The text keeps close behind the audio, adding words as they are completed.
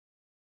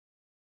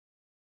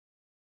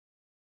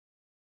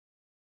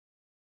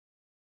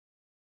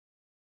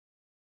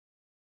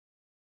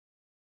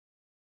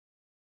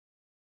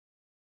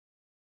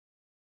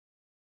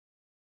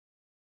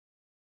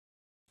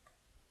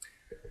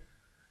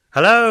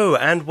Hello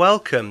and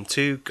welcome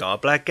to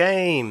Garblag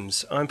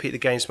Games. I'm Pete the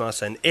Games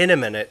Master, and in a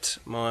minute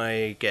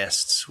my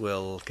guests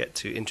will get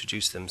to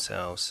introduce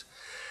themselves.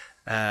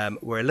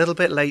 We're a little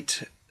bit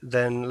later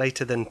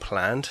than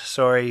planned.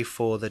 Sorry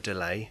for the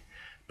delay,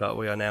 but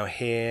we are now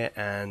here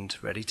and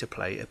ready to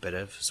play a bit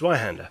of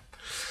Zweihander.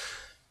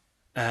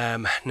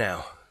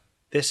 Now,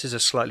 this is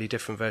a slightly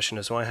different version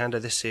of Zweihander.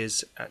 This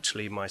is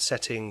actually my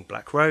setting,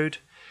 Black Road,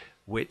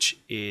 which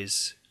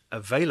is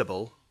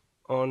available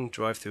on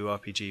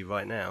DriveThruRPG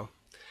right now,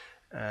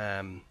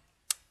 but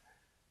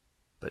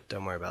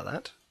don't worry about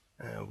that.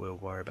 We'll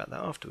worry about that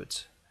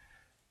afterwards.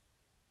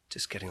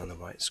 Just getting on the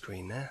right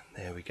screen there.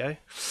 There we go.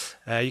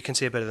 You can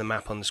see a bit of the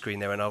map on the screen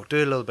there, and I'll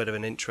do a little bit of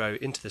an intro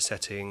into the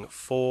setting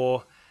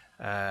for,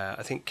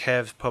 I think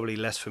Kev's probably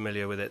less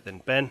familiar with it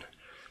than Ben,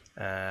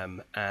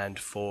 and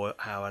for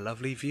our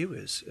lovely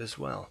viewers as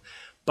well.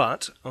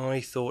 But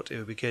I thought it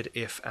would be good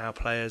if our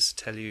players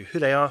tell you who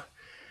they are,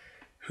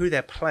 who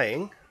they're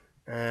playing,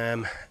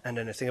 and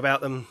anything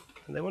about them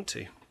that they want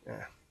to.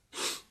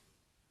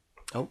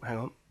 Oh, hang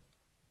on.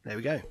 There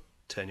we go.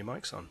 Turn your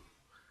mics on.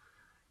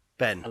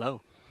 Ben.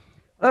 Hello.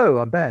 Hello,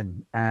 I'm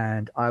Ben,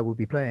 and I will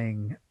be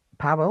playing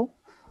Pavel,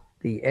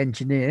 the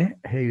engineer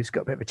who's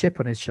got a bit of a chip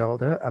on his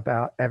shoulder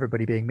about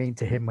everybody being mean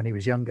to him when he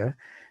was younger.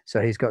 So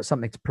he's got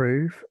something to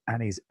prove,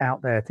 and he's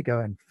out there to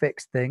go and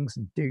fix things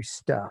and do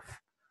stuff.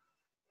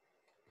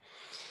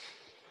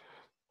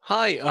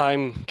 Hi,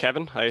 I'm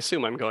Kevin. I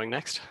assume I'm going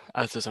next,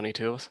 as there's only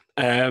two of us.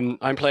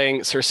 I'm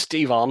playing Sir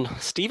Stevan.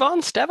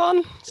 Stevan?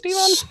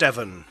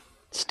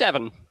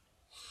 Stevan.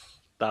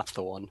 That's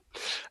the one.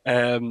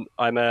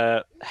 I'm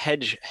a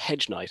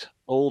hedge knight,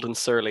 old and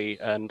surly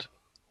and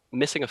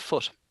missing a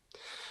foot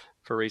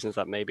for reasons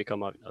that may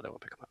become obvious. No, they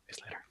won't become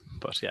obvious later.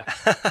 But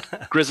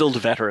yeah,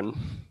 grizzled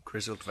veteran.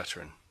 Grizzled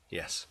veteran,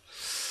 yes.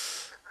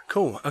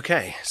 Cool,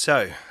 okay,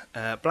 so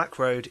Black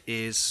Road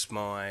is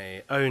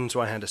my own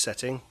Zweihander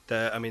setting.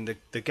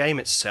 The game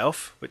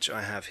itself, which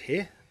I have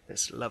here,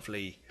 this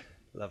lovely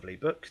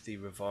book, the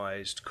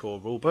revised core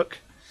rulebook,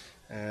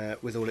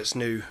 with all its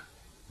new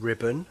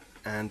ribbon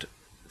and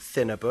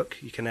thinner book.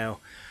 You can now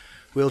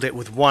wield it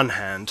with one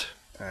hand.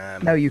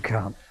 No, you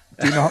can't.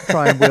 Do not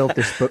try and wield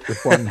this book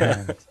with one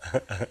hand.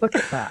 Look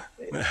at that.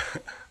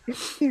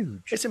 It's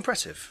huge. It's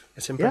impressive.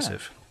 Yeah.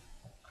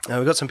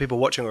 We've got some people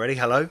watching already.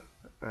 Hello.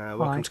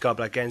 Welcome to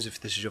Garblag Games if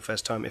this is your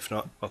first time. If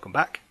not, welcome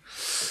back.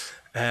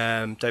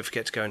 Don't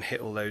forget to go and hit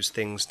all those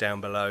things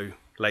down below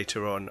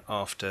later on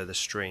after the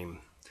stream.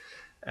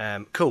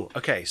 Cool.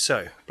 Okay,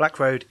 so Black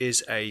Road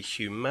is a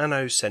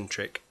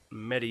humano-centric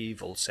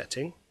medieval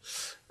setting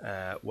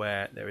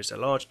where there is a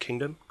large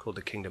kingdom called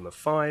the Kingdom of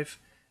Five,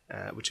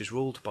 which is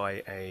ruled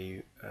by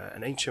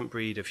an ancient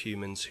breed of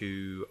humans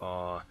who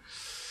are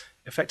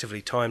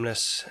effectively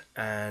timeless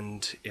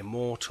and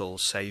immortal,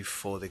 save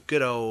for the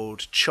good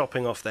old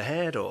chopping off the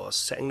head or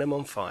setting them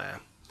on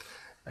fire.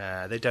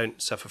 They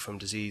don't suffer from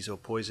disease or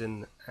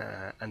poison,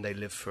 and they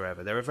live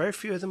forever. There are very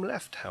few of them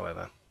left,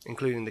 however,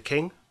 including the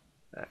king,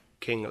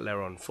 King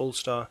Leron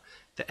Fullstar,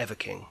 the Ever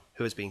King,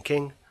 who has been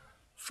king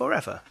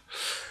forever.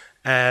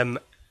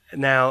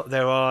 Now,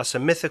 there are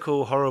some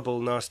mythical, horrible,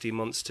 nasty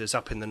monsters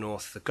up in the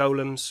north, the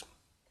golems,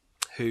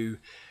 who,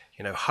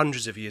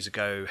 hundreds of years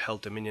ago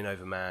held dominion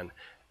over man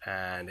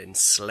and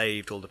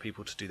enslaved all the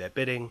people to do their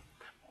bidding.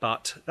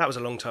 But that was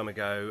a long time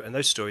ago, and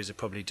those stories are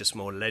probably just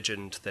more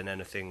legend than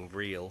anything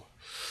real.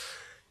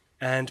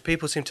 And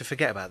people seem to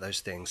forget about those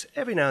things.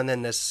 Every now and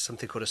then there's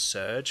something called a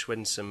surge,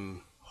 when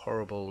some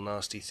horrible,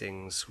 nasty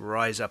things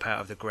rise up out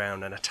of the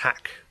ground and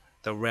attack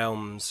the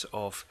realms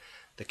of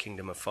the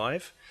Kingdom of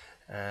Five.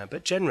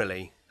 But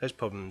generally, those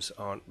problems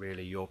aren't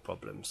really your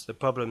problems. The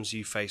problems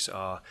you face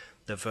are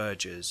the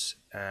vergers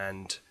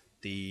and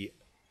the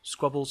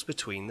squabbles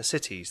between the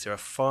cities. There are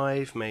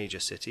 5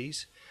 major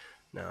cities.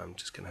 Now I'm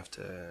just going to have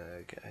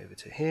to get over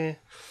to here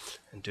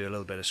and do a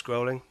little bit of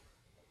scrolling.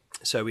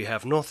 So we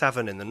have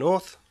Northaven in the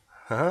north,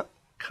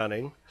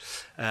 cunning.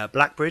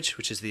 Blackbridge,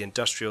 which is the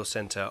industrial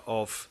centre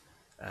of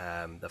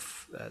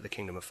the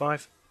Kingdom of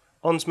Five.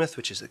 Onsmouth,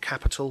 which is the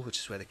capital, which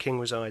is where the king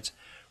resides.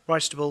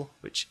 Rystable,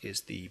 which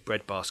is the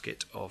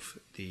breadbasket of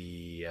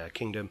the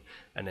kingdom,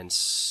 and then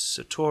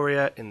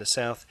Sotoria in the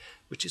south,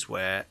 which is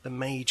where the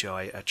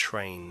Magi are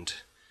trained.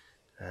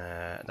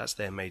 That's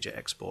their major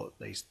export.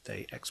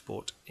 They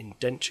export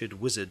indentured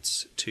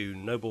wizards to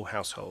noble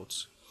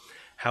households.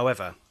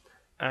 However,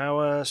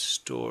 our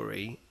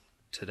story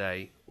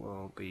today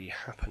will be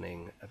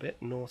happening a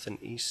bit north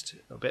and east,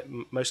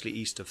 mostly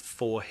east of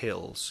Four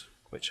Hills,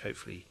 which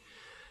hopefully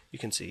you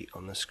can see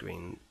on the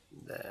screen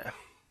there.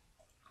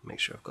 Make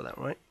sure I've got that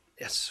right.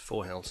 Yes,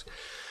 Four Hills.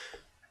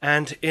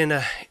 And in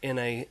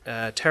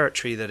a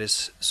territory that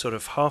is sort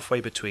of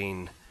halfway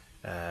between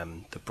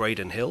the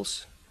Braden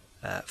Hills,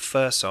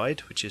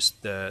 Furside, which is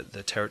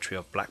the territory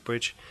of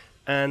Blackbridge,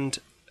 and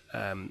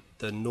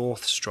the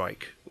North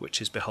Strike, which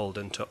is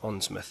beholden to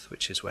Onsmouth,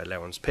 which is where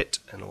Leron's Pit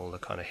and all the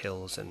kind of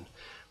hills and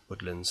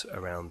woodlands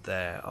around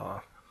there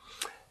are.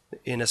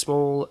 In a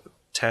small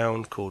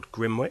town called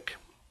Grimwick,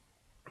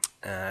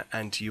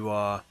 and you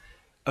are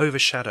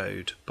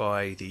overshadowed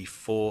by the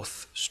third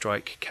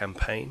strike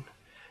campaign.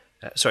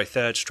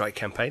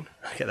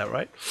 I get that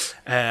right.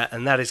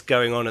 And that is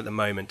going on at the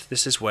moment.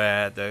 This is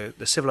where the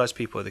civilized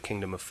people of the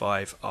Kingdom of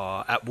Five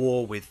are at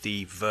war with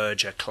the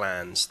Verger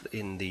clans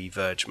in the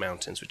Verge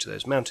Mountains, which are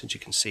those mountains you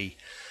can see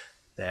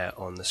there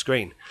on the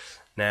screen.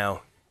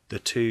 Now, the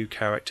two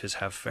characters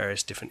have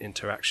various different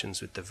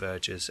interactions with the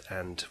Vergers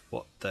and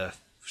what the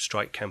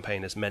strike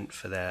campaign has meant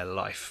for their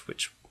life,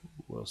 which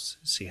we'll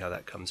see how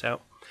that comes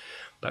out.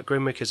 But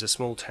Grimwick is a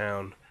small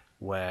town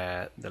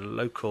where the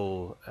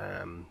local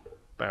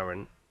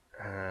Baron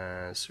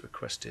has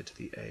requested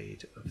the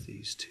aid of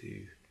these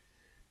two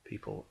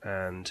people,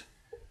 and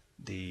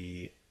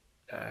the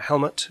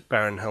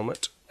Baron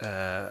Helmut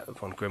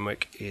von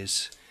Grimwick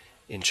is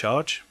in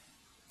charge,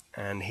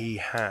 and he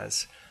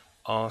has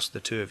asked the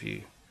two of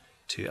you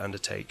to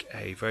undertake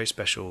a very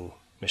special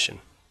mission.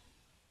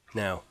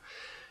 Now,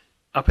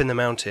 up in the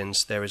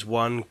mountains, there is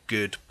one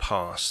good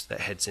pass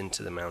that heads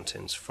into the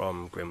mountains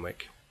from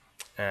Grimwick,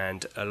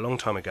 and a long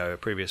time ago, a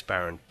previous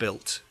Baron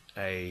built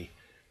a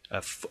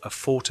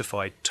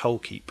fortified toll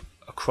keep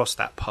across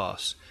that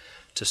pass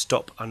to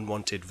stop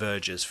unwanted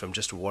vergers from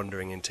just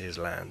wandering into his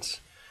lands.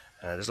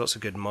 There's lots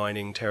of good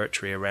mining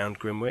territory around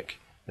Grimwick.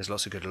 There's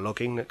lots of good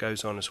logging that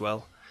goes on as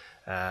well,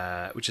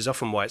 which is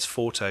often why it's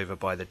fought over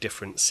by the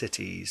different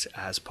cities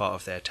as part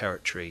of their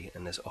territory,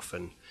 and there's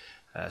often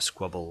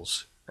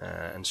squabbles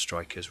and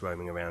strikers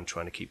roaming around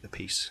trying to keep the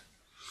peace.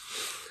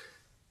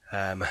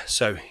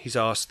 So he's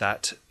asked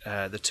that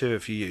the two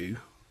of you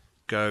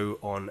go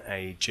on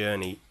a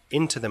journey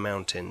into the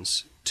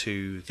mountains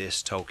to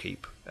this toll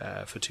keep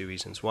for two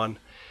reasons. One,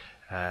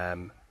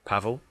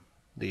 Pavel,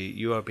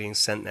 you are being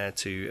sent there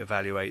to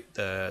evaluate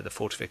the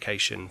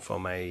fortification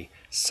from a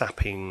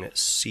sapping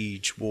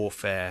siege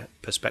warfare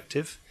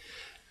perspective,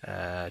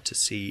 to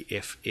see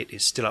if it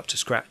is still up to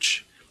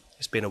scratch.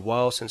 It's been a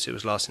while since it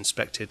was last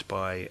inspected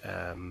by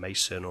a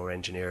mason or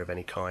engineer of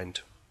any kind.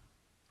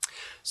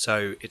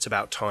 So it's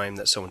about time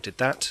that someone did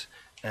that,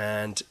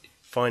 and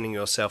finding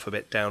yourself a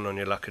bit down on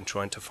your luck and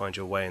trying to find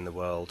your way in the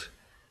world,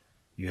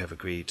 you have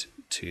agreed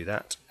to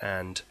that.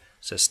 And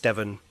so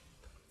Steven,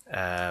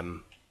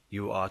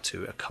 you are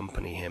to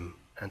accompany him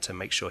and to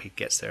make sure he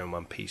gets there in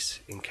one piece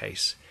in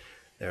case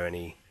there are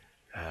any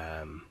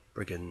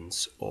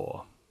brigands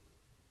or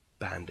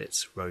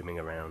bandits roaming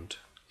around.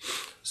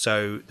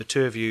 So the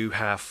two of you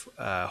have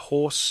a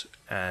horse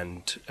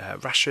and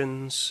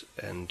rations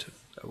and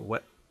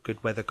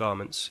good weather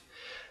garments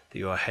that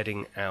you are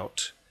heading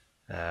out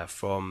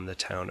from the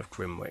town of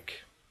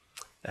Grimwick.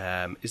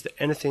 Is there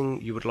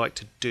anything you would like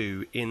to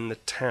do in the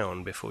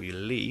town before you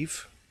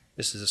leave?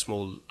 This is a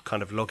small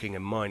kind of logging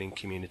and mining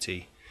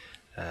community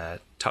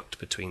tucked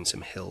between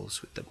some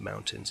hills with the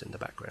mountains in the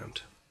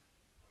background.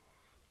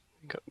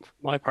 For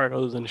my part,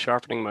 other than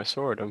sharpening my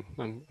sword,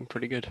 I'm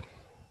pretty good.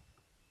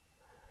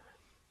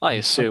 I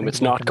assume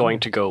it's not going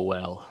to go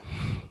well.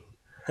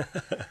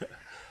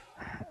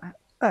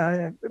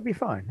 It'll be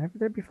fine.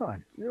 They'll be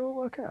fine. It'll all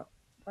work out,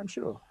 I'm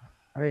sure.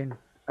 I mean,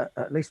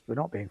 at least we're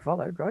not being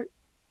followed, right?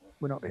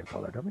 We're not being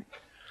followed, are we?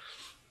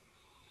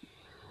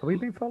 Are we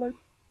being followed?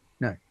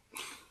 No.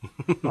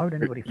 Why would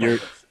anybody follow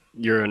us?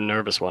 You're a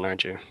nervous one,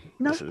 aren't you?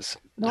 No, this is...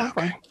 no, I'm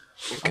fine.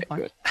 Okay, I'm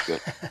fine.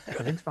 good.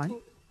 Everything's fine.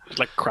 Just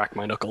like crack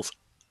my knuckles.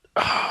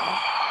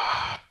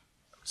 I'm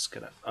just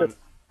going to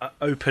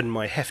open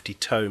my hefty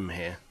tome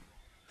here.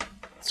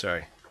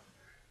 Sorry.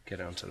 Get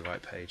onto the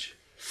right page.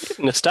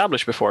 Didn't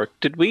establish before.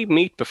 Did we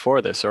meet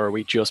before this, or are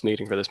we just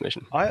meeting for this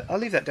mission? I'll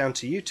leave that down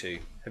to you two.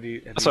 Have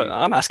you?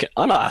 I'm asking.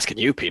 I'm not asking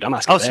you, Pete. I'm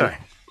asking. Oh, them. sorry.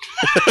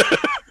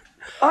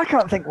 I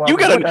can't think why. You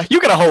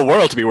got a whole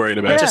world to be worried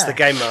about. Yeah. Just the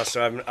game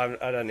master.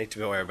 I don't need to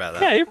be worried about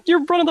that. Yeah,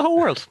 you're running the whole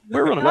world.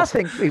 We're running. I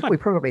think we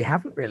probably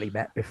haven't really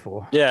met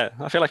before. Yeah,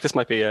 I feel like this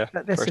might be a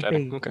But this first would be,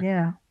 outing. Okay,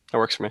 yeah. that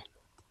works for me.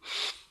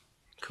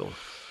 Cool.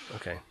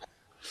 Okay.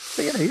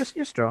 But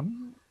you're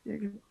strong,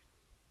 you're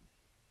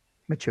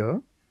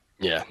mature,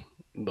 Yeah,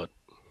 but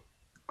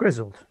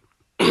grizzled.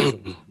 you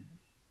know,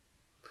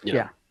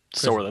 Yeah.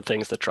 so are the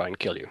things that try and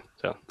kill you.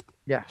 So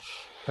Yeah,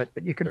 but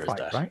you can There is fight,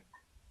 that. right?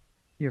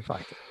 You're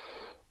fighting,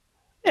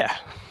 yeah,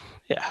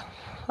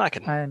 I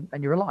can.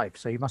 and you're alive,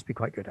 so you must be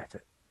quite good at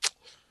it.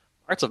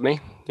 Parts of me,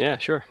 yeah,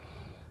 sure.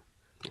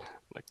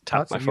 Like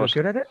tap Parts my of you are foot.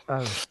 good at it.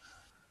 Oh,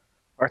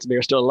 Parts of me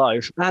are still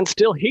alive and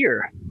still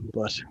here,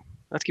 but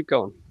let's keep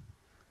going.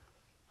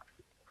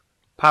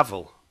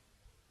 Pavel,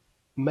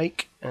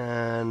 make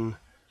an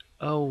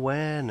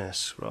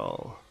awareness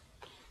roll.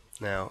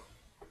 Now,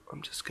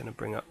 I'm just going to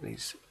bring up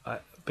these.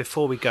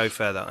 Before we go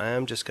further, I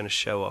am just going to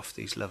show off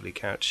these lovely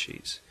character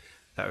sheets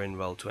that are in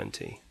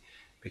Roll20,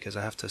 because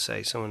I have to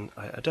say,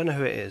 I don't know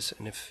who it is,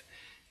 and if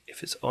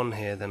it's on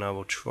here, then I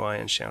will try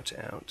and shout it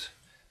out.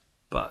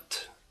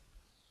 But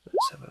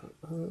let's have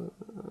a.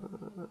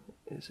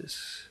 Is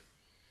this?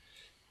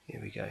 Here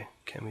we go.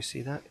 Can we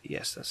see that?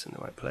 Yes, that's in the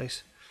right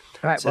place.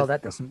 right. So- Well,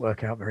 that doesn't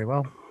work out very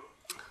well.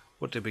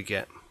 What did we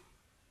get?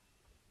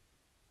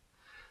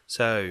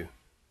 So,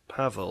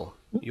 Pavel,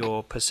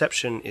 your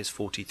perception is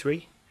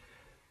 43,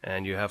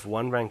 and you have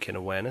 1 rank in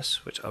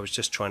awareness, which I was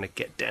just trying to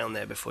get down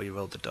there before you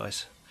rolled the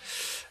dice.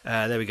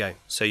 There we go.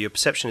 So your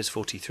perception is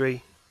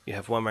 43. You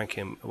have 1 rank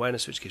in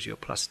awareness, which gives you a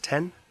plus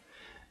 10,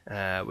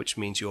 which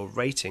means your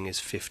rating is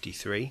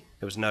 53.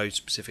 There was no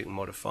specific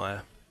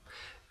modifier,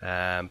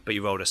 but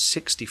you rolled a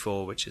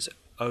 64, which is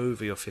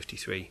over your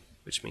 53,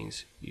 which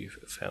means you've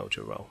failed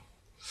your roll.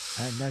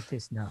 I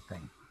noticed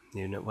nothing.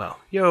 You know, well,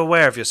 you're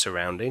aware of your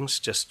surroundings,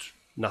 just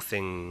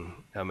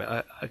nothing. I mean,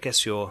 I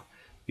guess you're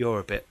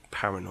a bit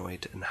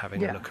paranoid and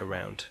having a look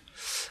around.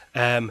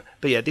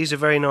 But yeah, these are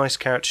very nice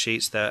character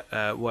sheets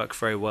that work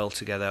very well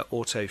together,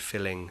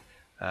 auto-filling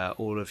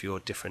all of your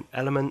different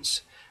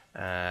elements,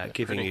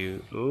 giving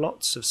you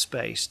lots of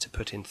space to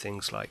put in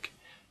things like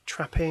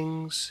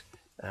trappings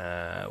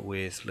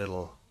with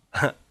little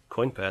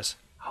coin purse.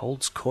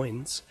 Holds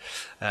coins.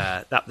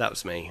 That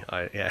was me.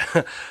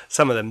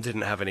 Some of them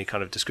didn't have any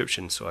kind of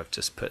description, so I've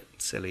just put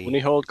silly. Only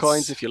hold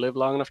coins if you live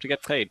long enough to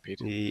get paid,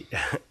 Pete.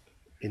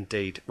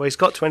 Indeed. Well, he's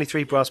got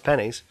 23 brass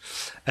pennies,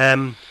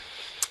 and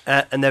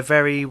they're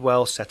very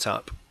well set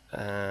up,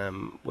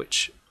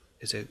 which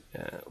is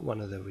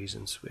one of the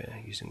reasons we're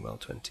using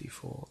Roll20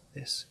 for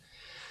this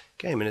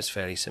game, and it's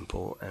fairly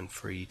simple and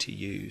free to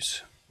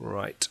use.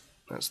 Right,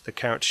 that's the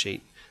character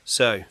sheet.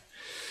 So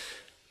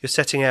you're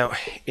setting out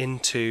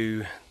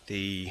into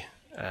the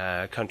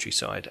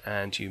countryside,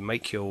 and you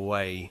make your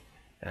way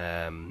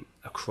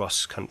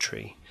across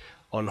country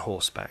on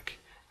horseback.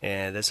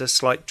 There's a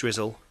slight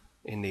drizzle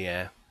in the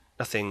air,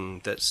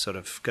 nothing that's sort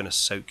of going to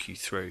soak you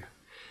through,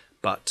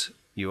 but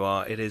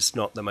it is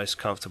not the most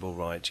comfortable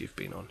ride you've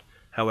been on.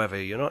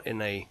 However, you're not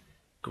in a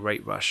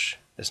great rush.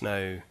 There's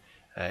no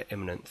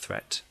imminent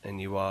threat,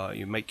 and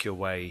you make your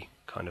way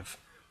kind of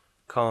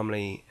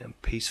calmly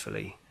and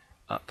peacefully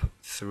up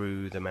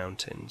through the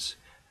mountains.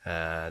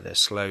 They're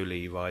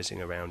slowly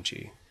rising around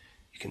you.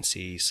 You can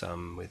see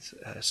some with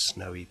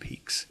snowy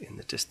peaks in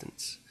the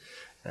distance.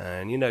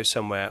 And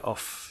somewhere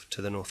off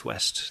to the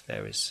northwest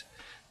there is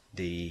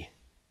the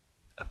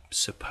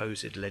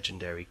supposed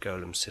legendary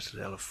Golem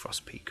Citadel of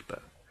Frostpeak,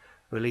 but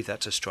we'll leave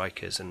that to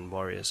strikers and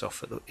warriors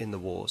off in the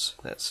wars.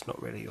 That's not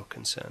really your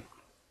concern.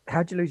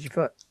 How'd you lose your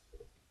foot?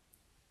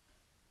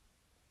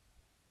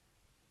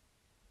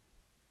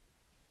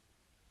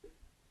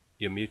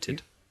 You're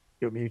muted.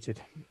 You're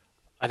muted.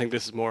 I think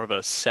this is more of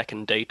a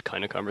second date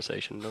kind of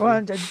conversation.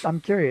 Well,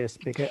 I'm curious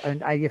because,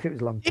 and if it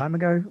was a long time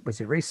ago, was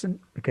it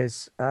recent?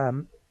 Because,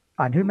 and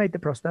who made the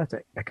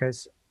prosthetic?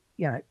 Because,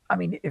 I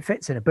mean, it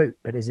fits in a boot,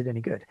 but is it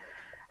any good?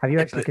 Have you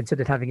actually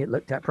considered having it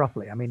looked at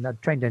properly? I mean, a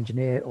trained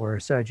engineer or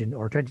a surgeon,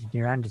 or a trained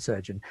engineer and a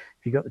surgeon,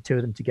 if you got the two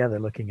of them together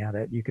looking at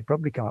it, you could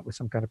probably come up with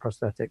some kind of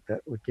prosthetic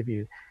that would give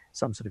you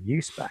some sort of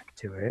use back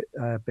to it,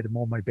 a bit of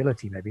more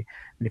mobility maybe.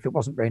 And if it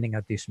wasn't raining,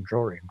 I'd do some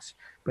drawings,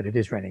 but it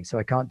is raining, so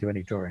I can't do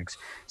any drawings.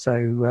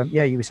 So,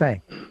 yeah, you were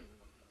saying.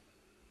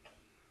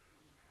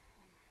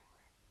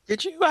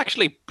 Did you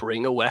actually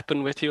bring a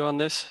weapon with you on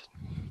this?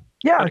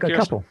 Yeah, I got a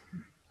couple.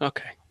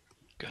 Okay,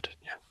 good.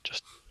 Yeah,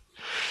 just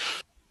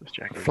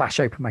flash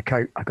open my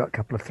coat. I got a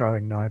couple of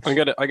throwing knives. I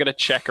gotta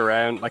check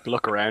around,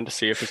 look around to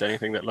see if there's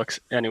anything that looks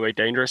anyway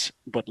dangerous,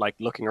 but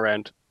looking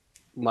around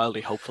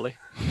mildly hopefully.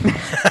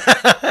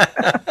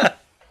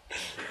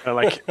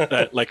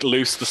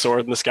 Loose the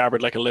sword in the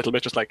scabbard a little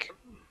bit, just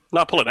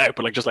not pull it out,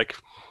 but just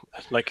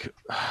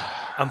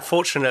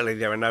Unfortunately,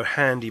 there are no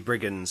handy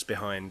brigands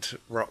behind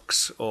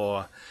rocks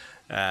or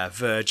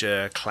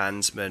verger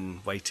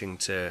clansmen waiting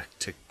to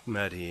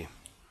murder you.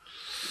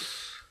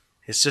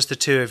 It's just the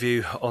two of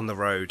you on the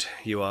road.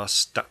 You are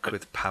stuck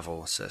with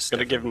Pavel. So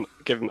gonna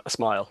give him a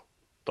smile,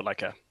 but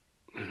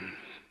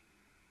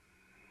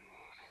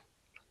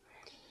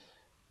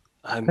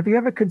Have you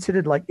ever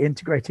considered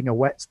integrating a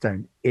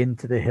whetstone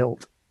into the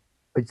hilt,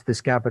 into the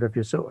scabbard of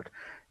your sword?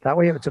 That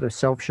way it would sort of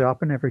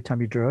self-sharpen every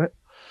time you drew it.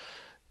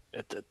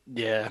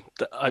 No.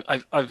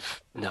 I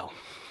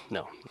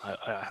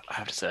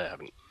have to say I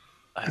haven't.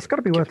 It's got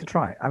to be worth a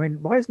try. I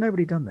mean, why has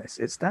nobody done this?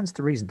 It stands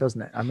to reason, doesn't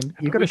it? I mean,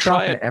 you've got to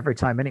sharpen it every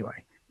time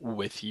anyway.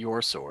 With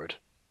your sword,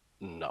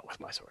 not with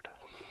my sword.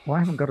 Well, I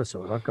haven't got a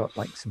sword. I've got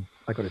I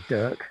got a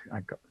dirk.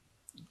 I got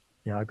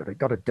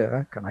a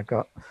dirk, and I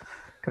got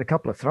a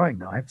couple of throwing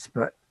knives.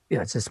 But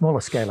it's a smaller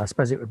scale. I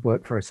suppose it would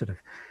work for a sort of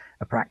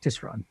a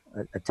practice run,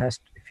 a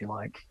test, if you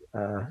like.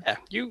 Yeah,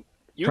 you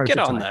get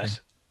on that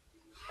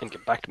and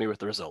get back to me with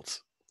the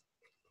results.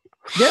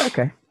 Yeah,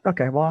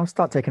 okay. Well, I'll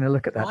start taking a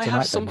look at that tonight. I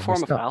have some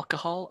form of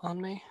alcohol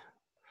on me.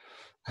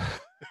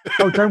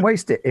 Oh, don't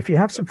waste it. If you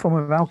have some form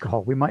of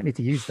alcohol, we might need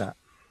to use that.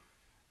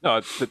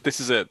 No, this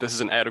is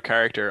an out of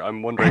character.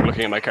 I'm wondering,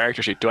 looking at my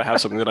character sheet, do I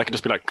have something that I can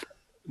just be like?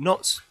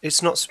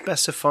 It's not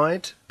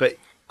specified, but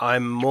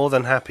I'm more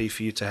than happy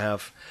for you to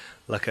have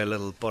a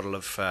little bottle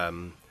of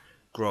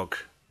grog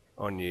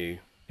on you.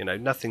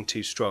 Nothing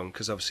too strong,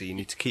 because obviously you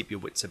need to keep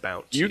your wits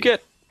about you. You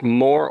get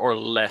more or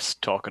less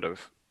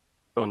talkative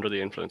under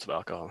the influence of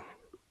alcohol.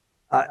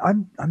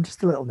 I'm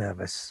just a little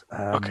nervous.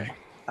 Okay.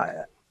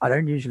 I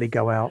don't usually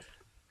go out.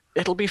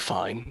 It'll be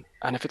fine,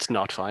 and if it's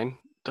not fine,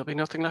 there'll be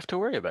nothing left to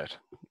worry about.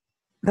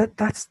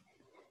 That's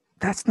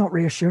That's not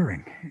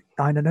reassuring.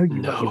 I know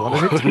you No,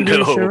 wanted it to be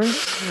no,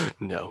 reassuring,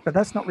 no. but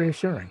that's not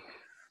reassuring.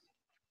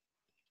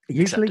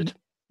 Usually, Accepted.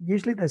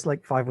 usually there's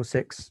like 5 or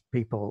 6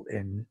 people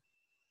in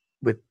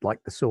with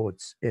like the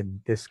swords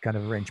in this kind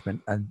of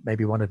arrangement, and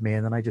maybe one of me,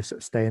 and then I just sort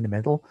of stay in the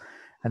middle,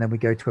 and then we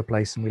go to a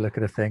place and we look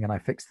at a thing, and I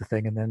fix the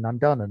thing, and then I'm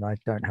done, and I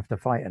don't have to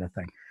fight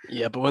anything.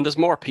 Yeah, but when there's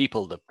more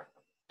people, the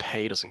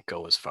pay doesn't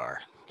go as far.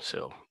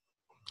 So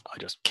I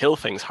just kill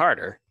things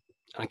harder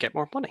and get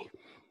more money.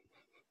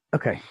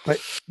 Okay, but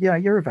yeah,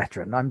 you're a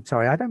veteran. I'm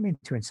sorry, I don't mean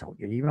to insult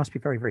you. You must be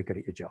very, very good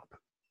at your job.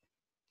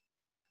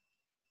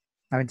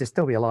 I mean, to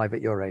still be alive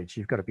at your age,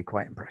 you've got to be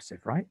quite impressive,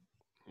 right?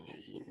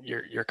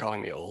 You're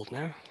calling me old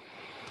now?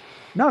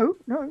 No,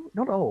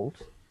 not old.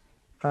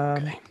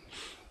 Okay.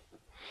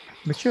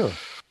 Mature,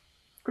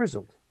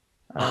 grizzled,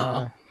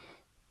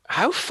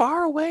 How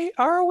far away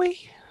are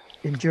we?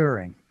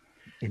 enduring.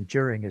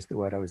 Enduring is the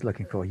word I was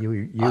looking for.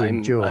 You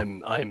endure.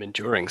 I'm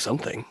enduring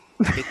something.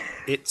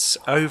 It's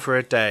over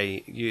a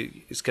day.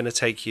 It's going to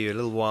take you a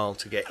little while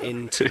to get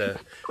into the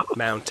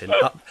mountain.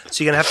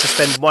 So you're going to have to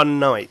spend one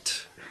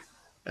night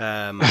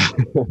on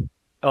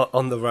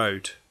the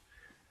road.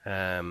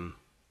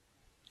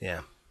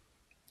 Yeah.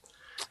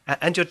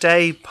 And your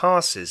day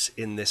passes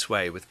in this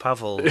way, with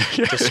Pavel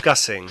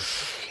discussing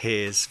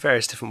his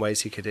various different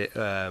ways he could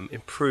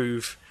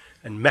improve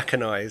and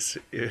mechanize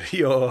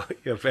your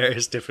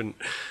various different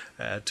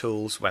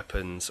tools,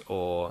 weapons,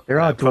 or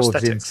There are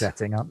dwarves in prosthetics.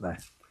 setting, aren't there?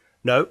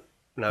 No,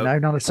 not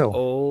at it's all.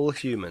 all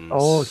humans.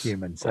 All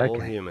humans. All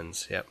okay.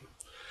 humans. Yep.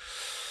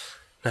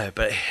 No,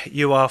 but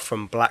you are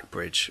from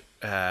Blackbridge,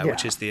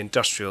 which is the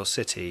industrial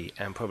city,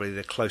 and probably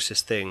the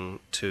closest thing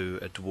to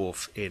a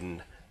dwarf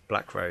in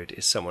Blackroad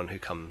is someone who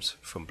comes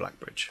from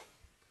Blackbridge.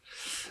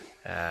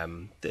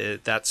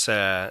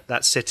 That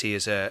city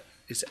is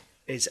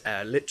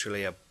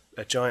literally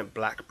a giant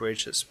black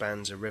bridge that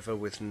spans a river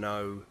with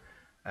no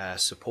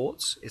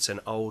supports. It's an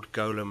old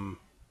golem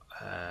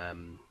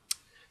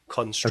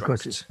construct. Of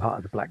course, it's part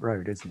of the Black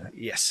Road, isn't it?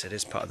 Yes, it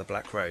is part of the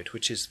Black Road,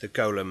 which is the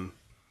golem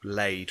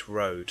laid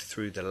road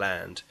through the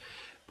land,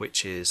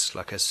 which is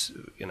like a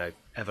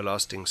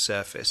everlasting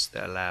surface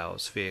that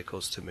allows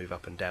vehicles to move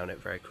up and down it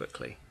very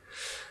quickly.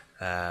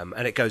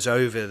 And it goes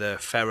over the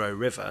Faro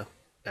River,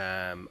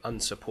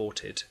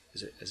 unsupported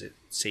as it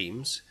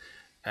seems,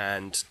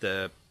 and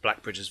the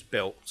Black Bridge is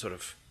built sort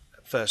of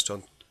first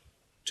on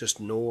just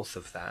north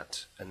of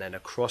that, and then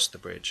across the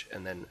bridge,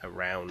 and then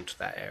around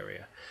that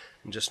area.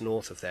 And just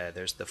north of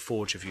there's the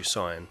Forge of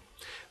Usain,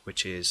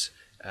 which is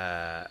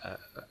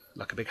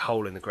like a big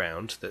hole in the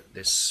ground that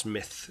this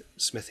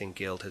smithing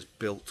guild has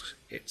built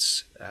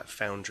its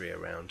foundry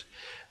around,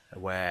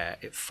 where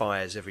it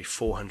fires every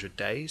 400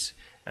 days,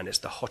 and it's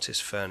the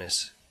hottest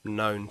furnace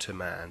known to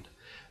man.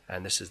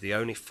 And this is the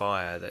only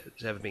fire that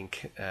has ever been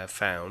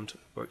found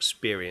or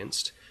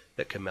experienced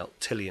that can melt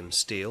Tilium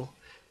steel,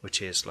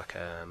 which is like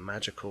a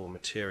magical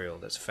material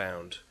that's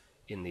found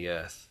in the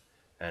earth.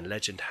 And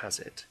legend has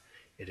it,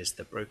 it is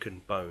the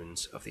broken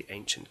bones of the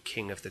ancient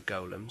king of the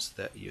golems,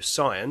 that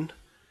Usain,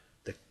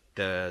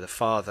 the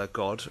father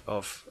god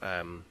of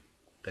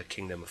the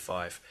Kingdom of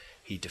Five,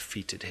 he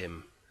defeated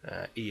him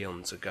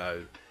eons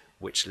ago,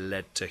 which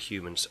led to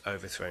humans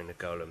overthrowing the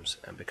golems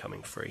and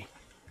becoming free.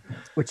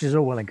 Which is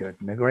all well and good,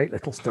 and a great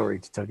little story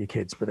to tell your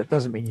kids, but it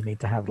doesn't mean you need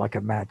to have like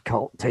a mad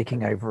cult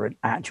taking over an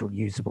actual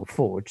usable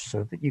forge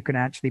so that you can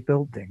actually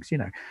build things.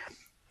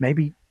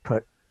 Maybe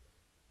put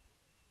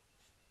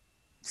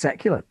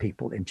secular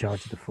people in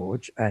charge of the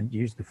forge and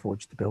use the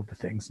forge to build the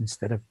things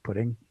instead of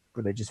putting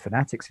religious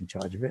fanatics in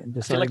charge of it. And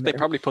I feel like they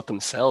probably put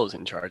themselves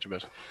in charge of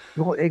it.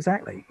 Well,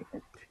 exactly.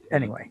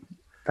 Anyway,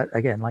 that,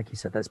 again, like you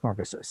said, that's more of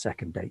a sort of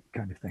second date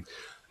kind of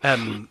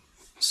thing.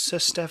 Sir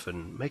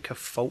Stefan, make a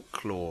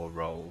folklore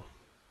roll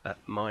at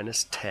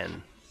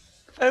 -10.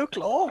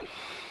 Folklore?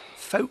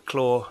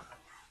 Folklore.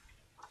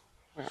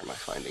 Where am I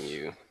finding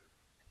you?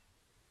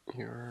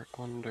 You're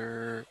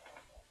under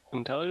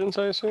intelligence,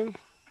 I assume?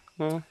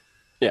 No?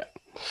 Yeah.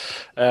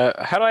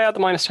 How do I add the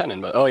 -10 in?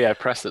 But I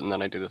press it and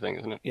then I do the thing,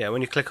 isn't it? Yeah,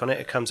 when you click on it,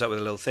 it comes up with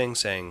a little thing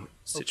saying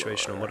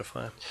situational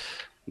modifier.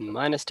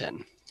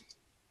 -10.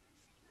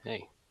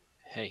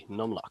 Hey,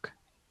 numlock.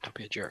 Don't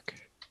be a jerk.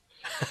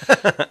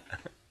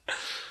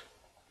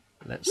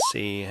 Let's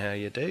see how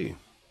you do.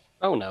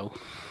 Oh no.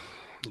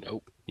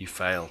 Nope. You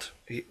failed.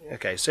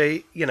 Okay, so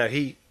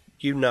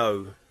you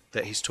know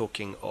that he's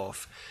talking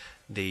of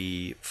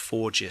the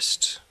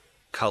Forgist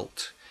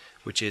cult,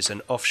 which is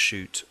an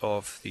offshoot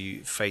of the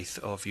faith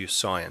of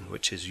Usain,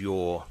 which is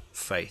your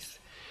faith.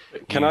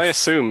 Can I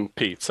assume,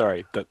 Pete,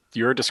 sorry, that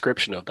your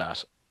description of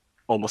that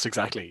almost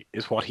exactly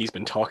is what he's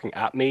been talking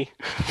at me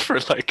for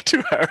like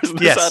 2 hours?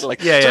 Yes.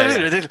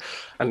 Yeah.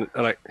 And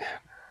like,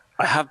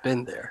 I have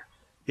been there.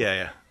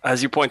 Yeah.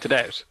 As you pointed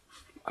out,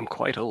 I'm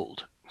quite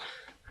old.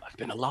 I've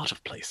been a lot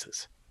of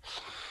places.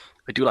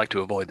 I do like to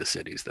avoid the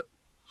cities, though.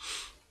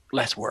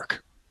 Less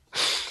work.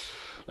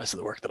 Less of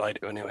the work that I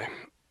do, anyway.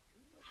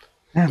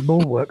 And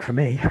more work for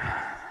me.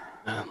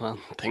 Well,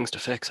 things to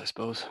fix, I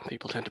suppose.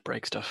 People tend to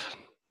break stuff,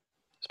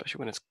 especially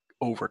when it's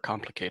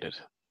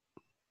overcomplicated.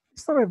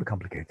 It's not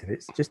overcomplicated.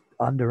 It's just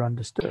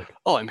understood.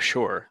 Oh, I'm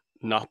sure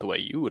not the way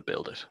you would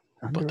build it,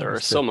 but there are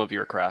Underunderstood. some of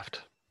your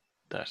craft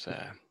that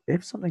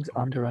If something's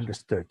Or do it.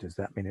 understood, does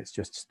that mean it's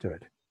just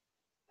stood?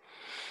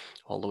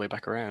 all the way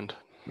back around.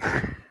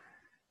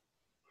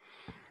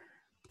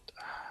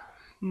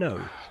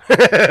 No.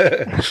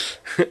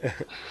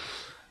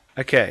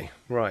 Okay,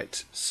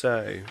 right.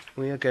 So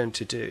we are going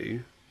to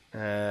do.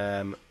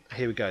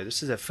 Here we go.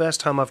 This is the first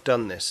time I've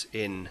done this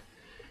in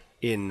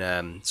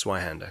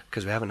Zweihander,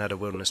 because we haven't had a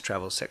wilderness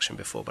travel section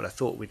before. But I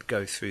thought we'd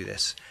go through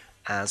this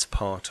as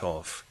part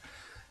of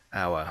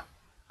our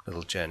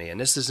little journey.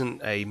 And this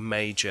isn't a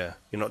major.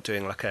 You're not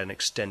doing like an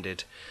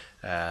extended,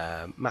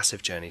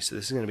 massive journey. So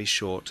this is going to be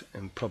short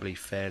and probably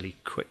fairly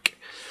quick.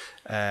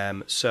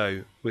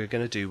 So we're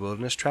going to do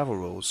wilderness travel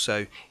rules.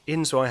 So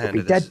in Zweihander,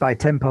 Be dead by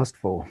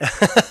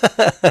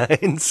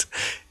 4:10.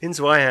 in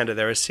Zweihander,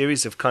 there are a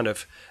series of kind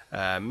of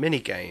mini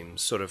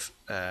games, sort of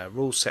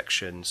rule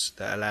sections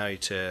that allow you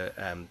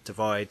to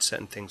divide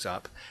certain things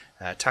up,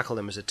 tackle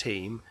them as a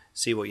team,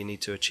 see what you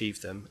need to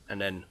achieve them,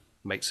 and then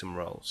make some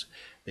rolls.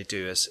 They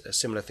do a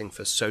similar thing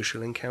for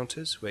social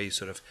encounters, where you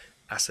sort of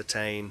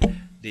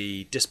ascertain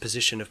the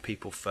disposition of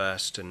people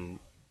first and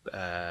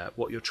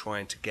what you're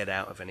trying to get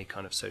out of any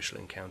kind of social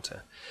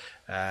encounter.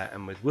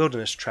 And with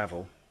wilderness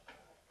travel,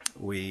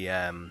 we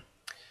have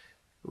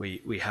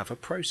a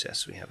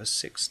process. We have a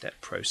 6-step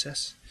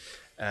process,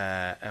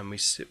 and we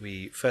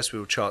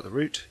will chart the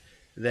route.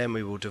 Then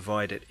we will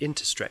divide it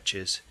into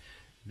stretches.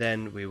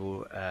 Then we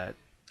will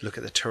look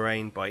at the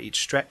terrain by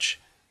each stretch,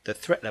 the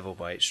threat level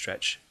by each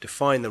stretch,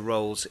 define the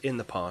roles in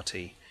the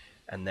party,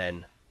 and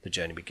then the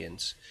journey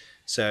begins.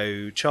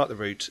 So chart the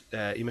route.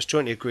 You must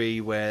jointly agree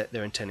where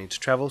they're intending to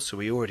travel. So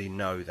we already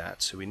know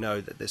that. So we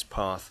know that this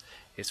path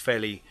is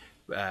fairly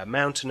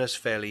mountainous,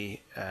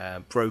 fairly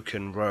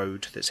broken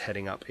road that's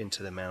heading up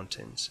into the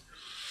mountains.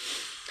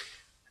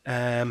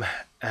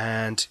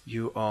 And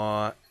you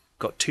are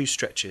got 2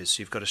 stretches.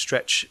 You've got a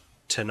stretch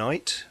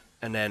tonight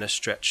and then a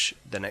stretch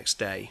the next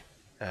day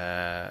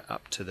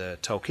up to the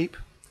Tollkeep.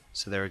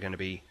 So there are going to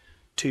be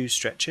 2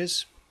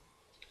 stretches.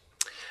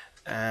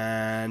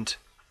 And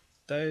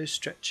those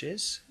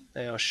stretches,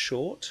 they are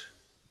short.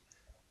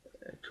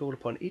 Called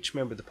upon each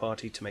member of the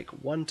party to make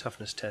 1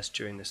 toughness test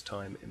during this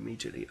time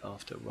immediately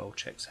after roll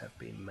checks have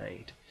been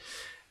made.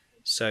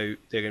 So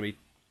they're going to be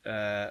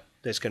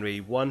there's going to be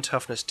 1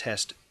 toughness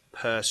test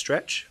per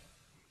stretch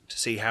to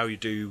see how you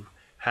do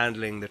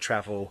handling the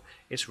travel.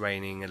 It's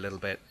raining a little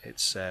bit.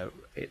 It's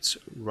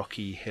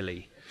rocky,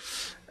 hilly,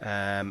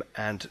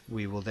 and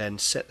we will then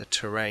set the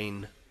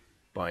terrain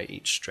by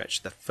each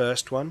stretch. The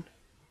first one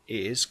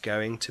is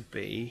going to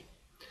be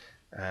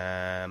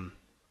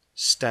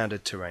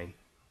standard terrain,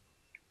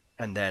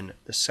 and then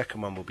the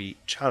second one will be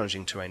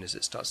challenging terrain as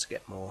it starts to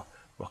get more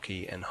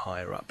rocky and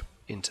higher up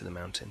into the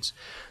mountains.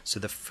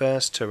 So the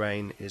first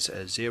terrain is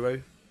a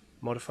 0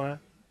 modifier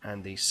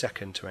and the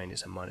second terrain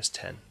is a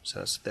 -10.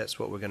 So that's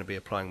what we're going to be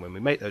applying when we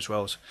make those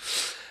rolls.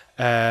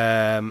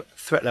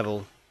 Threat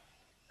level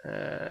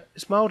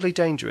is mildly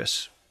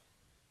dangerous.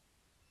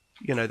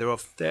 You know,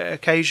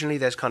 occasionally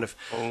there's kind of...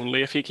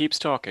 Only if he keeps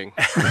talking.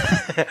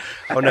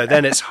 Oh no,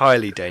 then it's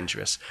highly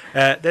dangerous.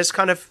 There's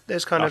kind of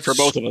for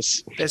both of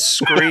us. There's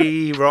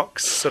scree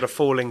rocks sort of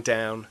falling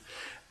down,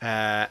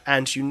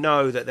 and you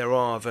know that there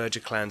are Verger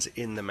clans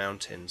in the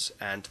mountains,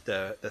 and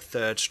the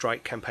third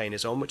strike campaign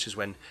is on, which is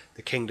when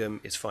the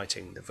kingdom is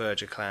fighting the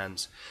Verger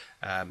clans.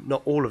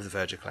 Not all of the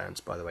Verger clans,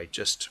 by the way,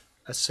 just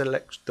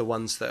the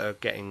ones that are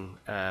getting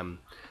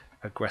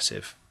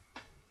aggressive.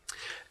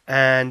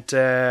 And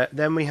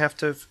then we have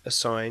to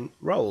assign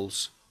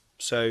roles.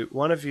 So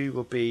one of you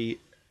will be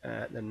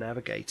the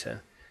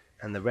navigator,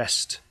 and the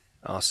rest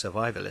are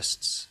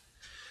survivalists.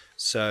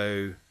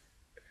 So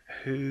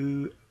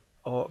who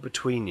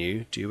between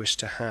you do you wish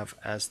to have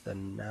as the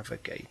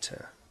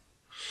navigator?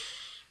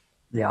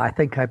 Yeah, I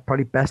think I'd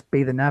probably best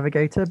be the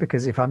navigator,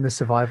 because if I'm the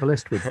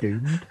survivalist, we're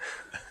doomed.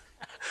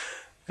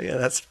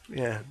 That's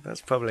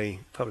probably.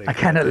 I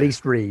can at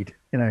least read,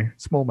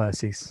 small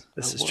mercies.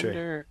 This is I true.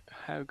 wonder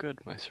how good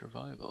my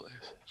survival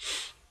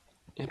is.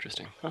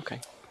 Interesting.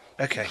 Okay.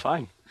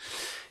 Fine.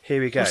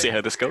 Here we go. We'll see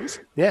how this goes.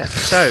 Yeah.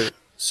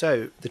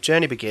 So the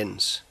journey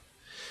begins.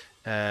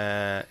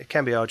 It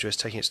can be arduous,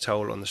 taking its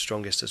toll on the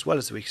strongest as well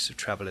as the weakest of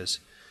travellers.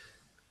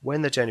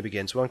 When the journey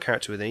begins, 1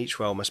 character within each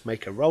role must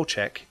make a roll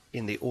check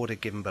in the order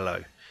given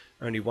below.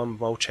 Only 1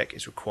 roll check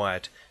is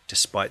required,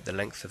 despite the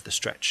length of the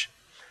stretch.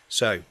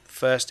 So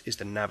first is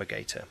the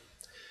navigator.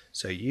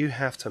 So you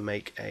have to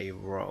make a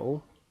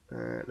roll.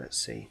 Let's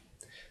see.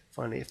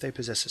 Finally, if they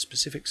possess a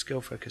specific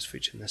skill focus for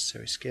each of the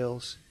necessary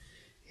skills.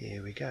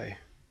 Here we go.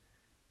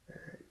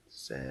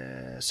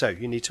 So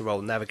you need to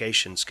roll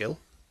navigation skill,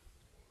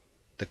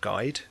 the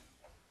guide.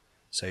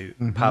 So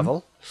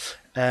Pavel,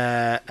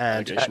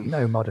 and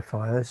no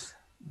modifiers.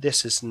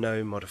 This is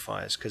no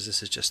modifiers because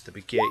this is just the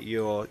beginning.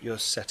 You're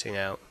setting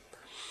out.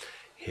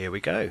 Here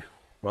we go.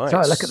 Right. So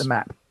I look at the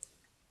map.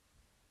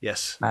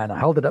 Yes. And I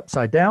hold it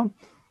upside down,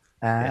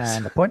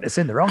 and I point us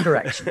in the wrong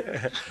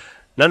direction.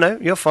 No,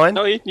 you're fine.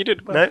 No, you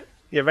did well.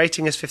 Your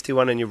rating is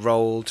 51 and you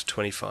rolled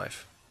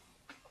 25.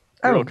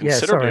 Oh, Rolled yeah,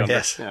 considerably sorry. under.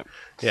 Yes. Yeah.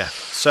 Yeah.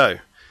 So I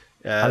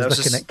that was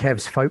was looking at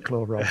Kev's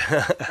folklore roll.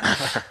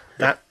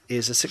 that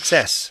is a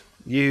success.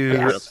 You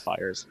Get rid of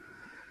fires.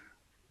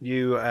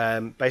 You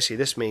basically,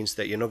 this means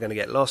that you're not going to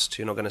get lost.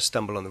 You're not going to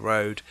stumble on the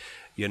road.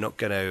 You're not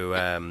going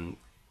to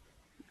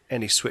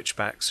any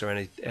switchbacks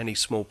or any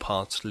small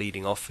paths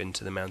leading off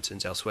into the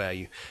mountains elsewhere.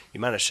 You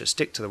manage to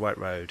stick to the right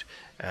road,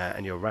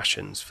 and your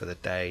rations for the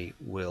day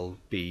will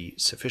be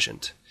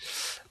sufficient.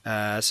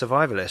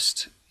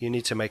 Survivalist, you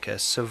need to make a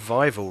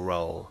survival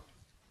roll.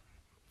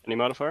 Any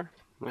modifier?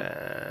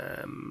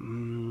 Oh,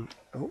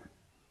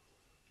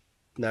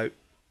 no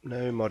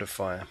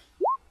modifier.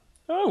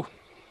 Oh,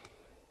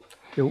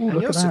 Ooh, And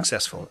look you're at that.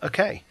 successful.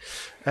 Okay.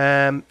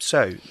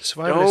 So,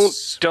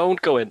 survivalists.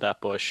 don't go in that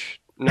bush.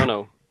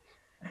 No.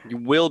 You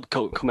will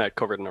come out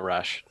covered in a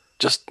rash.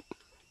 Just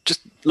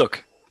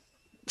look.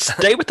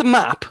 Stay with the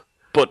map,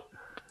 but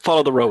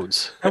follow the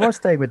roads. I was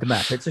staying with the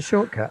map. It's a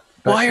shortcut.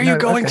 but Why are no, you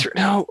going okay. through?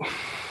 No,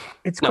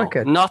 It's no,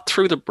 quicker. not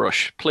through the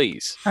brush,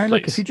 please. All right,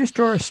 look, Please. if you just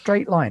draw a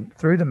straight line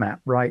through the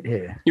map right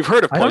here. You've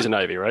heard of I don't- poison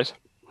ivy, right?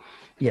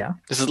 Yeah.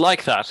 This is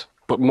like that,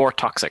 but more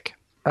toxic.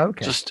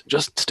 Okay. Just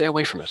stay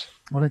away from it.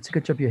 Well, it's a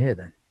good job you're here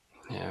then.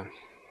 Yeah.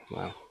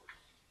 Wow.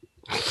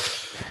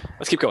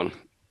 Let's keep going.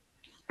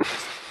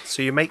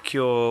 So you make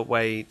your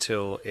way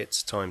till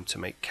it's time to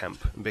make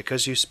camp. And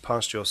because you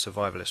passed your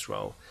survivalist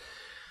roll,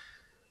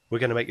 we're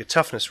going to make your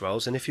toughness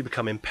rolls. And if you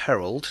become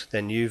imperiled,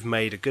 then you've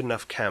made a good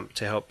enough camp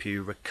to help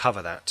you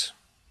recover that.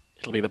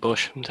 It'll be the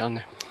bush. I'm telling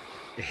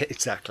you.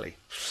 Exactly.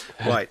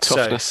 Right.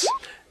 Toughness. So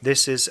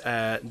this is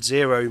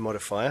 0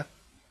 modifier.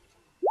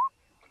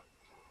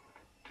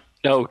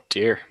 Oh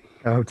dear.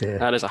 Oh dear.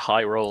 That is a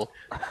high roll.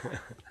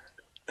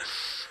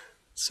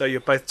 So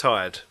you're both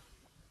tired.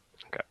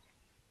 Okay.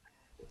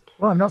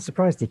 Well, I'm not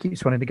surprised he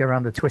keeps wanting to go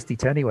around the twisty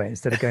turny way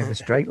instead of going the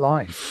straight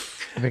line.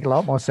 It'd make a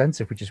lot more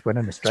sense if we just went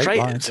in a straight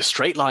line. It's a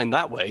straight line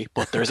that way,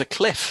 but there's a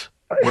cliff.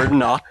 We're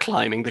not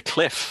climbing the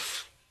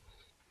cliff.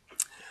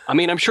 I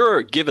mean, I'm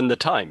sure, given the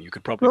time, you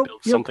could probably Well,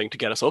 build yeah. something to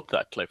get us up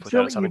that cliff So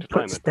without us you having to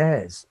climb put it.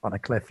 stairs on a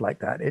cliff like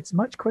that. It's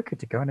much quicker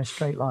to go in a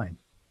straight line.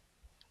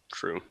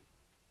 True.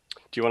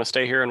 Do you want to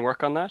stay here and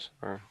work on that,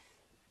 or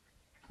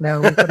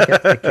No, we've got to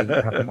get to the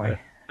keep, haven't we?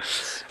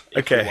 if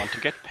Okay. you want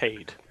to get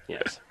paid?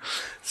 Yes.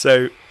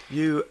 So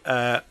you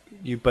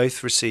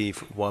both receive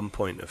 1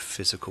 point of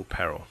physical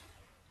peril.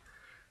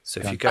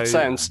 So if you go, That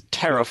sounds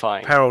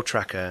terrifying. peril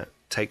tracker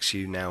takes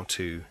you now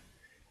to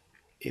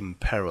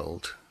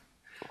imperiled.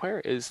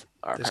 Where is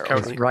our There's peril?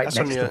 currently- It's right That's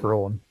on next your- to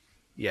Brawn.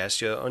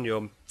 Yes, you're on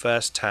your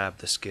first tab,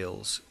 the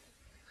skills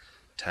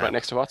tab. Right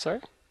next to what, sorry?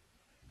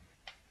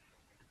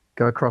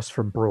 Go across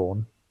from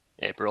Brawn.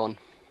 Brawn.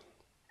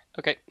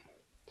 Okay.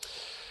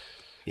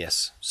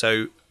 Yes.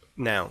 So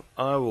now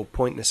I will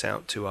point this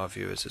out to our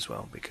viewers as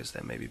well, because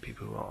there may be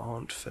people who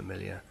aren't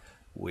familiar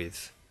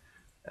with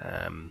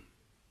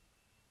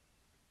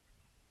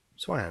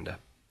Zweihander.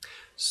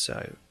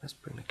 So let's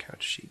bring the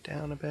character sheet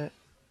down a bit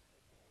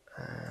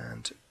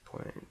and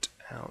point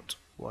out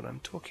what I'm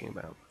talking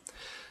about.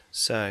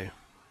 So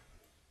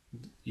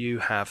you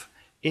have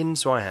in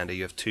Zweihander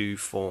you have two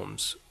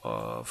forms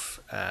of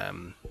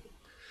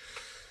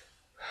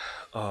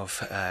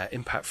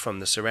impact from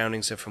the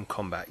surroundings and from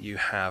combat. You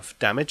have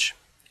damage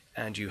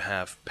and you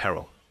have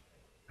peril.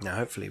 Now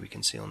hopefully we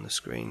can see on the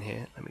screen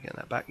here, let me get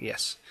that back,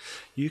 yes.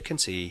 You can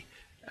see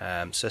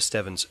Sir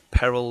Steven's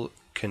peril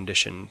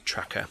condition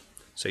tracker.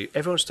 So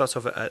everyone starts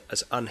off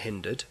as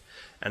unhindered,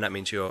 and that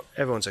means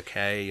everyone's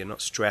okay, you're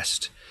not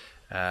stressed,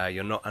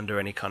 you're not under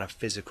any kind of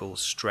physical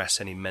stress,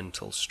 any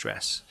mental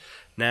stress.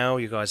 Now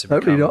you guys have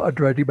Hopefully become... not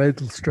under any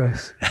mental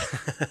stress.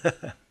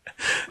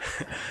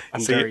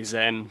 I'm So very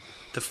zen.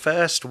 The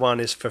first one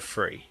is for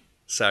free.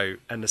 So,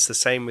 and it's the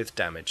same with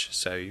damage.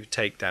 So you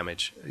take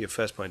damage, your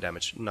first point of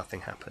damage,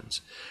 nothing happens.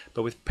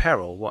 But with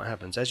peril, what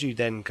happens? As you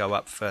then go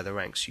up further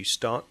ranks, you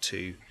start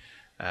to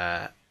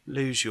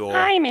lose your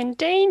I'm in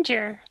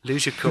danger.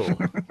 lose your cool.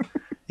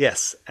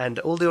 Yes, and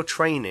all your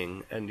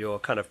training and your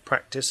kind of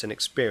practice and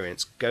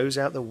experience goes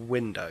out the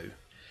window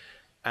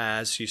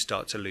as you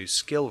start to lose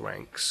skill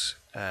ranks,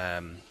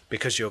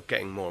 because you're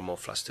getting more and more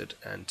flustered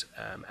and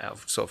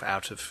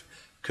out of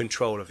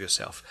control of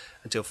yourself,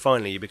 until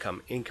finally you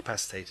become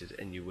incapacitated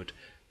and you would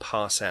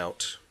pass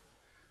out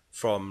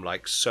from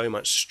like so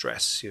much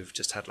stress. You've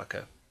just had like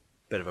a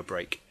bit of a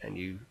break and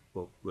you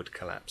would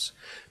collapse.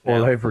 All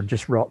Now- over and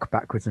just rock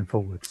backwards and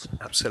forwards.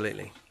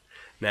 Absolutely.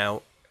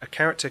 Now, a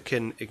character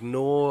can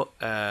ignore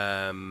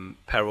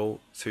peril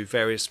through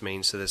various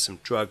means. So there's some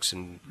drugs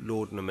and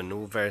laudanum and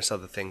all various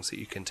other things that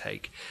you can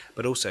take.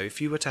 But also,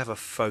 if you were to have a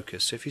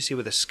focus, so if you see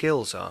where the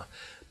skills are,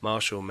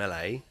 martial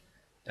melee,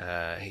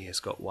 he has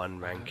got 1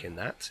 rank in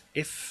that.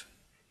 If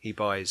he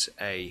buys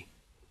a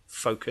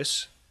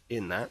focus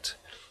in that,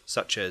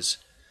 such as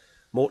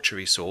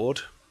mortuary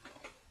sword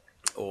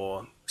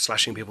or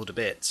slashing people to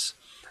bits,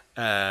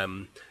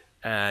 and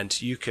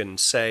you can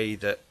say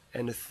that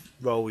any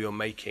role you're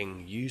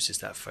making uses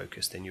that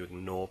focus, then you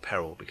ignore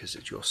peril because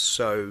you're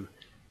so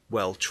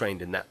well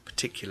trained in that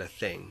particular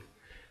thing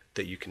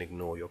that you can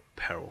ignore your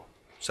peril.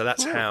 So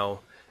that's how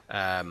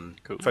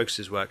Cool.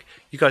 focuses work.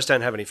 You guys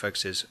don't have any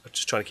focuses. I'm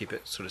just trying to keep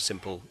it sort of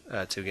simple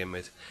to begin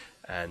with.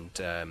 And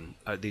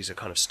these are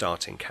kind of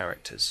starting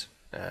characters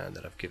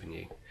that I've given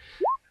you,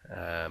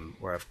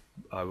 where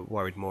I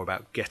worried more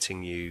about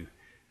getting you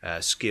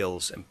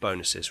skills and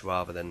bonuses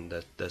rather than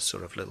the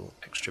sort of little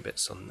extra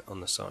bits on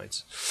the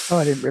sides. Oh,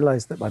 I didn't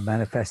realize that my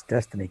Manifest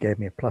Destiny gave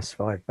me a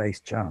 +5 base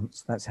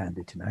chance. That's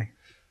handy to know.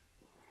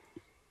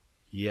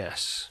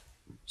 Yes.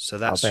 So I'll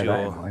that's bear that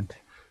in your mind.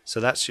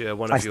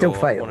 one I of still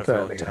your failed one of your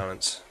earlier.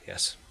 talents.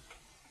 Yes.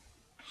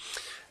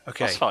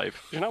 Okay. +5.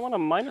 Do you not want a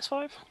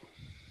 -5?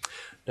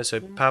 No, so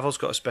Pavel's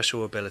got a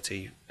special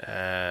ability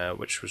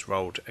which was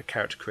rolled at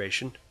character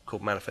creation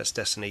called Manifest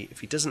Destiny.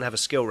 If he doesn't have a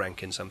skill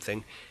rank in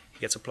something, he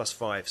gets a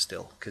 +5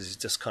 still because he's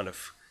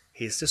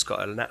just got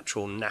a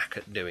natural knack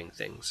at doing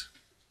things.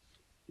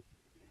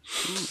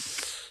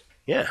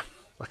 Yeah,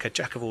 like a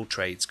jack of all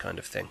trades kind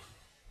of thing.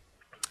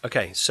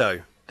 Okay,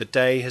 so the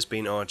day has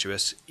been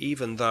arduous,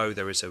 even though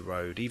there is a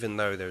road, even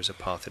though there is a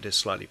path that is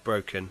slightly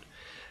broken,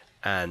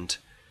 and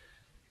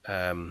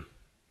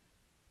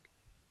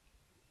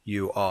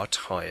you are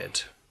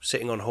tired.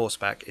 Sitting on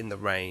horseback in the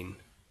rain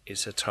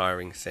is a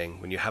tiring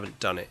thing when you haven't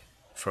done it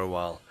for a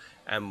while,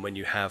 and when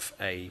you have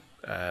a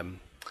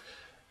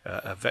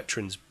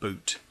veteran's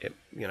boot,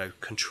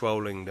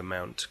 controlling the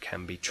mount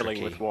can be tricky.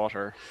 Filling with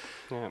water.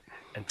 Yeah.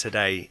 And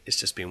today it's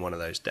just been one of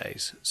those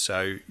days.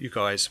 So you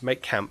guys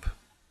make camp,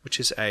 which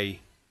is a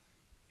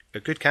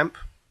good camp,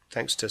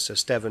 thanks to Sir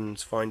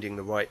Steven's finding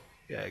the right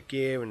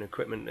gear and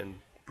equipment and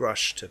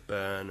brush to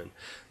burn, and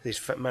he's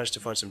managed to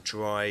find some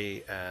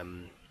dry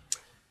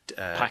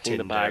Packing the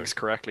tinder, bags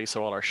correctly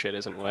so all our shit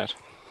isn't wet.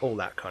 all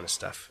that kind of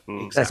stuff.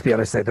 Let's be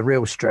honest though, the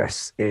real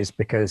stress is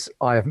because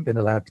I haven't been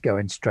allowed to go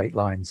in straight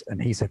lines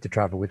and he's had to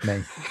travel with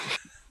me.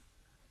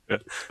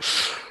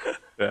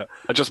 Yeah.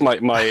 I just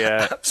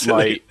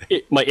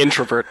my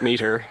introvert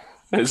meter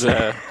is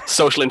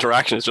social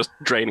interaction is just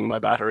draining my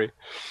battery.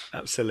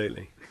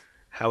 Absolutely.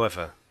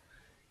 However,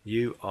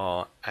 you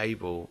are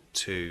able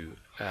to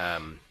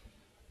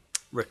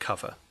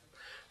recover.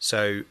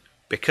 So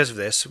because of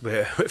this,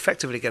 we're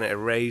effectively going to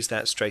erase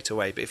that straight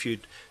away. But if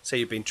you'd say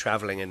you've been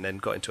traveling and then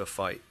got into a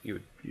fight,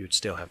 you would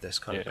still have this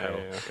kind of peril.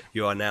 Yeah, okay.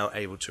 You are now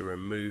able to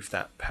remove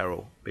that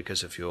peril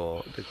because of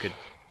the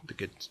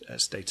good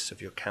status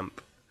of your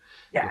camp,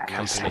 your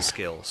camping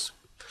skills.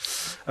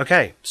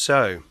 Okay,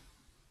 so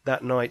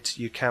that night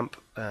you camp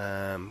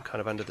kind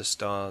of under the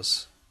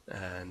stars,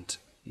 and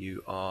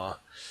your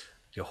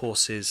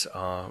horses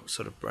are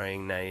sort of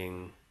braying,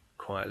 neighing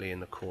quietly in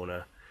the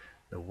corner.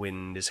 The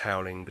wind is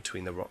howling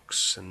between the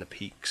rocks and the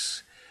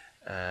peaks.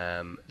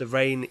 The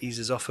rain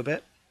eases off a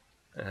bit,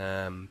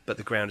 but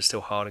the ground is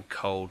still hard and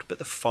cold. But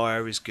the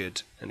fire is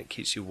good and it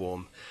keeps you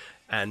warm.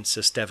 And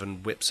Sir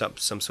Steven whips up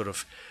some sort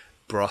of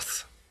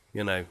broth,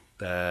 kind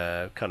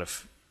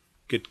of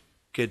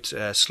good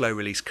slow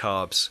release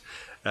carbs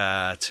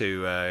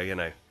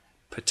to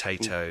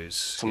potatoes,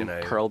 Some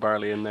pearl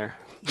barley in there.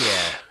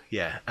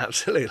 Yeah,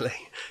 absolutely.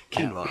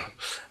 Quinoa.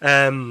 No.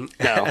 And,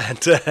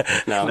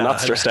 No, not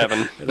Sir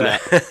Steven. No.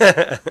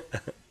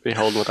 Be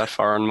holding with that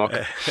foreign muck.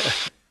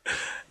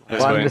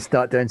 Well, I'm going to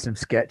start doing some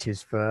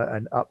sketches for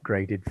an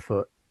upgraded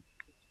foot.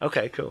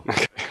 Okay, cool.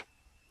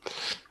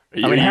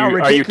 I mean, how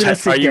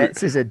ridiculous it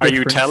gets is a Are you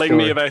different telling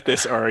me story. about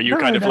this, or are you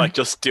kind of like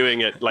just doing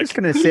it I'm like just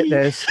going to sit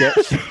there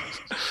sketch,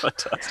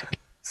 fantastic?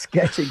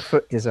 sketching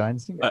foot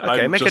designs. Okay,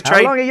 I'm make just-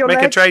 How long are your a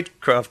legs? trade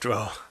craft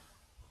roll.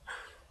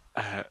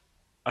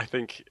 I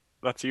think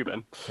that's you,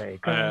 Ben.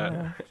 Take I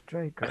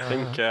off,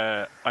 think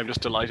I'm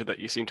just delighted that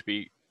you seem to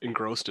be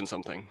engrossed in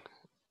something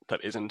that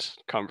isn't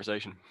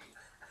conversation.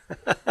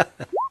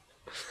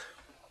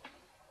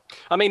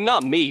 I mean,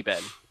 not me,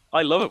 Ben.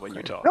 I love it when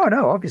you talk. No, But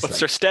obviously.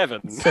 Sir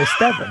Steven, So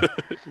Steven.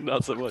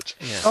 not so much.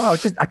 Oh, I'll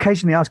just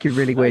occasionally ask you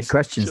really weird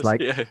questions Just-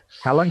 like, yeah.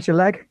 how long's your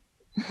leg?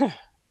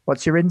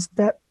 What's your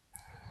instep?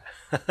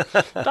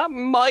 That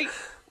might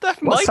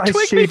What size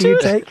twig shoe me do you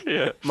to it. take?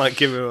 Yeah. Might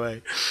give it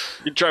away.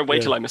 You try and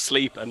wait till I'm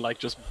asleep and like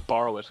just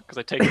borrow it because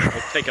I take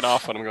it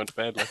off when I'm going to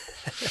bed. Like.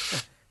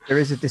 There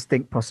is a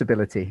distinct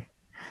possibility.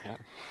 Yeah.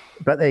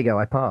 But there you go,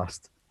 I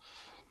passed.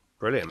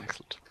 Brilliant.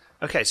 Excellent.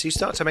 Okay, so you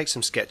start to make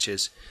some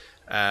sketches,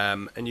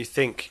 and you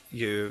think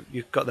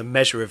you've got the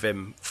measure of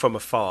him from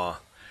afar.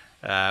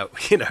 Now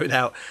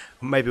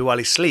maybe while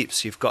he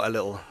sleeps, you've got a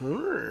little,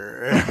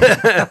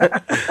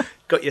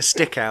 got your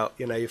stick out.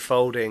 You're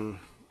folding,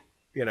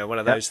 one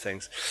of those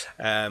things.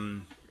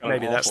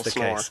 Maybe that's awful the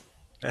snore. case.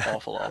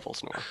 Awful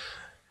snore.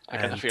 I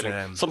get the And,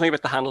 feeling something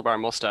about the handlebar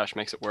mustache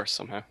makes it worse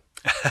somehow.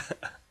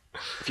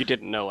 If you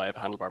didn't know, I have a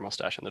handlebar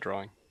mustache in the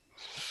drawing.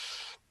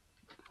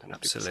 I know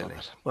people saw Absolutely.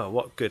 that. Well,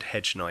 what good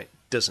hedge knight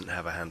doesn't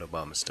have a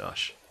handlebar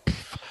moustache?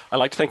 I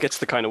like to think it's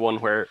the kind of one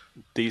where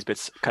these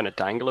bits kind of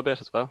dangle a bit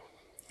as well.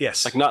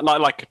 Yes. Like not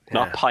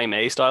Yeah. Pai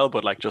Mei style,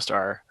 but like just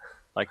are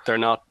like they're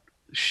not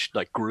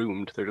like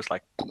groomed. They're just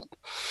like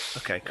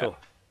Okay, cool.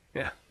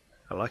 Yeah,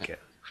 I like it.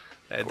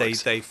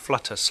 Works. They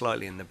flutter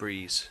slightly in the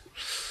breeze.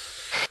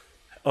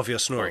 of your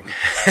snoring.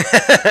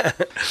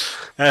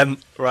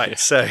 Right,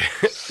 so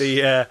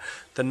the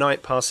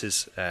night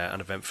passes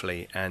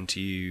uneventfully, and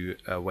you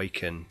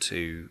awaken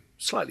to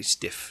slightly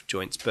stiff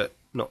joints, but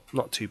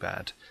not too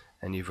bad,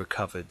 and you've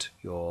recovered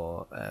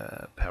your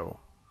peril.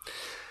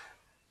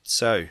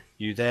 So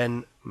you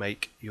then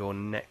make your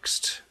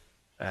next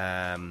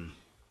step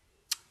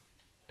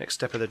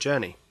of the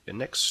journey, your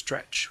next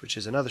stretch, which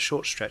is another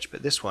short stretch,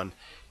 but this one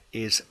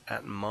is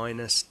at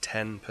minus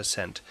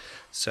 10%.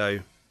 So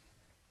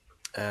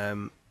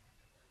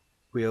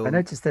we'll. I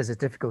noticed there's a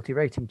difficulty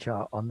rating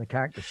chart on the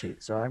character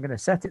sheet, so I'm going to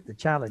set it to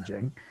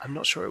challenging. I'm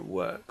not sure it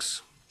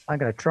works, I'm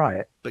going to try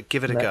it. but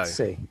give it a go. Let's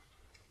see.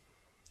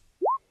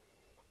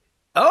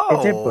 Oh,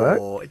 It did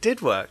work. It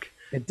did work.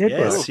 It did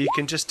Yes, work. you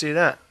can just do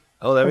that.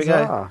 Oh, there we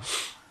go. Huzzah.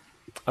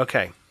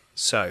 Okay,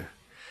 so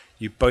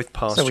you both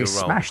passed So we your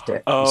roll. smashed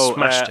it. Oh,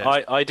 smashed it.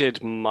 I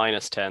did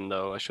minus 10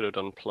 though. I should have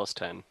done plus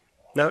 10.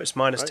 No, it's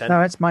minus 10.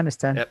 No, it's minus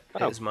 10. Yep,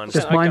 Oh. it is minus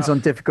Just 10. mine's on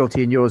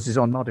difficulty and yours is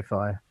on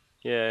modifier.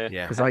 Yeah.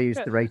 Yeah. Because I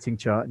used the rating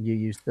chart and you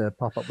used the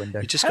pop-up window.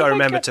 You just How got to did I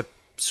remember get- to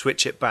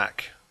switch it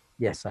back.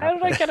 Yes, I How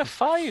have. did I get a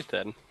 5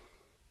 then?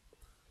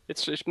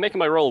 It's making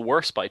my roll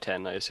worse by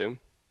 10, I assume.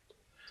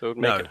 So it would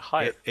make No, it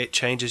higher. it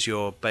changes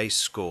your base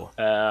score.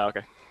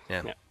 Okay.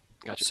 Yeah. Yeah.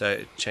 Gotcha. So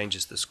it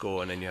changes the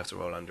score, and then you have to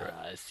roll under it.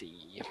 I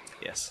see.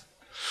 Yes.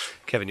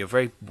 Kevin, you're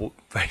very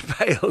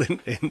pale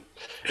in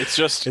It's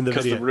just In the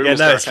because the video. room Yeah, is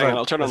no, dark. it's Hang on, fine.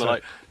 I'll turn on That's the fine.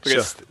 light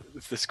because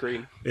it's the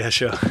screen. Yeah,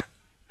 sure.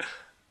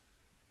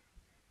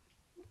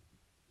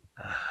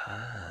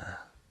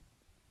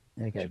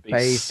 There you go. Should be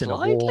Bathed in a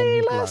slightly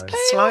warm less glow. pale.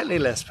 Slightly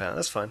less pale.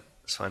 That's fine.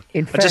 That's fine.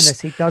 In I fairness,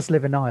 just- he does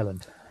live in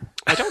Ireland.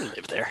 I don't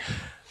live there.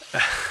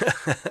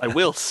 I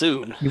will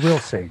soon. You will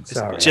soon.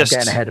 Sorry, just- I'm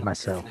getting ahead of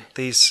myself.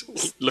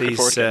 These Looking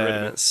forward to getting rid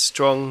of it.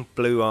 strong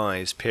blue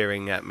eyes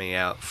peering at me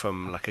out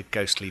from like a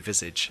ghostly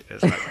visage.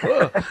 It's like,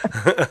 whoa.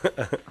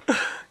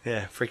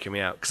 Yeah, freaking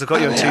me out because I've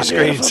got you on two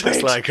screens.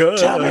 It's like, oh.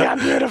 Tell me I'm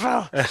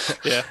beautiful.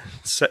 Yeah.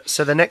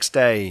 So the next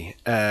day,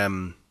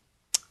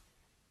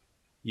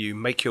 you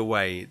make your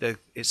way.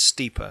 It's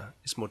steeper.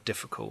 It's more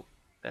difficult.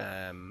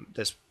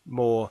 There's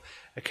more.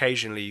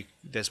 Occasionally,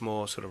 there's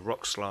more sort of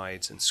rock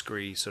slides and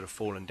scree sort of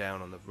falling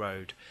down on the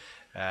road.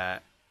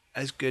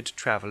 As good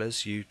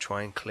travellers, you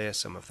try and clear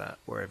some of that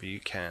wherever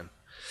you can.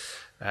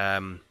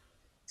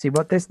 See,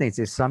 what this needs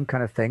is some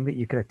kind of thing that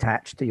you can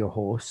attach to your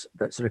horse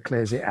that sort of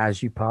clears it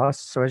as you pass.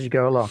 So as you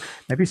go along,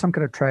 maybe some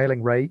kind of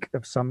trailing rake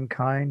of some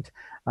kind.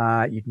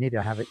 You'd need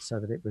to have it so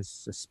that it was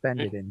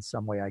suspended in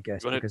some way, I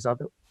guess, Well, because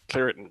other.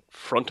 Clear it in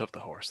front of the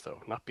horse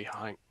though, not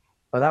behind.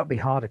 Well, that would be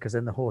harder because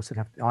then the horse would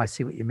have to. Oh, I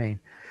see what you mean.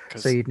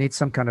 'Cause- So you'd need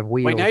some kind of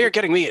wheel. Wait, now you're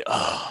getting me.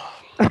 Oh.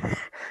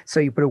 So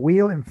you put a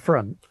wheel in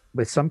front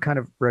with some kind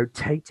of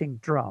rotating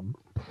drum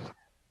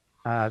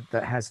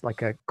that has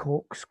like a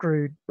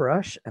corkscrewed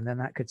brush, and then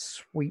that could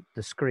sweep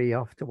the scree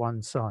off to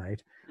one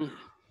side.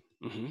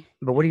 hmm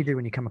But what do you do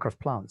when you come across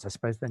plants? I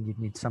suppose then you'd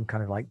need some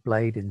kind of like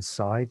blade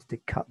inside to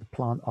cut the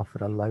plant off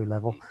at a low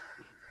level.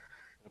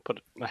 Put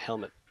my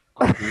helmet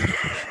on.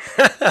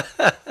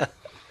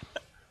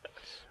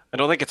 I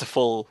don't think it's a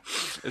full.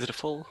 Is it a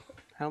full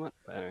helmet?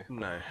 Anyway,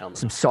 No. helmet.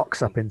 Some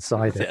socks up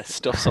inside Yeah, it.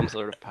 stuff some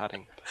sort of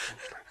padding.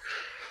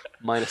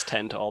 Minus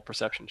 10 to all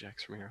perception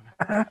checks from here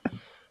on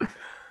out.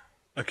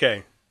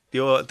 Okay.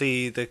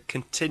 The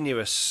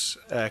continuous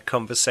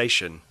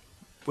conversation,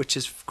 which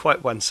is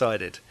quite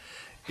one-sided,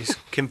 is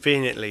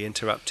conveniently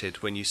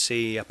interrupted when you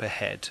see up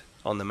ahead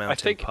on the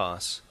mountain think-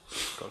 pass.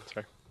 Go on,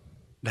 sorry.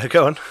 No,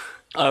 go on.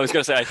 I was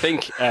going to say, I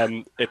think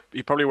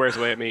he probably wears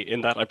away at me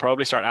in that I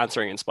probably start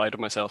answering in spite of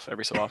myself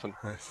every so often.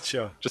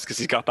 Sure. Just because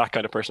he's got that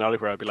kind of personality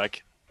where I'd be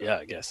like, yeah,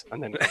 I guess.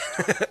 And then,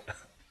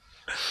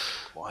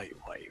 why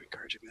are you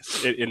encouraging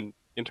this?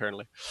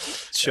 Internally.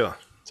 Sure.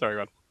 Sorry,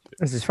 Ron.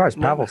 As far as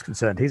Pavel's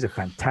concerned, he's a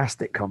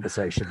fantastic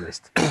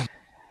conversationalist.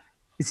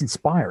 It's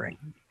inspiring.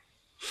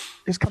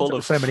 Just comes Full up of,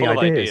 with so many full of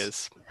ideas.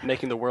 ideas.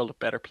 Making the world a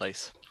better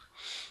place.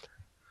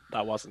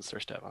 That wasn't Sir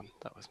Stefan.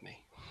 That was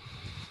me.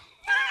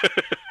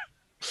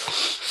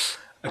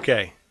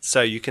 Okay,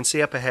 so you can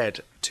see up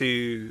ahead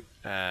two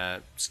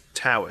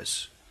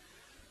towers,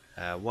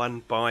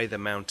 one by the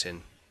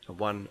mountain, and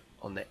one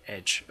on the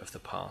edge of the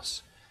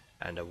pass,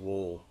 and a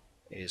wall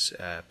is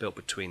built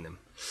between them.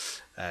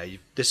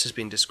 This has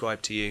been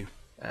described to you,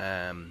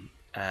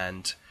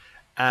 and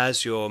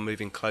as you're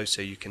moving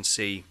closer, you can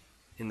see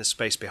in the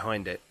space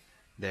behind it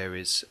there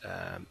is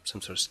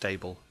some sort of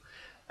stable,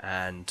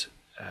 and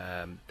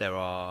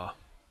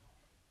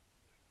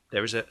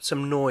there is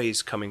some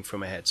noise coming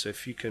from ahead. So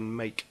if you can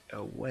make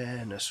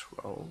awareness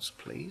rolls,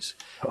 please.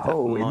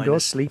 Oh, indoor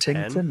Minus sleeping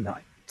 10.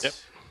 tonight. Yep.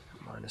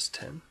 Minus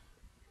 10.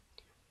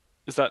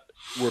 Is that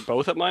we're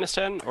both at minus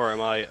 10 or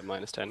am I at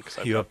minus 10?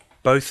 Because You're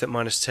both at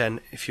minus 10.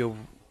 If you're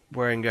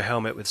wearing your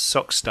helmet with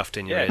socks stuffed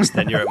in your ears,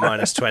 then you're at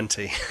minus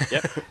 20.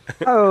 Yep.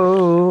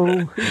 Oh,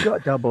 you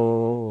got a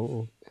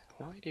double.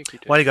 Why do you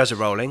keep doing While you guys are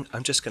rolling,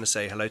 I'm just going to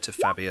say hello to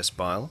Fabius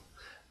Bile.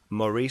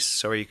 Maurice,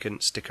 sorry you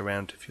couldn't stick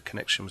around if your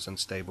connection was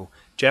unstable.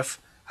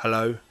 Jeff,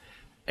 hello.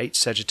 8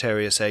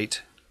 Sagittarius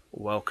 8,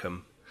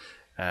 welcome.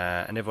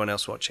 And everyone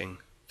else watching,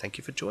 thank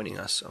you for joining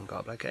us on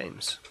Garbler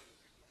Games.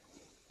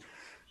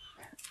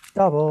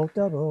 Double,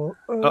 double.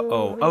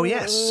 Oh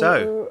yes.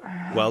 So,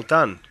 well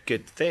done.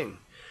 Good thing.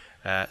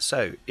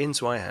 So, in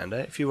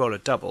Zweihander, if you roll a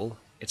double,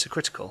 it's a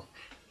critical.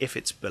 If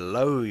it's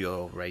below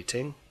your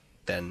rating,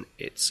 then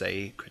it's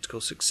a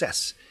critical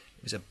success.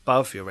 If it's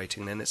above your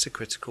rating, then it's a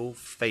critical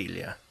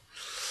failure.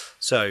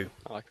 So,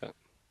 I like that.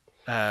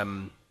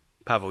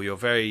 Pavel, you're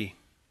very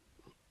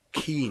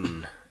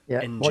keen.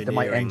 Yeah. What do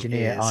my engineering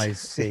engineer is. eyes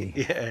see?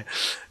 Yeah,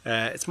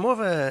 it's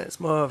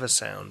more of a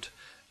sound.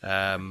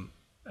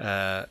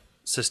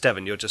 So,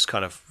 Steven, you're just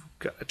kind of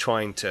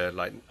trying to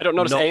like. I don't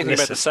notice not anything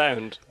about the listen.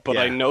 sound, but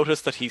I Yeah.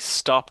 noticed that he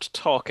stopped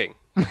talking,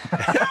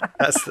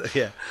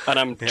 Yeah, and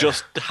I'm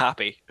just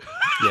happy.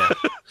 yeah.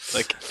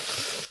 Like,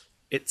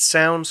 It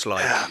sounds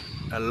like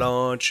a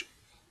large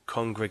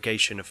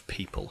congregation of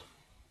people.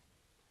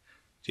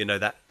 You know,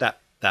 that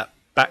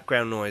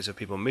background noise of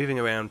people moving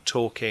around,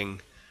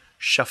 talking,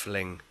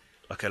 shuffling,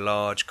 like a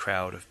large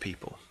crowd of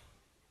people.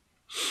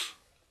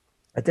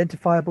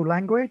 Identifiable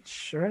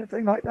language or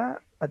anything like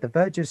that? Are the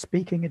vergers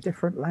speaking a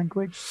different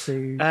language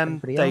to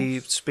everybody They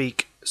else?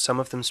 speak. Some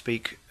of them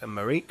speak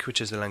Marik, which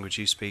is the language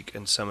you speak,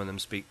 and some of them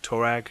speak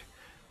Torag,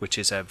 which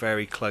is a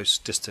very close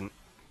cousin,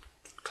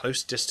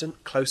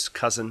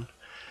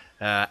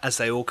 as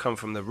they all come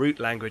from the root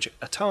language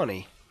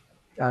Atani.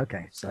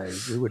 Okay, so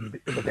they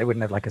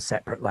wouldn't have like a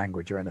separate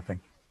language or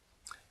anything.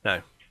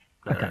 No.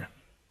 Okay.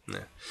 No.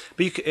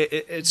 But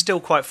it's still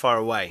quite far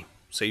away,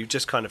 so you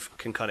just can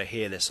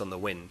hear this on the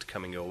wind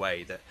coming your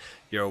way. That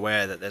you're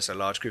aware that there's a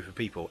large group of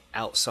people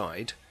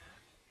outside,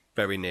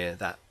 very near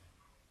that.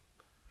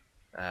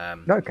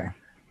 Okay.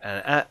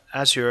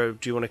 Do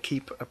you want to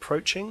keep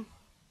approaching?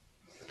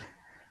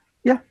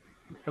 Yeah.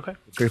 Okay.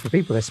 Group of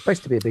people. There's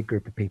supposed to be a big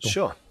group of people.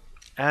 Sure.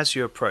 As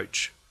you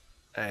approach,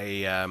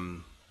 a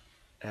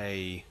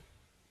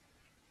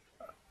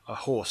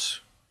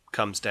horse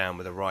comes down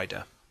with a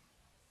rider.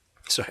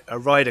 So a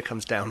rider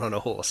comes down on a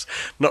horse,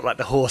 not like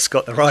the horse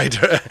got the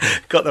rider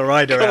Come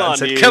out on, and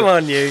said, you. "Come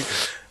on, you."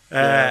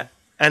 Yeah.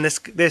 And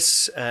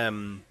this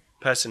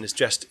person is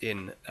dressed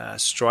in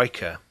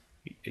striker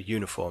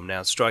uniform.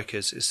 Now,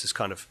 strikers is this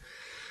kind of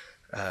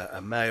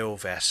a mail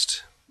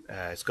vest.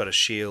 It's got a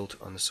shield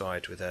on the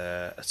side with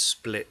a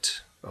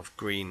split of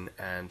green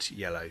and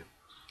yellow,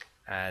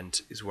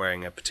 and is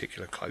wearing a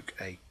particular cloak,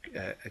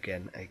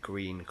 again a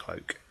green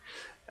cloak.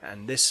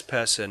 And this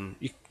person,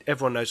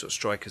 everyone knows what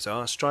strikers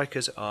are.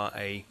 Strikers are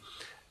a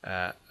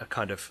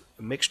kind of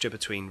mixture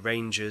between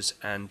rangers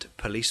and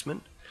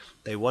policemen.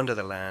 They wander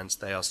the lands.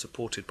 They are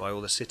supported by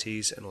all the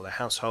cities and all the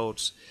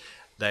households.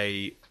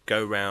 They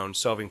go around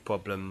solving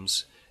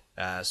problems,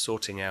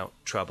 sorting out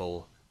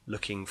trouble,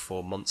 looking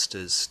for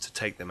monsters to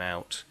take them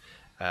out.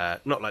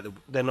 They're not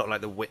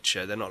like the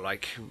Witcher. They're not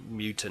like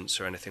mutants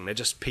or anything. They're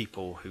just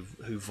people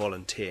who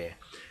volunteer,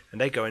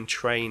 and they go and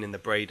train in the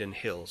Braden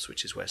Hills,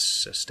 which is where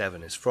Sir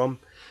Steven is from.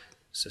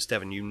 Sir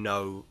Steven, you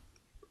know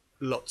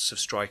lots of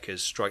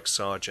strikers, strike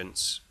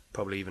sergeants,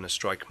 probably even a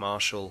strike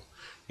marshal.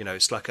 You know,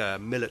 it's like a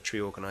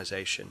military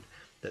organisation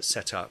that's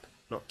set up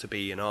not to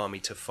be an army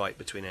to fight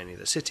between any of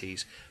the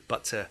cities,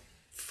 but to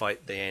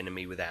fight the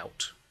enemy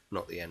without,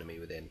 not the enemy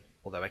within.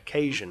 Although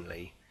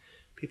occasionally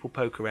people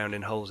poke around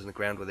in holes in the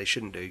ground where they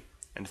shouldn't do,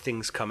 and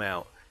things come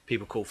out.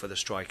 People call for the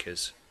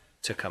strikers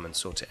to come and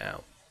sort it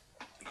out.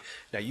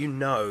 Now, you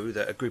know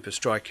that a group of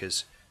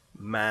strikers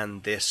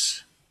man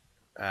this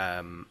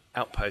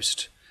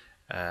outpost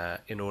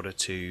in order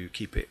to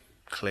keep it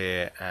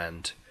clear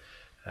and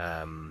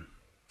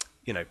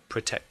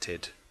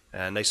protected,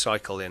 and they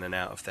cycle in and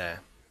out of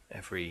there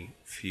every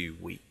few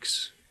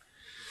weeks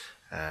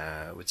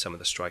with some of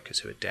the strikers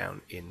who are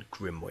down in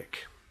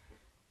Grimwick.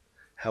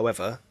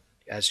 However,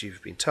 as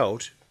you've been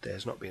told,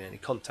 there's not been any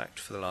contact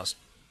for the last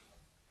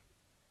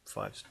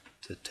 5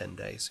 to 10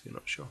 days. You're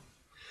not sure,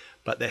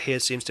 but there here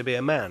seems to be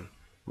a man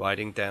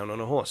riding down on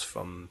a horse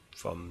from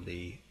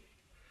the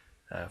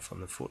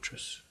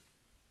fortress.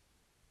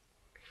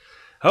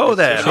 Ho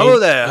there! Ho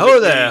there! Ho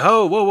there!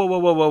 Ho! Whoa! Whoa! Whoa!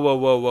 Whoa! Whoa! Whoa!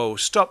 Whoa! Whoa!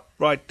 Stop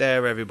right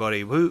there,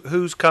 everybody!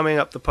 Who's coming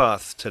up the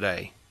path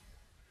today?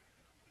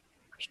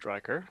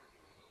 Striker.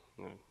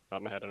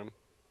 Got my head on him.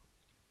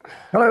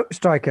 Hello,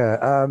 Striker.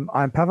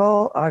 I'm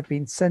Pavel. I've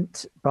been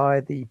sent by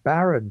the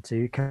Baron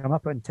to come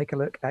up and take a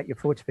look at your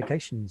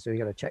fortifications. So you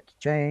got to check your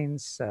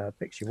chains,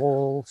 fix your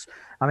walls.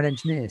 I'm an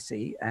engineer,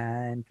 see,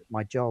 and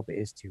my job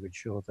is to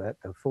ensure that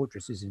the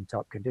fortress is in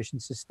top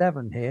condition. So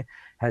Steven here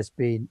has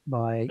been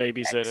my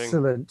Babysitting.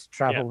 excellent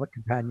travel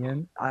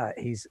companion.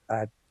 He's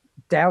a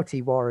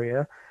doughty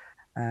warrior,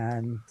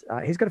 and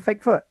he's got a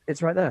fake foot.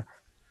 It's right there.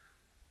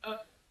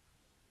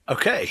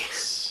 Okay.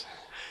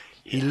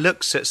 He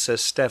looks at Sir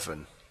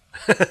Steven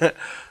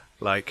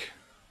like,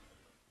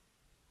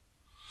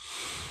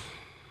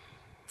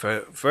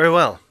 very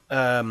well.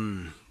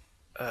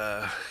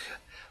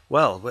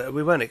 Well,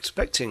 we weren't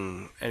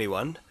expecting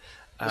anyone.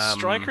 The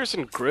strikers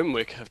in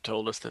Grimwick have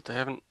told us that they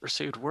haven't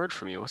received word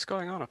from you. What's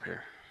going on up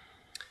here?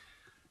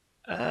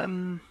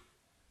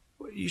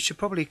 You should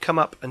probably come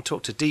up and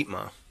talk to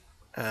Dietmar.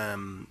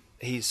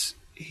 He's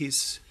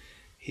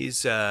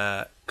He's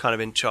kind of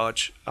in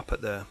charge up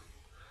at the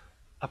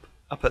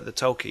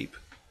Toll Keep.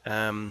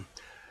 I'm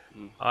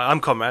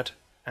Conrad,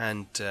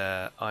 and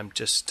I'm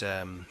just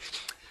I'm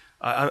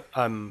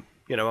I'm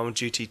on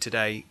duty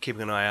today,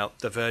 keeping an eye out.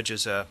 The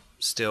vergers are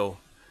still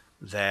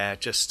there,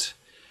 just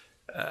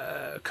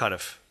kind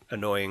of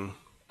annoying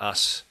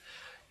us.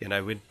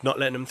 We're not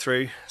letting them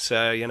through,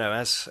 so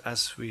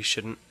as we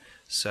shouldn't.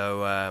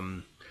 So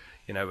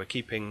we're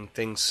keeping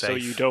things safe. So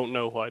you don't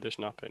know why there's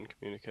not been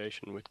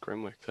communication with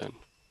Grimwick then,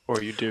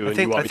 or you do, and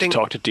you want me to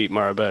talk to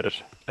Dietmar about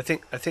it? I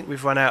think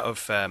we've run out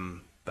of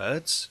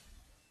birds.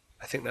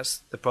 I think that's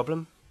the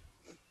problem.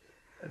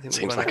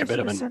 Seems like a bit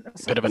of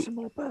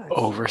an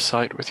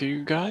oversight with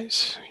you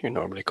guys. You're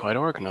normally quite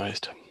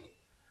organised.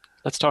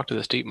 Let's talk to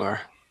this Dietmar.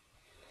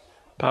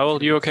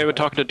 Powell, you okay with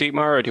talking to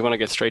Dietmar, or do you want to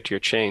get straight to your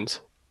chains?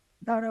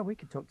 No, we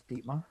can talk to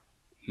Dietmar.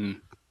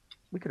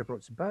 We could have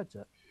brought some birds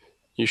up.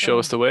 You show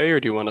us the way, or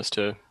do you want us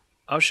to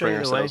I'll show bring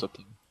you the way. ourselves up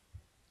there?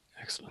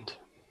 Excellent.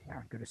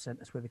 Aaron could have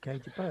sent us with a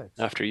cage of birds.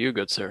 After you,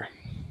 good sir.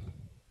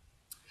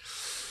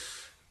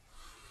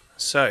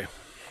 So,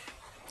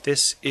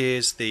 this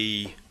is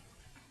the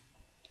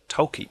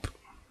Toll Keep,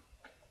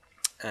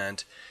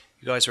 and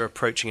you guys are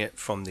approaching it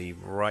from the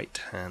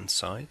right-hand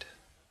side,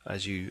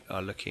 as you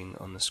are looking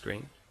on the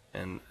screen,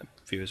 and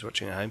viewers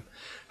watching at home.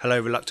 Hello,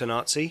 Reluctant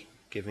Artsy,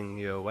 giving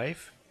you a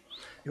wave.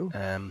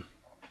 I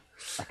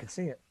can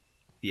see it.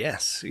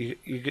 Yes, you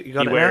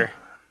got Beware. it now?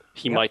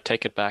 He might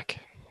take it back.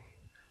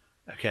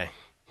 Okay.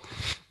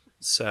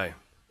 So,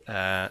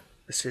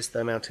 this is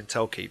the Mountain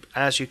Toll Keep.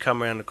 As you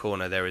come around the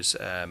corner, there is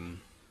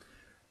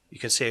you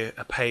can see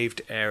a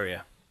paved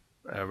area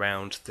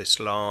around this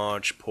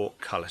large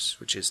portcullis,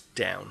 which is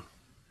down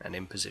and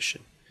in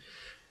position.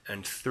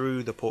 And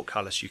through the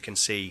portcullis, you can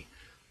see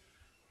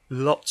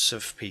lots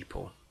of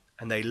people,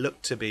 and they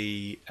look to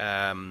be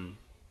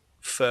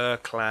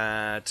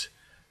fur-clad,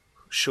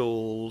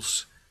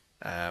 shawls,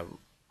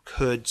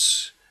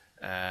 hoods,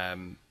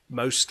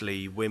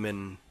 mostly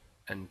women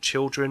and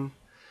children.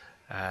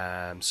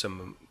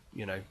 Some,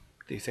 do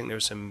you think there are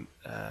some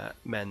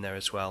men there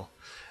as well?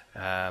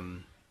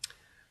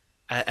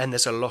 And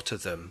there's a lot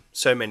of them,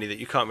 so many that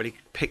you can't really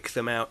pick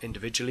them out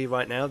individually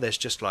right now. There's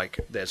just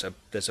there's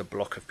a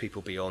block of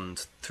people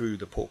beyond, through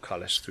the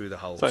portcullis, through the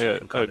holes, you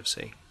can kind of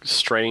see.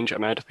 Strange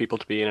amount of people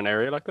to be in an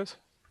area like this,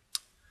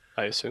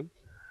 I assume.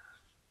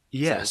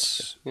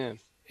 Yes. Yeah.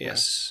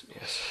 Yes.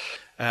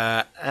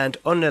 And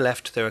on the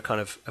left, there are kind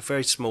of a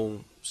very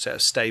small set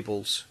of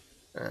stables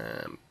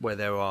where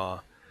there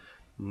are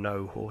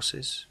no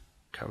horses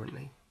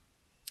currently.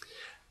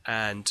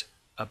 And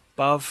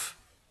above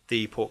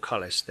the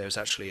portcullis, there's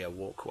actually a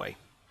walkway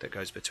that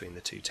goes between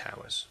the two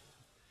towers.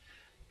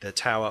 The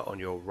tower on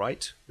your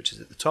right, which is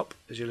at the top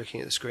as you're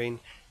looking at the screen,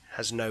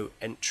 has no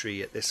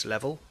entry at this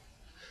level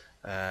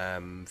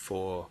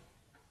for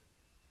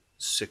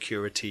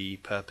security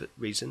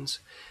reasons.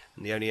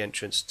 And the only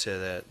entrance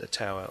to the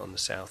tower on the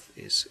south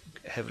is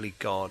heavily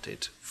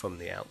guarded from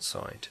the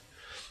outside.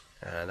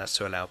 That's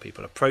to allow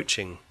people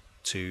approaching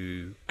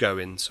to go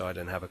inside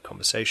and have a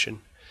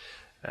conversation.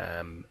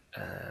 And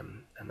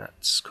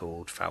that's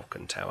called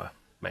Falcon Tower,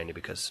 mainly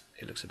because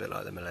it looks a bit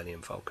like the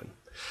Millennium Falcon.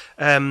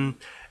 And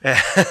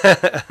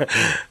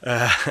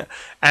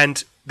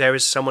there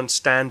is someone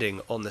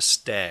standing on the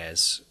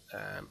stairs.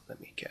 Let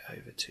me get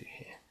over to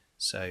here.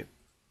 So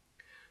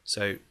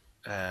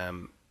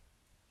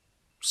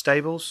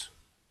stables,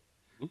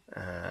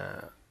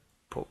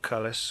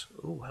 portcullis.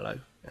 Oh, hello.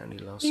 Only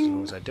lasts as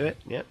long as I do it.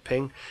 Yeah,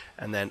 ping.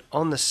 And then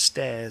on the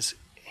stairs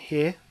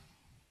here,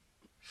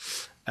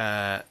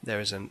 there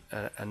is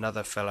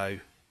another fellow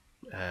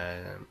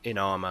in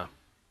armour,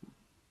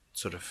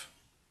 sort of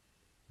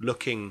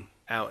looking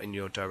out in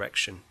your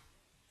direction.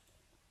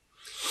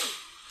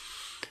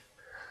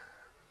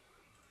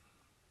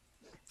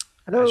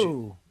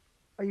 Hello.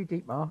 Are you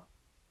Dietmar?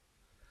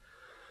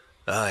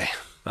 Aye,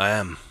 I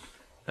am.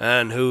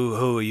 And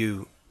who are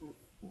you?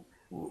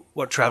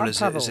 What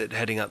travellers is it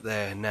heading up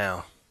there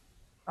now?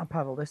 I'm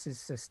Pavel. This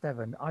is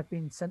Steven. I've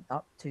been sent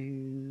up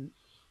to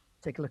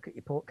take a look at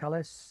your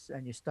portcullis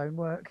and your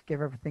stonework,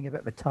 give everything a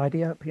bit of a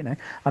tidy up. I'm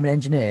an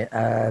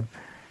engineer.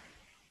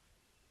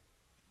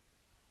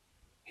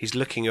 He's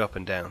looking you up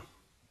and down.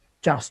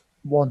 Just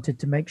wanted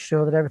to make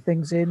sure that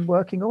everything's in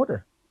working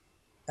order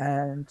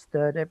and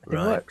that everything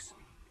works.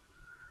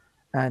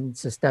 And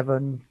Sir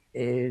Steven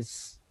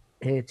is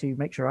here to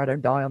make sure I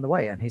don't die on the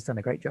way, and he's done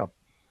a great job.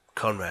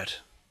 Conrad,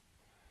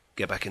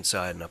 get back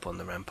inside and up on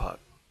the rampart.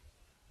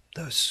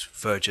 Those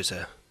vergers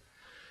are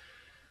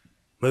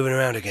moving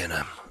around again.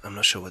 I'm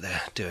not sure what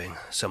they're doing.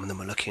 Some of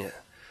them are looking at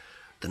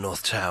the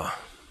North Tower.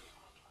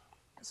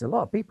 There's a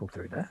lot of people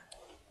through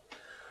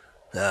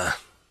there.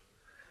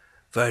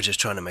 Vergers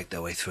trying to make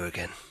their way through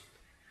again.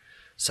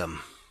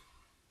 Some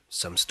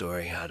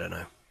story, I don't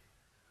know.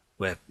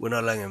 We're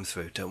not letting them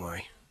through, don't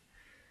worry.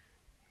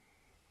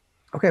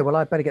 Okay, well,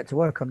 I'd better get to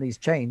work on these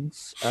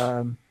chains.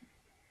 Very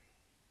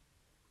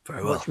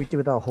well. What should we do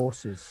with our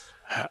horses?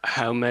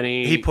 How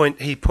many? He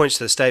points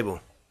to the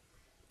stable.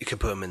 You can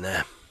put them in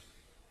there.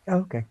 Oh,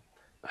 okay.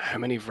 How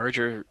many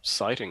Verger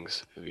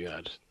sightings have you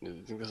had? Do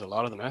you think there's a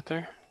lot of them out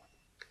there?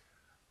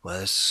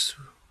 Well,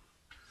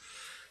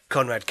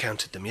 Conrad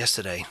counted them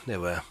yesterday. There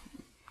were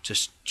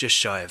just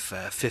shy of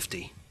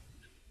 50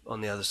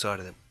 on the other side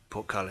of the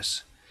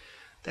portcullis.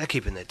 They're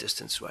keeping their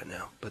distance right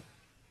now, but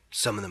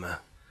some of them are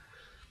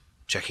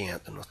checking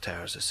out the North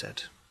Tower, as I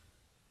said.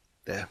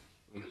 They're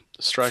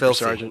Striker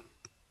filthy.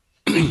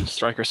 Sergeant,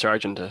 Striker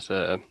Sergeant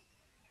at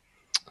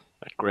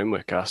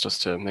Grimwick asked us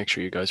to make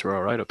sure you guys were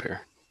all right up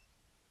here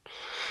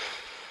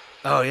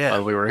Oh yeah,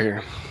 while we were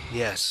here.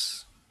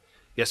 yes.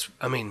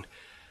 I mean,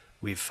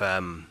 we've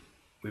run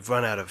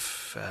out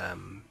of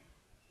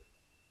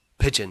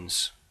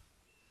pigeons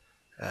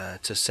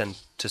to send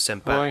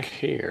Right back.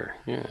 here,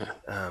 yeah.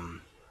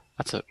 Um,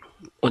 That's an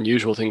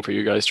unusual thing for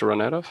you guys to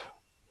run out of.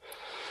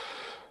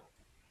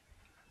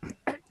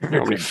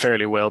 Normally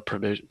fairly well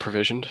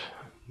provisioned,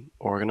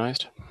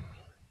 organized.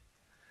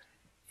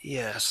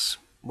 yes.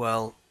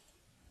 Well,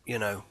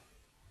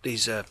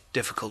 these are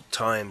difficult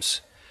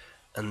times,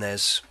 and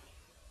there's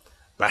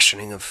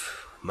rationing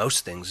of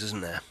most things,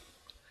 isn't there?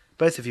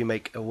 Both of you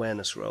make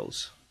awareness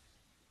rolls.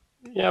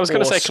 Yeah, I was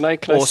going to say, can I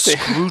or see?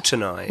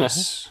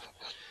 scrutinize,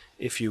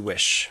 if you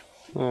wish.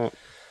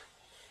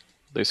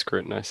 They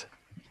scrutinize.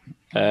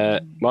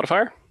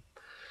 Modifier?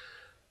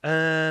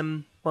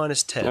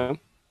 Minus 10. Yeah.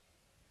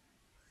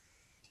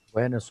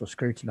 Awareness or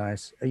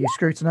scrutinize? Are you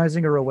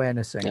scrutinizing or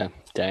awarenessing? Yeah.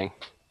 Dang.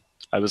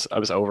 I was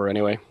over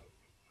anyway.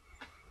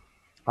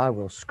 I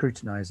will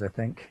scrutinize, I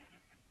think.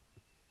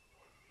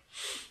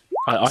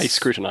 I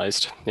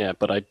scrutinized, yeah,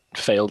 but I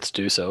failed to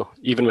do so.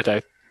 Even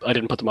without, I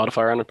didn't put the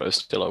modifier on it, but I was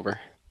still over.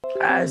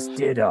 As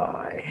did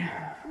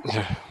I.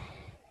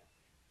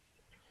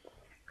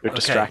 We're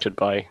distracted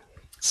by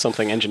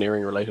something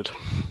engineering related.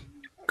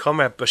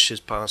 Comrade bushes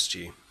past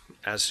you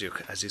as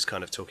he's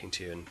kind of talking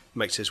to you and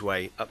makes his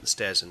way up the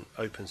stairs and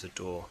opens the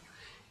door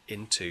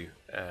into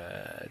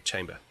a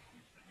chamber.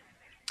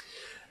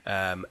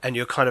 And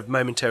you're kind of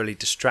momentarily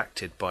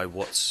distracted by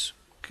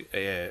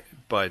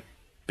by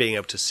being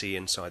able to see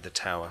inside the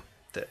tower.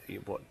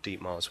 What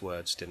Dietmar's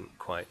words didn't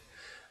quite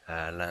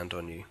land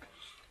on you,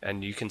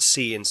 and you can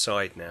see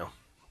inside now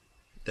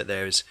that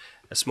there is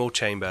a small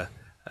chamber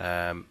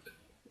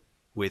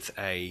with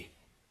a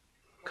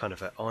kind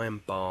of an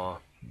iron bar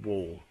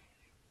wall,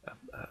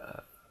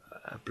 a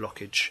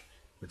blockage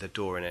with a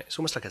door in it. It's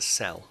almost like a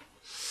cell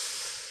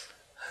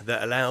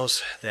that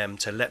allows them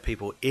to let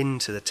people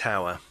into the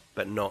tower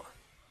but not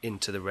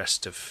into the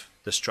rest of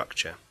the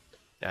structure,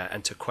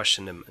 and to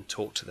question them and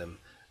talk to them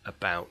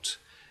about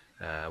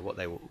what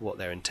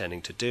they're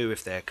intending to do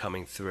if they're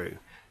coming through.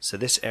 So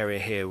this area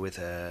here with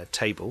a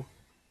table,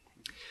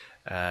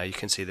 you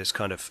can see there's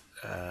kind of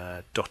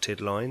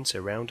dotted lines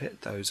around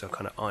it. Those are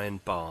kind of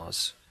iron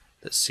bars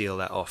that seal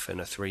that off in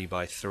a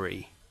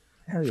 3x3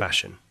 Hell yeah.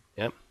 fashion.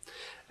 Yep.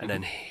 And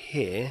then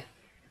here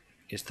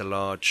is the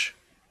large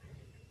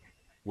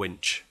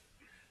winch,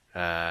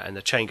 and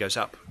the chain goes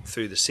up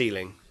through the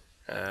ceiling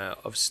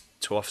off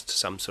to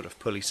some sort of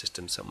pulley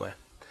system somewhere,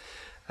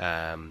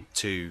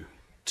 to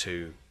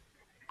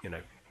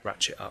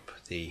ratchet up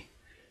the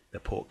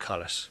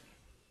portcullis.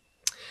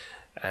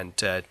 And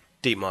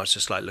Dietmar's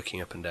just like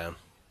looking up and down.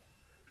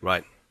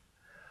 Right.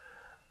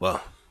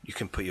 Well, you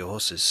can put your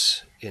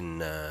horses in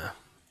there,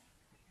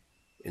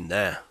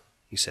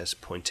 he says,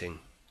 pointing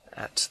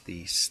at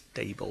the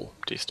stable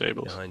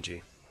Destables. behind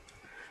you.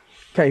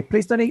 Okay,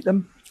 please don't eat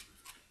them.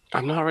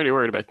 I'm not really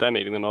worried about them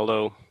eating them,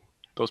 although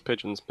those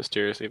pigeons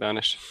mysteriously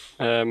vanished.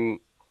 I'm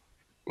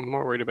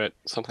more worried about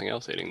something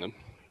else eating them.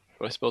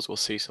 But I suppose we'll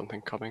see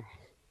something coming.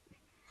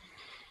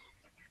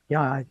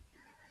 Yeah,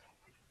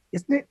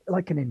 isn't it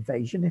like an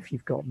invasion if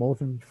you've got more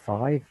than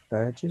 5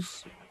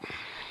 vergers?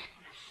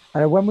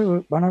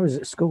 When I was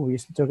at school, we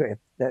used to talk about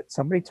that.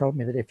 Somebody told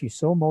me that if you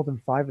saw more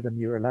than 5 of them,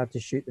 you were allowed to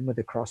shoot them with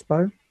a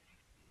crossbow.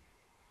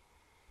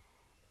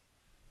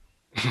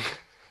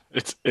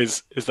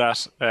 Is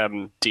that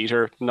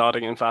Dieter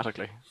nodding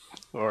emphatically,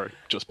 or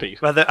just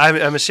Pete? Well,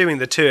 I'm assuming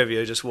the two of you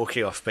are just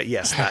walking off, but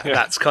yes,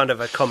 that's kind of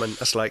a common.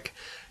 That's like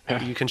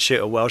you can shoot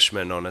a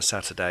Welshman on a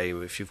Saturday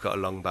if you've got a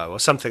longbow or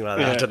something like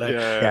that. I don't know.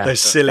 Yeah, Those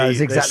silly, that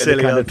was exactly those silly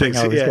the kind old of thing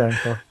things. I was going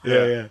for.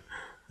 Yeah.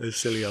 Those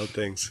silly old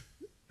things.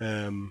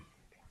 Okay.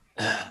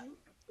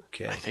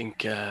 I think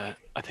the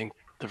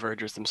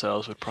Vergers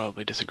themselves would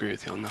probably disagree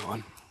with you on that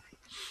one.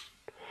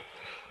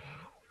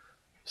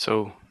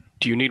 So,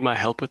 do you need my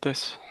help with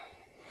this?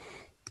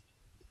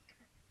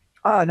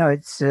 Oh no,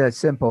 it's a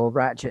simple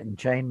ratchet and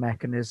chain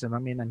mechanism. I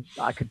mean,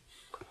 I could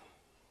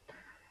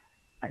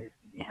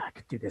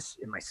do this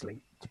in my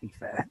sleep. To be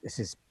fair, this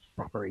is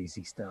proper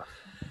easy stuff.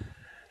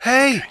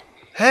 Hey!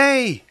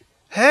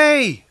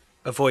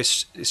 A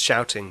voice is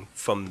shouting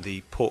from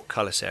the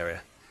portcullis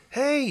area.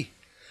 Hey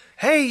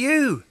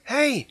you!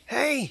 Hey!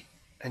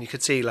 And you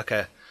could see like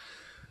a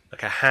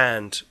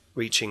hand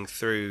reaching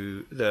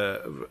through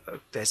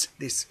there's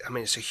this. I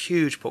mean, it's a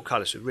huge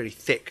portcullis with really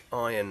thick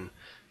iron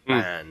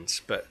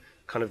bands, but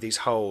kind of these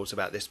holes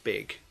about this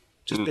big,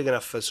 just big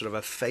enough for sort of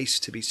a face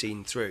to be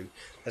seen through.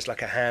 There's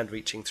like a hand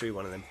reaching through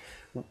one of them,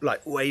 like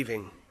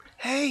waving,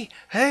 Hey,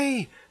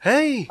 hey,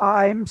 hey!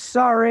 I'm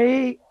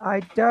sorry,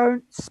 I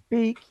don't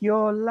speak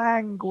your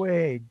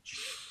language.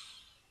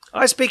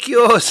 I speak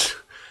yours!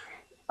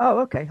 Oh,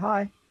 okay,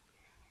 hi.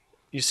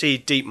 You see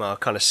Dietmar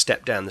kind of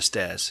step down the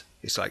stairs.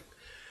 He's like,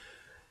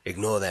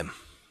 ignore them.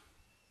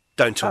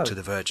 Don't talk to Oh,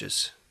 the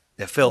vergers.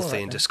 They're all filthy right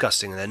and then.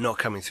 disgusting and they're not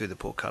coming through the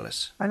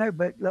portcullis. I know,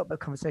 but a little bit of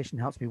conversation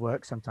helps me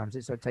work sometimes.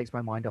 It sort of takes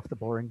my mind off the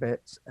boring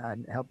bits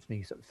and helps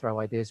me sort of throw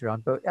ideas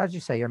around. But as you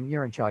say,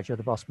 you're in charge. You're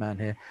the boss man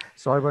here.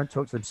 So I won't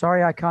talk to them.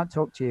 Sorry, I can't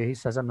talk to you. He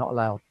says I'm not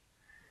allowed.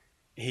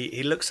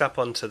 He looks up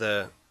onto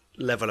the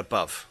level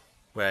above,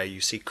 where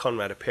you see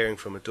Conrad appearing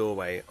from a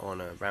doorway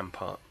on a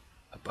rampart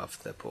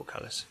above the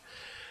portcullis.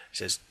 He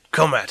says,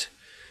 Conrad,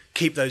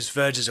 keep those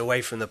vergers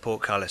away from the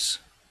portcullis.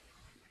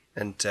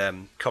 And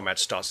Conrad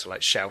starts to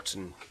like shout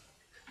and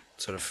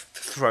sort of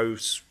throw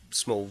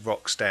small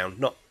rocks down,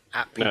 not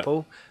at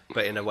people,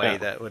 but in a way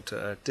that would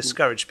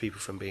discourage people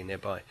from being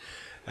nearby.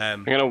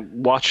 I'm gonna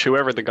watch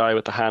whoever the guy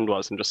with the hand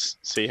was and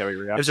just see how he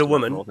reacts. There's a to the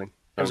woman. whole thing.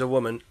 There was a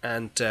woman,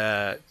 and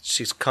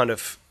she's kind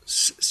of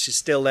she's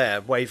still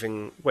there,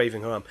 waving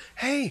her arm.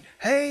 Hey,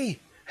 hey,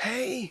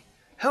 hey!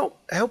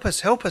 Help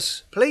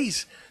us,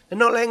 please! They're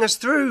not letting us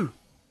through.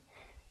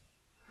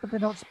 But they're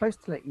not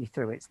supposed to let you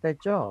through. It's their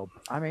job.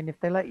 I mean, if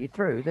they let you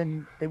through,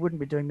 then they wouldn't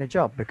be doing their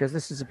job because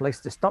this is a place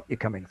to stop you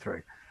coming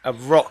through. A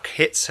rock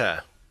hits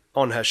her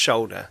on her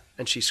shoulder,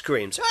 and she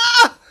screams,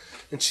 "Ah!"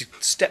 And she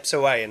steps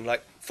away, and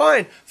like,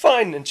 fine,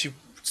 and she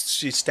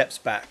steps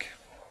back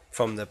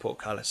from the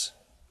portcullis.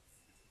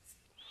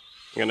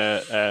 I'm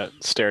gonna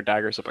stare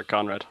daggers up at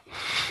Conrad,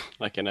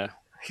 like in a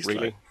He's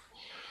really. like-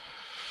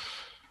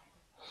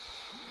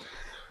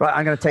 Right,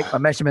 I'm going to take my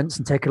measurements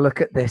and take a look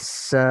at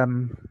this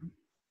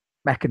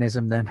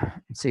mechanism then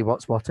and see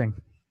what's whatting.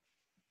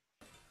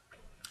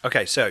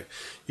 Okay, so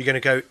you're going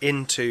to go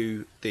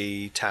into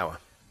the tower.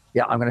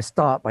 Yeah, I'm going to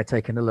start by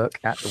taking a look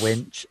at the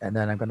winch, and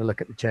then I'm going to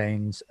look at the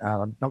chains.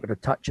 I'm not going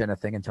to touch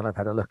anything until I've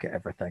had a look at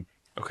everything.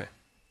 Okay.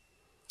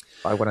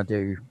 I want to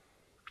do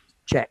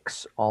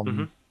checks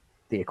on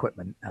the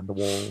equipment and the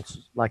walls,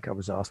 like I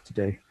was asked to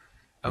do,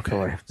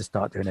 before I have to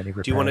start doing any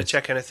repairs. Do you want to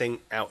check anything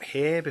out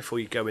here before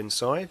you go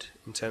inside,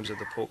 in terms of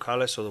the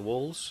portcullis or the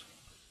walls?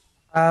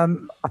 I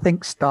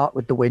think start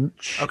with the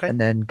winch, Okay. and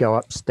then go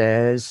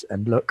upstairs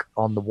and look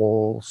on the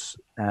walls,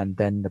 and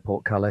then the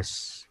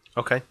portcullis.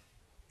 Okay,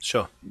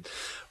 sure.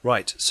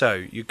 Right, so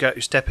you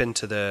step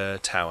into the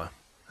tower.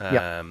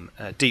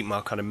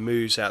 Dietmar kind of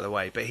moves out of the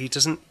way, but he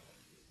doesn't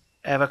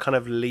ever kind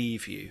of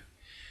leave you.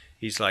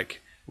 He's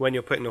like, when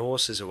you're putting the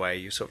horses away,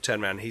 you sort of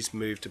turn around and he's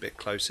moved a bit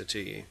closer to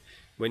you.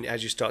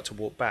 As you start to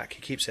walk back,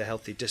 he keeps a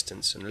healthy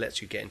distance and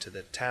lets you get into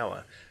the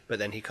tower, but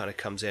then he kind of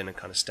comes in and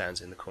kind of stands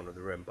in the corner of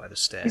the room by the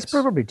stairs. He's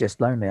probably just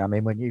lonely. I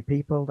mean, we're new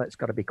people. That's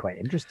got to be quite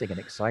interesting and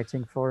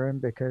exciting for him,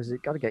 because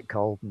it's got to get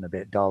cold and a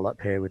bit dull up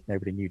here with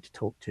nobody new to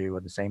talk to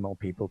and the same old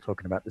people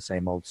talking about the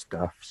same old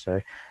stuff.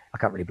 So I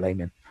can't really blame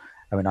him.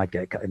 I mean, I'd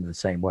get cut in the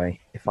same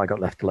way if I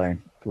got left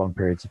alone for long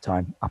periods of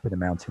time up in the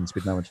mountains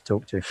with no one to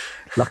talk to.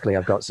 Luckily,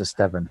 I've got Sir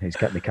Steven, who's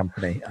kept me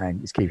company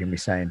and is keeping me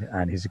sane,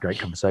 and he's a great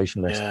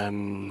conversationalist.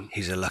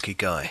 He's a lucky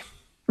guy.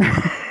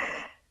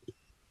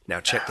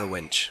 Now check the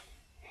winch.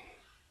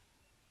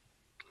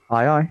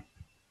 Aye.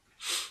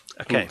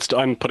 Okay.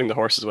 I'm putting the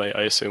horses away,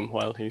 I assume,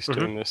 while he's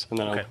doing this, and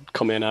then I'll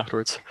come in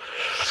afterwards.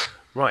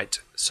 Right.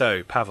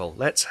 So, Pavel,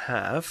 let's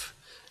have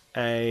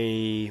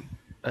a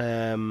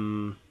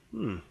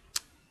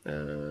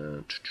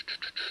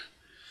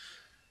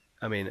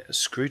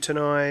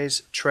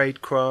scrutinize,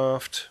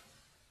 tradecraft,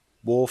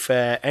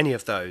 warfare, any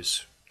of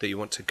those that you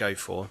want to go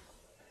for.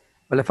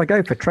 Well, if I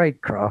go for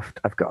tradecraft,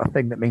 I've got a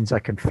thing that means I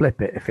can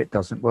flip it if it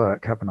doesn't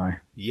work, haven't I?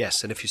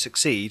 Yes, and if you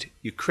succeed,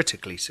 you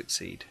critically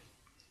succeed.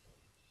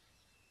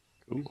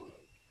 Ooh.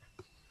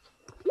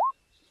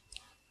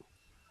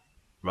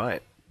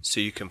 Right. So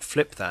you can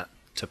flip that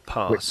to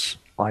pass. Which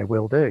I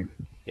will do.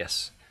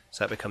 Yes.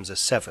 So that becomes a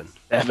 7.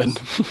 7.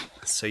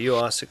 So you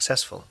are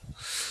successful.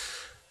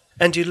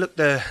 And you look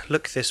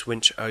this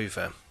winch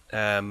over.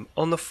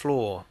 On the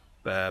floor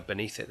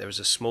beneath it, there is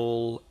a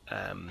small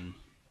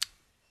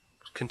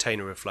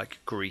container of like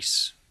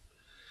grease,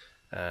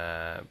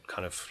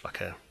 kind of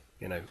like a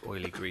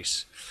oily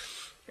grease.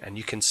 And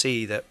you can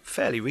see that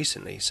fairly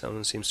recently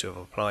someone seems to have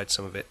applied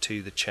some of it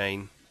to the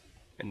chain,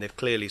 and they've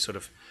clearly sort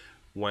of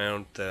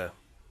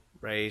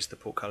raised the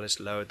portcullis,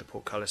 lowered the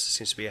portcullis. There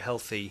seems to be a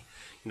healthy,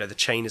 the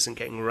chain isn't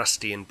getting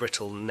rusty and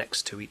brittle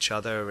next to each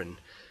other and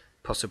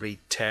possibly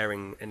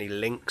tearing any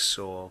links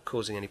or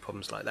causing any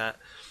problems like that.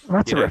 Well,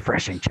 that's a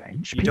refreshing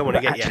change. You don't want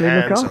to get your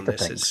hands on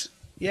this.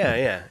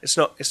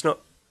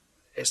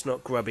 It's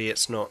not grubby.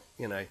 It's not,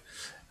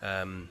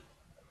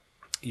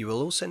 you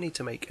will also need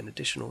to make an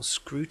additional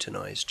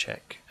scrutinize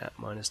check at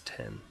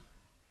 -10.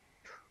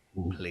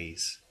 Ooh.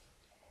 Please.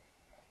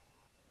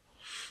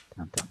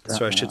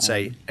 So I should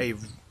say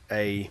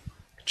a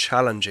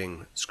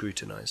challenging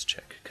scrutinize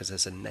check, because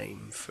there's a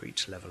name for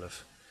each level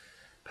of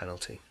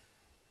penalty.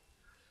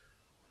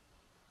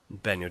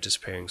 Ben, you're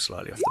disappearing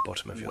slightly off the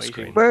bottom of your Waiting.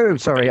 screen. Whoa,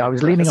 sorry, I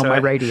was leaning That's on my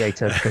all right.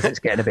 radiator because it's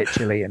getting a bit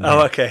chilly. And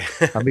Oh, okay.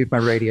 I moved my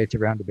radiator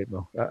around a bit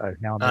more. Uh-oh,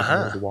 now I'm moving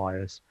all the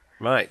wires.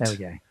 Right. There we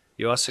go.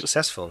 You are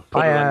successful.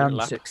 Put I it on your am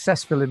lap.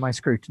 successful in my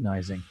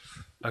scrutinizing.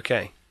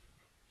 Okay.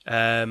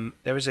 There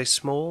is a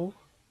small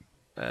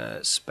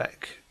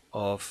speck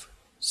of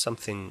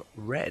something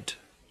red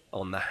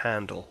on the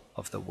handle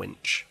of the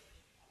winch.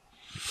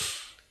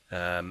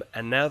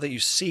 And now that you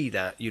see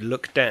that, you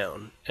look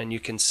down and you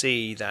can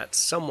see that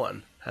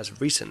someone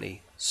has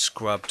recently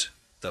scrubbed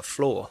the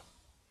floor.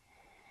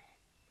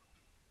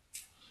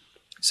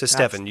 So,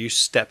 Stefan, you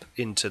step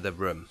into the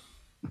room.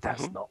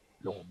 That's not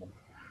normal.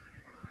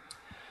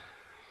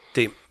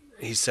 Deep,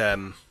 he's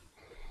are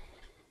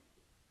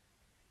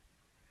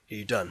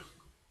you done?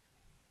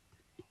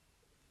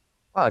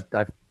 Well,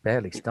 I've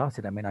barely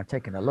started. I mean, I've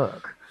taken a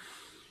look.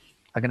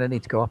 I'm going to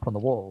need to go up on the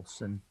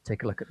walls and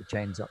take a look at the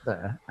chains up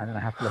there, and then I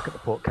have to look at the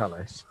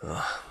portcullis.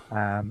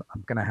 I'm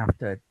going to have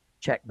to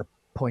check the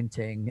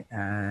pointing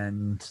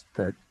and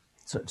the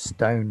sort of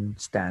stone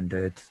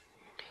standard.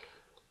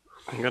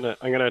 I'm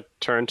gonna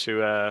turn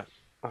to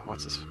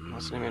what's his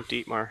name again?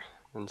 Dietmar,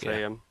 and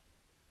say,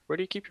 where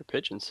do you keep your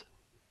pigeons?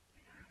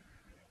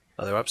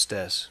 Oh, they're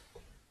upstairs.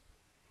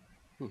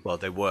 Well,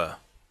 they were.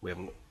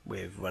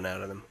 We've run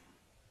out of them,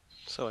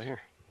 So I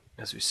hear.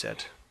 as we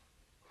said.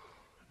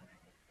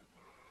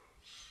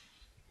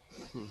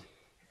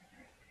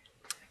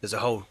 There's a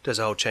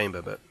whole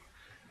chamber, but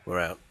we're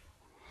out.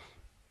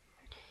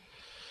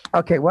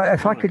 Okay, well,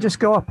 if I could just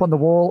go up on the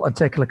wall and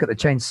take a look at the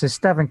chains. So,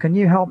 Stefan, can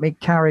you help me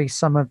carry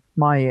some of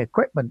my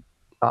equipment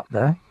up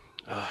there?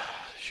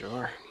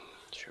 Sure.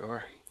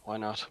 Why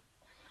not?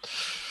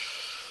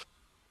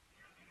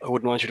 I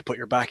wouldn't want you to put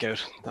your back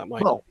out. That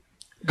might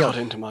cut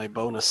into my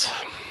bonus.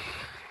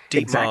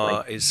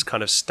 Dietmar is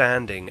kind of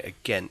standing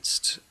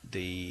against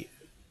the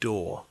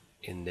door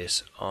in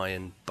this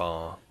iron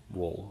bar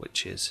wall,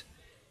 which is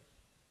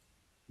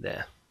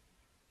there.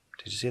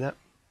 Did you see that?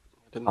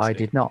 I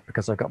did not,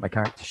 because I've got my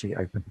character sheet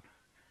open.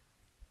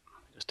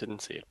 I just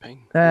didn't see it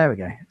ping. There we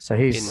go. So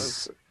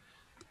he's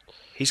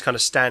kind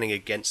of standing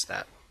against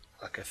that,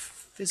 like a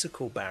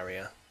physical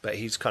barrier, but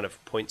he's kind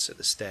of points at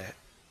the stair,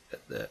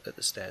 at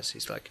the stairs.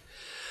 He's like,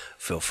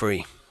 "Feel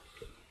free."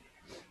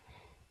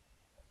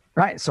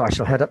 right. So I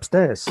shall head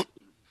upstairs.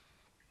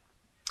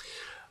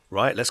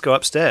 Right, let's go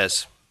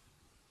upstairs.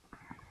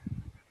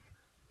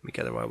 Let me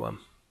get the right one.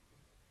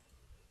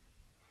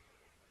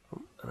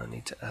 Oh, and I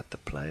need to add the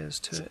players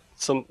to it.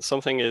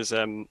 Something is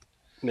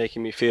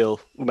making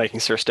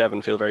Sir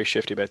Stephen feel very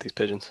shifty about these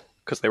pigeons,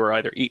 because they were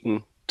either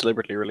eaten,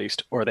 deliberately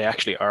released, or they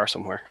actually are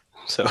somewhere.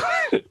 So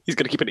he's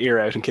going to keep an ear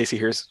out in case he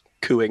hears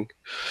cooing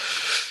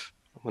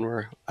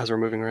as we're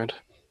moving around.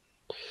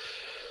 I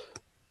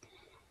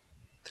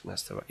think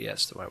that's the right. Yeah,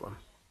 it's the right one.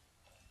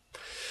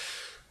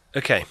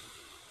 Okay.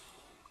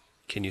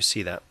 Can you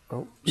see that?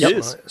 Oh,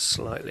 Yes.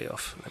 Slightly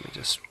off. Let me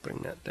just bring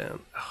that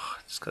down. Oh,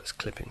 it's got this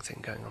clipping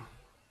thing going on.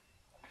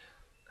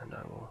 And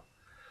I will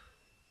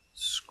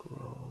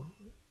scroll.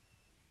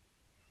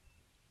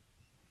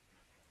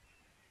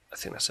 I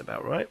think that's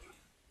about right.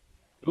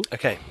 Ooh.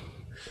 Okay.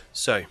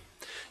 So,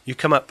 you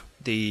come up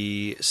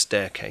the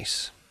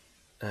staircase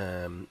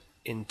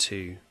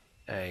into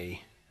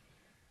a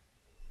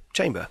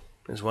chamber.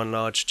 There's one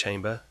large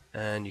chamber,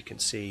 and you can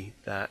see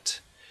that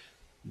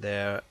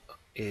there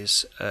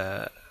is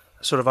a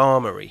sort of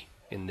armory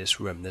in this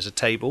room. There's a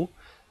table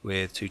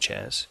with 2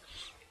 chairs,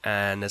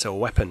 and there's a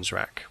weapons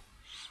rack.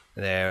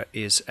 There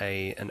is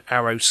an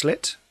arrow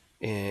slit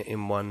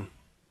in one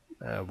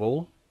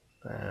wall,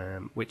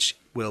 which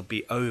will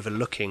be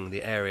overlooking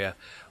the area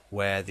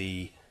where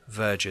the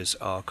vergers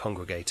are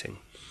congregating.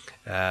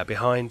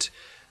 Behind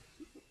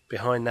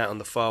that, on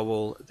the far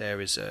wall,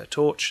 there is a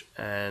torch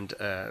and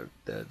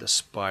the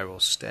spiral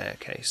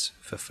staircase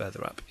for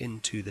further up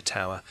into the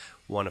tower,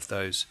 one of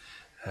those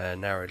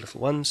narrow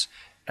little ones,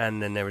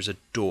 and then there is a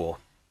door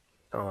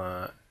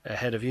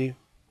ahead of you.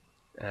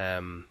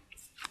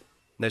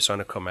 No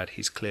sign of Comrade,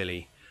 he's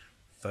clearly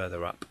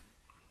further up.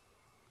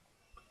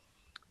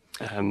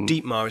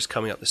 Dietmar is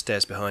coming up the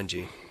stairs behind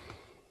you,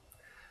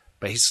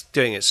 but he's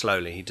doing it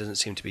slowly. He doesn't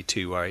seem to be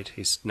too worried.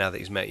 Now that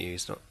he's met you,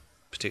 he's not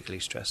particularly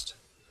stressed.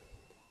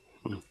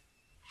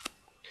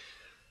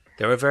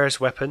 There are various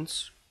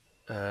weapons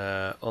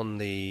on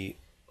the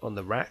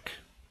rack.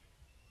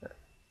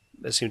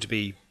 There seem to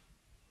be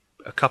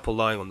a couple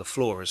lying on the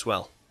floor as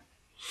well.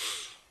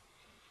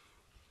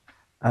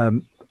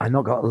 I've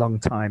not got a long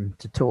time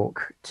to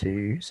talk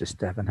to Sir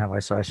Stephen, have I?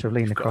 So I shall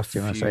lean You've got across to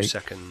him a and few say,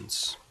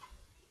 seconds.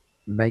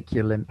 make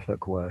your limp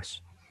look worse.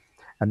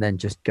 And then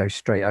just go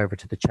straight over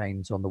to the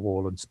chains on the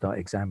wall and start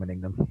examining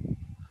them.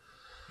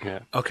 Yeah.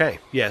 Okay,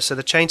 yeah, so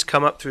the chains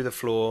come up through the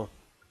floor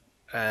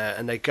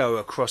and they go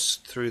across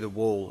through the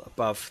wall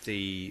above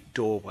the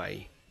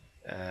doorway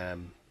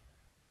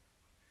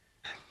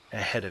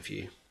ahead of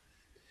you.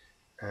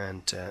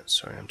 And,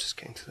 sorry, I'm just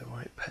getting to the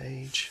right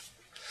page.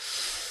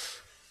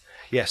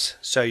 Yes,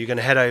 so you're going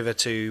to head over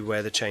to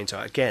where the chains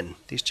are. Again,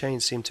 these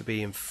chains seem to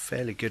be in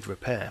fairly good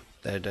repair.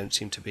 They don't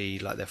seem to be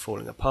like they're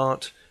falling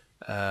apart.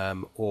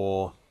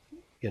 or,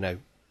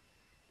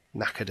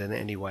 knackered in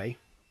any way.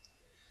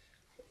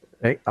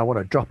 Okay, I want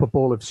to drop a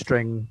ball of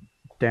string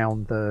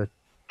down the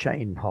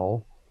chain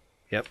hole.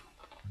 Yep.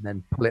 And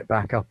then pull it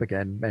back up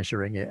again,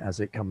 measuring it as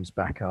it comes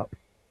back up.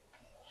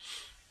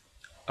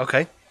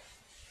 Okay.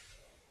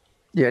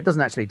 Yeah, it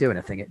doesn't actually do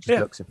anything. It just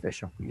looks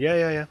official.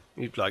 Yeah.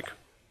 You'd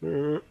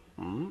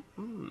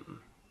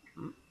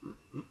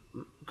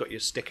got your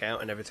stick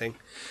out and everything.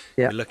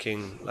 Yeah. You're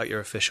looking like you're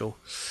official.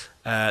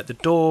 The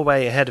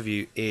doorway ahead of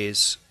you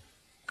is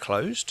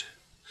closed.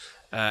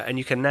 And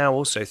you can now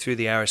also, through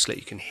the arrow slit,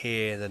 you can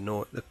hear the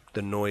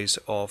noise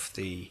of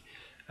the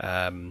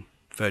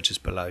vergers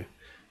below.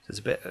 There's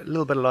a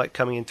little bit of light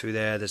coming in through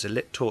there. There's a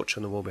lit torch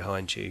on the wall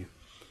behind you.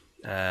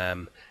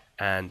 And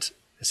there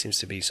seems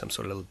to be some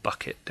sort of little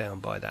bucket down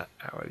by that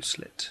arrow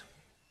slit.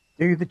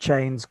 Do the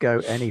chains go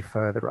any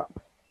further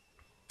up?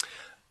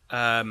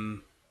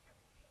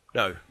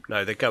 No,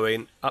 they're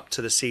going up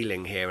to the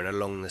ceiling here and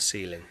along the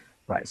ceiling.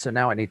 Right, so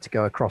now I need to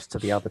go across to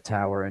the other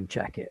tower and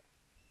check it.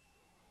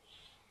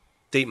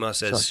 Dietmar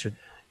says,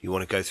 you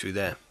want to go through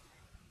there?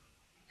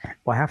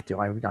 Well, I have to.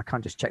 I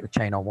can't just check the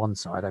chain on one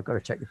side. I've got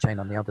to check the chain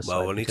on the other side.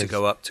 Well, we'll need to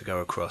go up to go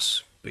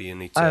across, but you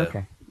need to.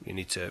 Okay. You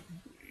need to.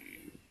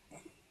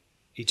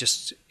 He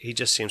just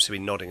seems to be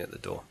nodding at the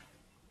door.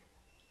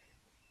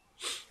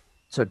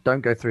 So don't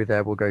go through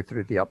there. We'll go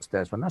through the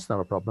upstairs one. That's not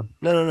a problem.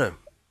 No.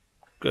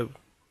 Go.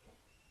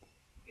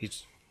 He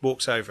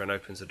walks over and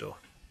opens the door.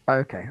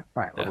 Okay.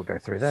 Right. Well, we'll go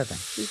through there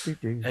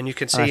then. And you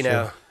can see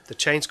now the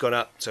chain's gone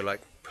up to like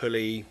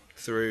pulley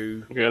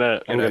through. I'm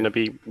gonna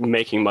be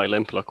making my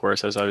limp look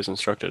worse as I was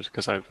instructed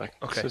because I'm like,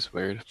 this is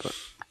weird, but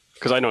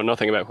because I know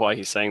nothing about why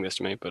he's saying this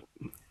to me, but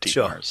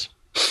Dietmar's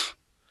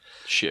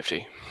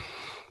shifty.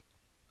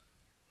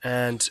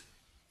 And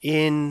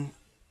in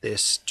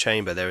this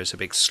chamber there is a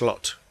big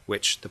slot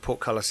which the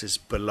portcullis is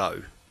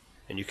below,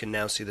 and you can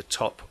now see the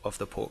top of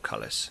the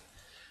portcullis.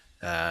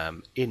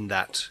 In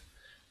that,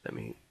 let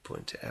me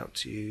point it out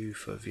to you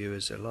for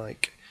viewers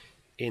alike.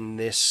 In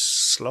this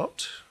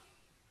slot,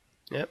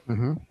 there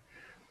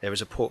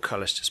is a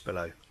portcullis just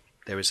below.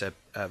 There is a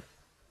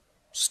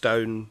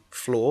stone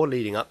floor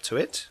leading up to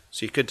it,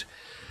 so you could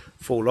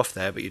fall off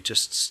there, but you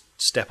just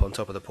step on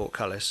top of the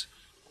portcullis.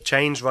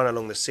 Chains run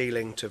along the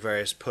ceiling to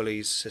various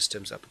pulleys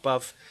systems up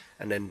above,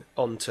 and then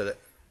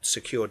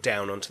secure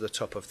down onto the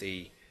top of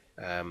the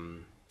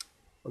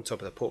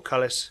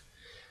portcullis,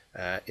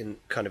 in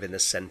the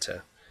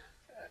center.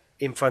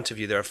 In front of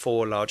you, there are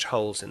 4 large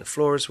holes in the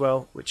floor as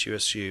well, which you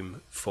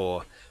assume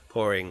for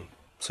pouring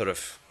sort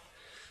of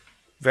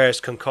various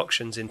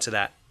concoctions into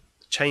that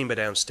chamber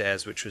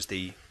downstairs, which was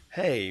the,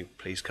 hey,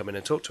 please come in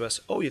and talk to us.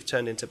 Oh, you've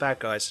turned into bad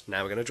guys.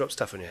 Now we're going to drop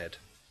stuff on your head.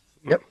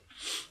 Yep.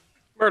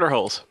 Murder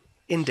holes.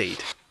 Indeed.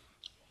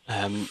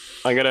 I'm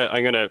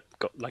gonna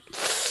go like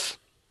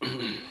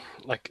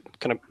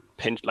kind of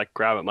pinch, like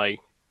grab at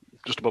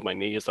just above my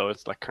knee as though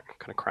it's like kind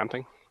of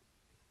cramping.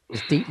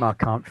 Dietmar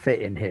can't fit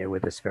in here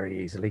with us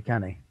very easily,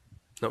 can he?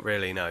 Not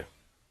really, no.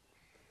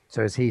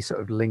 So is he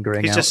sort of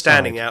lingering? He's just outside?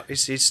 standing out.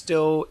 He's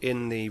still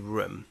in the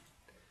room,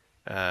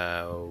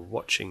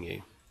 watching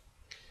you.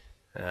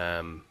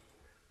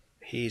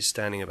 He's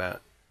standing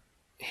about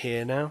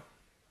here now,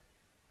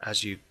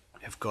 as you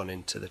have gone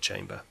into the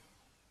chamber.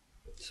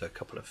 So a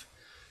couple of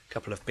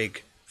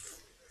big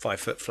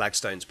 5-foot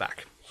flagstones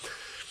back.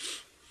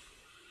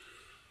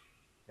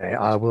 Okay,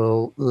 I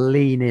will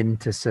lean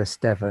into Sir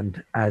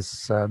Stevan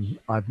as I'm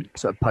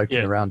sort of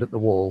poking around at the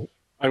wall.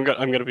 I'm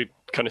gonna be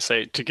kind of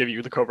say, to give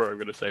you the cover, I'm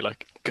gonna say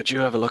like, could you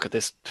have a look at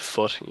this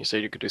foot? And you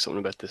said you could do something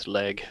about this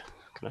leg,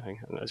 kind of thing.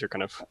 And as you're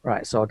kind of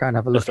right, so I'll go and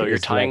have a look. As though you're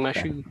tying my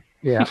shoe.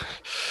 Yeah.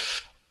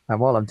 And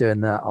while I'm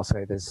doing that, I'll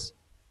say there's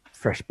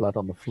fresh blood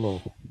on the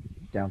floor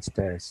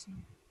downstairs.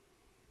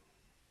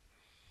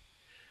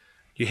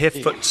 You hear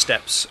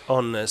footsteps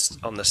on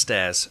the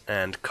stairs,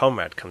 and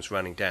Conrad comes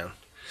running down.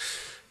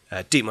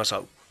 Dietmar's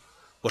like,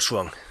 what's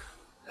wrong?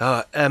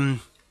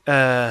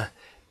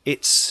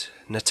 It's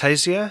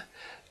Natasia.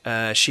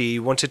 She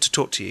wanted to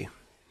talk to you.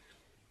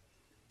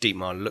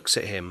 Dietmar looks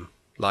at him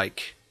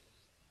like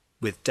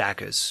with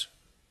daggers,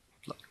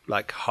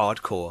 like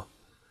hardcore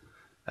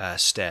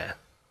stare,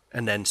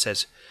 and then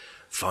says,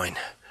 fine,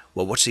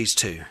 well, what's these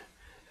two?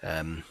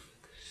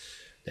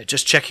 They're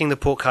just checking the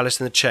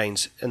portcullis and the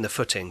chains and the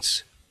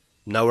footings.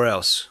 Nowhere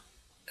else.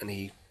 And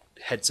he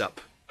heads up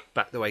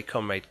back the way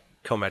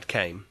Conrad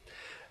came,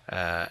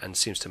 and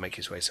seems to make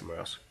his way somewhere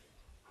else.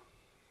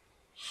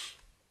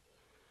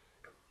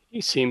 He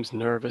seems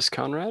nervous,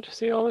 Conrad. Is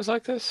he always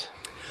like this?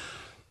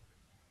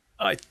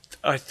 I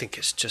think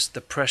it's just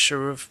the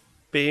pressure of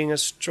being a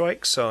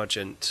strike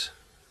sergeant.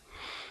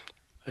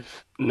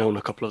 I've known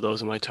a couple of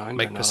those in my time.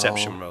 Make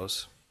perception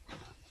rolls.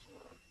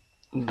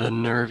 The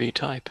nervy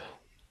type.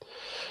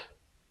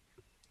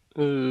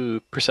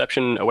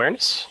 Perception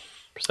awareness?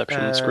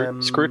 Perception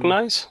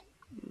scrutinize?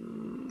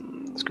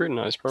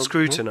 Scrutinize, probably.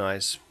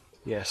 Scrutinize,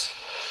 yes.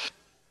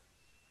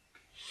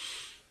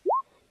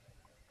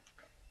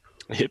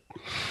 Yep.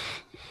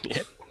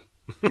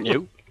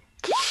 Yep.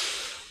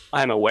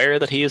 I am aware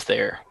that he is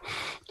there.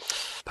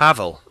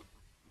 Pavel.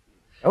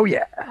 Oh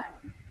yeah,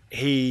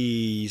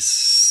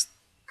 He's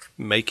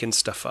making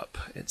stuff up,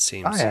 it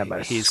seems. I am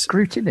a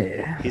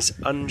scrutineer. He's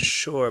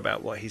unsure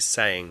about what he's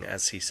saying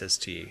as he says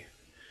to you.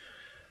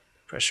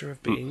 Pressure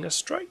of being a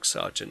strike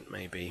sergeant,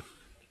 maybe.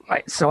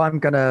 Right, so I'm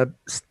gonna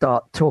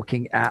start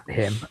talking at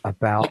him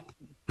about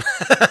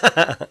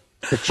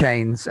the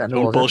chains and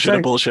all that.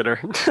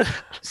 Bullshitter.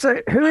 So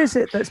who is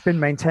it that's been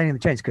maintaining the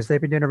chains? Because they've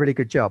been doing a really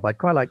good job. I'd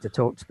quite like to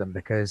talk to them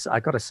because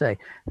I got to say,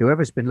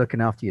 whoever's been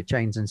looking after your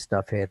chains and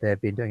stuff here, they've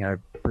been doing a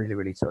really,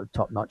 really sort of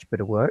top-notch bit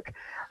of work.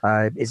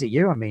 Is it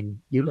you? I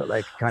mean, you look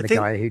like the kind of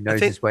guy who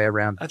knows his way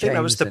around. I think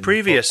that was the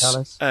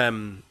previous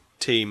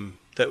team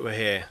that were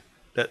here.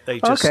 That they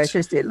just... Okay,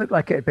 it looked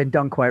like it had been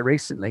done quite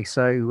recently.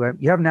 So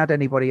you haven't had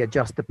anybody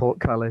adjust the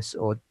portcullis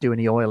or do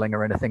any oiling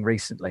or anything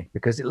recently,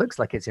 because it looks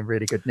like it's in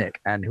really good nick,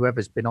 and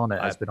whoever's been on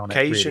it has been on it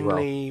really well.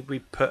 Occasionally, we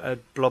put a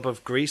blob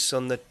of grease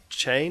on the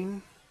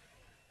chain.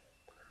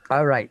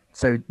 All right,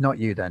 so not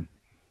you then.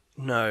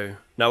 No,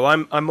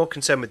 I'm more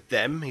concerned with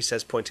them. He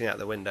says, pointing out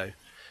the window.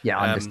 Yeah,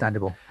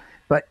 understandable.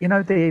 But you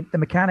know, the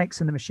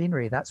mechanics and the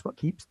machinery, that's what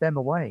keeps them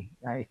away.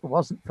 If it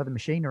wasn't for the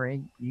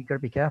machinery, you got to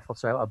be careful.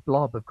 So a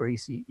blob of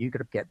grease, you got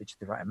to get just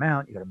the right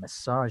amount. You got to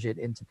massage it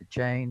into the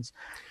chains.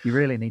 You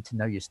really need to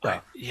know your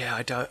stuff.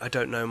 I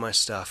don't know my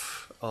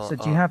stuff. So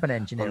do you have an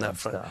engineer on that on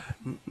front? stuff?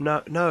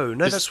 No.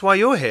 That's why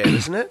you're here,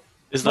 isn't it?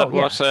 Is that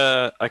what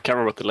I can't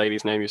remember what the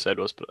lady's name you said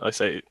was, but I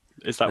say,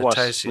 is that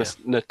Natasia. what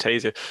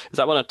Natasia? Is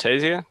that what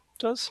Natasia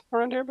does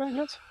around here, by any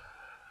chance?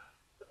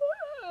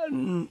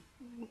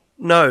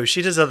 No,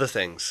 she does other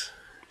things.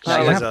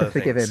 No, you have to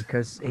forgive him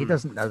because he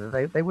doesn't know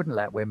that they wouldn't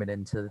let women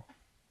into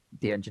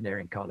the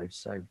engineering college.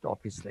 So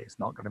obviously it's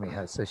not going to be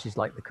her. So she's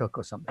like the cook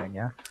or something,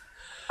 yeah?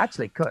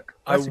 Actually, cook.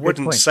 That's I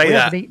wouldn't say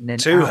that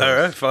to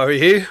her if I were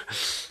you.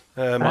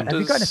 Have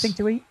you got anything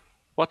to eat?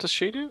 What does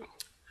she do?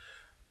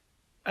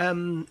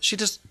 She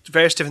does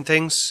various different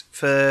things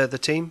for the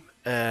team.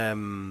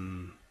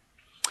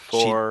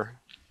 For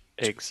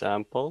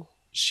example?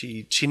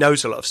 She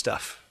knows a lot of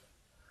stuff.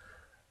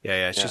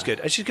 Yeah, she's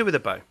good. And she's good with a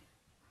bow.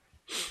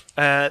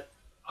 I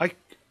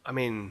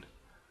mean,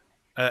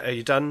 are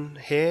you done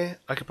here?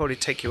 I could probably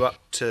take you up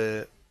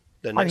to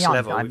the next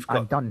level.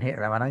 I'm done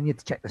here. I need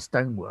to check the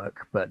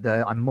stonework, but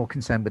I'm more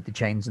concerned with the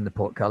chains and the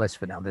portcullis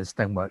for now. The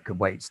stonework could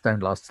wait. Stone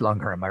lasts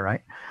longer, am I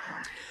right?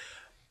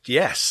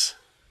 Yes.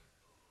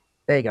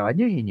 There you go. I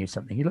knew you knew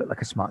something. You look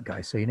like a smart guy,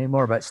 so you know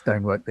more about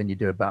stonework than you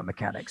do about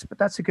mechanics. But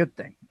that's a good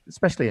thing,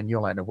 especially in your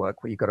line of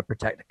work where you've got to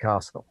protect the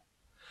castle.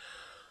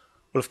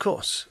 Well, of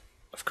course.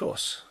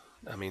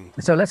 I mean,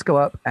 so let's go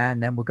up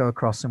and then we'll go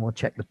across and we'll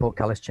check the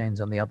portcullis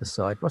chains on the other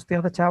side. What's the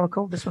other tower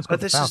called? This one's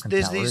called the Falcon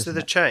Tower. These are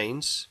the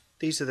chains.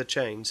 These are the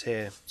chains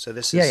here. So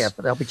this is... Yeah,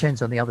 but there'll be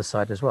chains on the other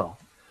side as well.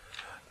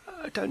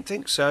 I don't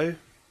think so.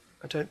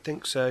 I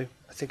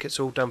think it's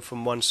all done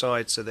from one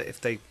side so that if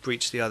they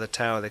breach the other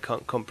tower, they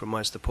can't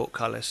compromise the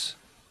portcullis.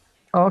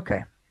 Oh,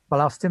 okay.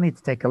 Well, I'll still need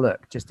to take a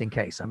look just in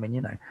case. I mean,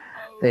 you know,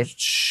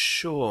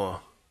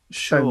 sure.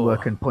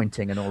 Stonework and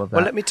pointing and all of that.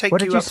 Well, let me take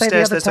you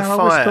upstairs. There's a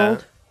fire.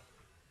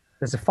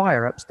 There's a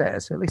fire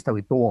upstairs, so at least I'll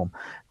be warm.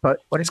 But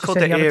what did you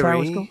say the other tower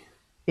was called?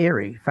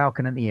 Eerie.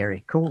 Falcon and the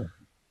Eerie. Cool.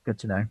 Good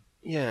to know.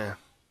 Yeah.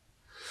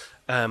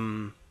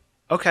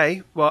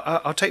 Okay. Well,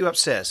 I'll take you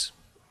upstairs.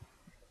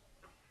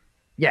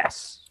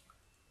 Yes.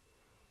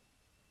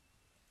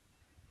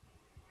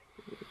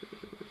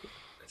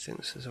 I think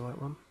this is the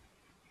right one.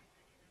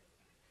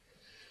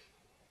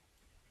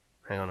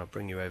 Hang on, I'll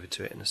bring you over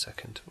to it in a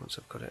second once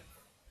I've got it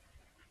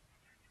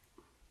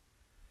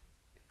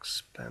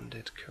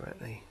expanded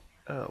correctly.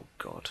 Oh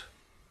God,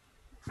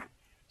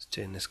 it's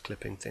doing this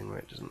clipping thing where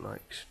it doesn't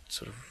like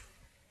sort of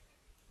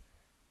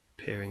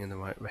appearing in the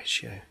right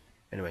ratio.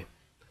 Anyway,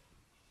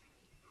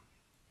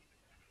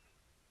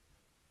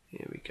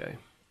 here we go.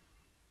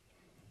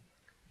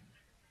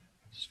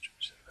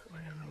 Stretch that way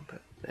a little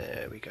bit.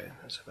 There we go.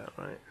 That's about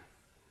right.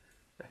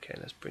 Okay,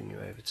 let's bring you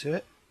over to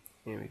it.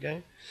 Here we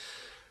go.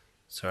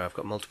 Sorry, I've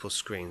got multiple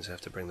screens. I have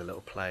to bring the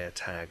little player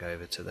tag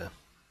over to the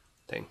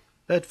thing.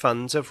 Third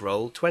funds of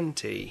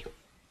Roll20.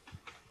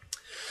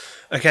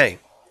 Okay,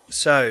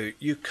 so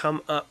you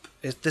come up.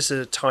 This is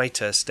a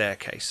tighter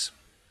staircase,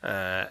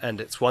 and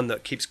it's one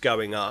that keeps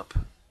going up.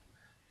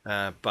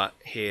 But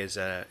here's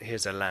a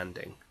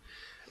landing,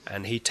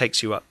 and he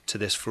takes you up to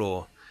this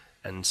floor,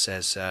 and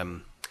says,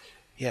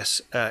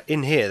 "Yes,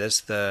 in here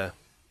there's the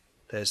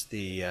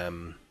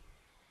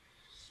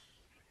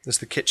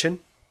kitchen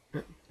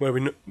where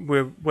we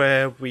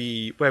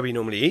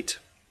normally eat."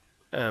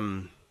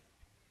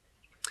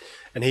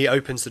 And he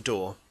opens the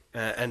door,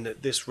 and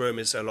this room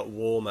is a lot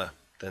warmer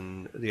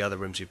than the other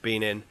rooms you've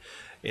been in.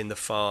 In the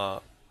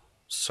far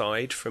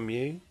side from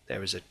you,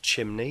 there is a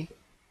chimney.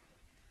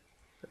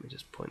 Let me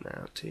just point that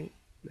out to you.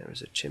 There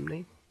is a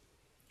chimney,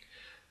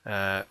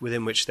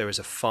 within which there is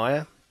a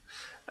fire,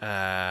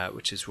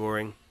 which is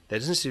roaring. There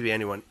doesn't seem to be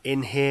anyone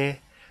in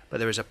here, but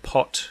there is a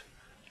pot,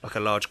 like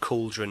a large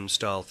cauldron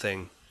style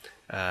thing,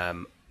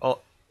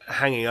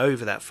 hanging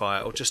over that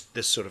fire, or just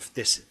this sort of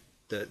the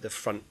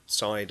front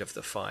side of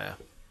the fire.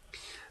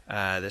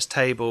 There's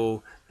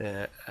table.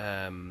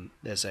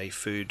 There's a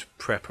food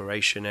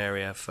preparation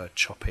area for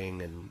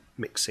chopping and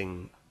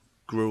mixing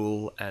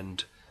gruel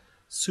and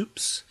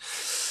soups.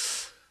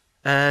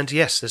 And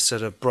yes, there's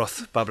sort of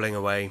broth bubbling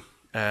away.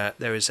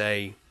 There is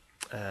a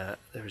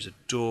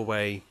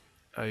doorway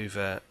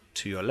over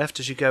to your left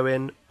as you go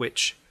in,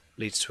 which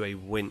leads to a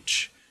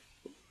winch,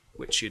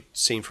 which you'd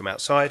seen from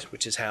outside,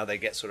 which is how they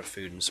get sort of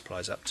food and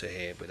supplies up to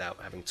here without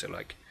having to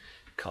like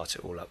cart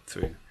it all up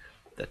through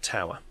the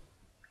tower.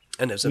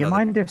 And there's You another.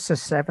 mind if Sir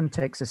Seven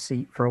takes a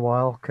seat for a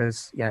while?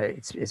 Because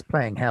it's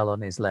playing hell on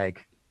his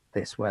leg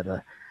this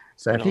weather.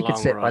 So Been if a he could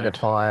long sit by the ride.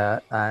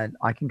 fire, and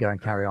I can go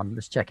and carry on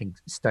just checking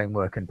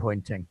stonework and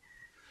pointing,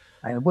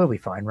 and we'll be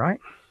fine, right?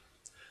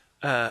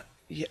 Yeah,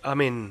 I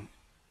mean,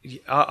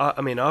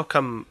 I'll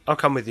come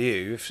with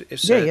you if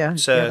Sir, Yeah,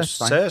 that's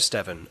fine. Sir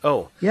Steven.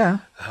 Oh, Yeah,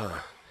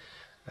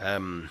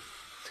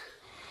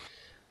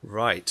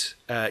 right.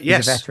 he's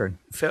Yes. a veteran.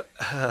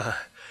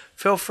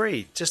 Feel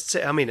free. Just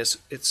sit. I mean,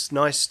 it's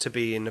nice to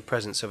be in the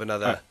presence of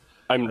another.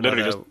 I'm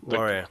literally another just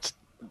warrior.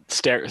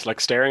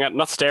 staring at,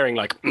 not staring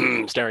like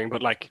staring,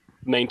 but like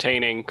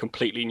maintaining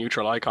completely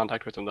neutral eye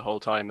contact with him the whole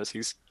time as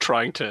he's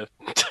trying to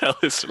tell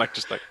his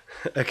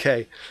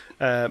Okay.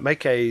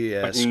 Make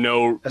a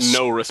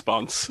no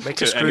response. make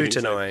to a anything he's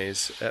saying.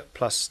 scrutinize at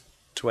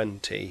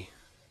 +20.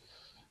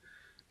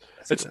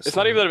 It's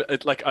not even that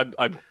it's like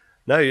I'm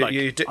No, like,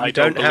 you I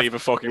don't don't have. believe a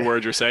fucking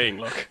word you're saying.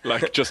 Look,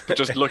 like just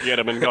looking at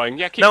him and going,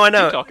 yeah, keep, No, I keep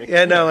know. talking.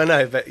 Yeah, no, I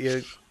know. But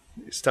you're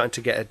starting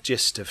to get a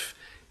gist of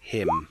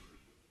him.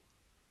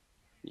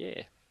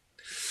 Yeah.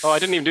 Oh, I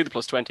didn't even do the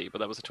 +20, but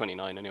that was a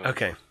 29 anyway.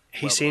 Okay.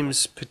 He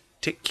seems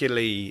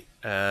particularly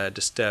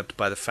disturbed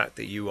by the fact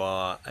that you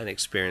are an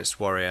experienced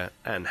warrior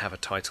and have a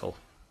title.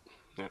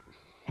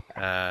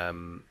 Yeah.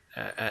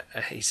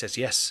 He says,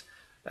 "Yes,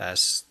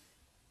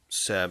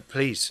 sir.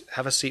 Please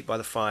have a seat by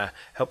the fire.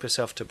 Help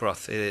yourself to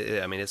broth.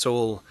 I mean, it's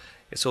all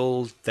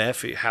there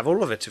for you. Have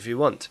all of it if you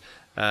want.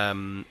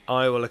 I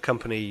will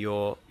accompany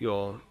your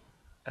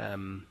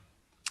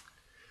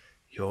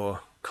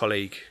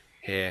colleague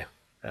here."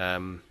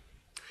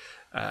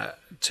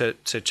 To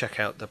check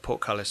out the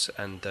portcullis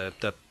and the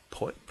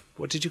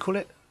what did you call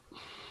it?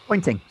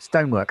 Pointing,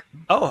 stonework.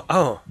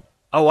 Oh!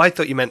 I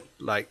thought you meant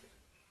like.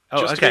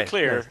 Oh, Just okay. to be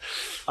clear, Yes.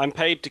 I'm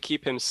paid to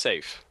keep him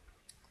safe.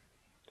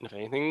 And if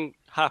anything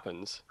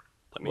happens,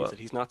 that means Well- that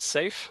he's not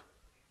safe,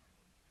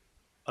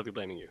 I'll be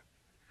blaming you.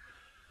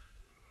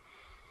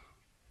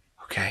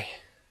 Okay.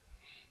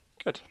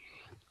 Good.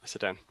 I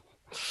sit down.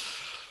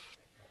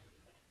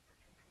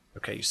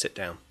 Okay, you sit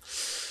down.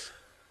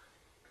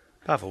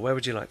 Pavel, where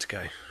would you like to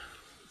go?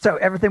 So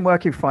everything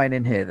working fine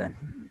in here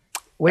then?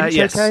 Winch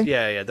Yes, okay?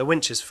 yeah. The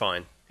winch is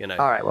fine. You know.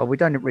 All right. Well, we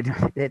don't.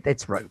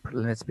 It's rope.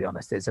 Let's be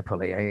honest. It's a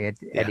pulley.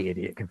 Any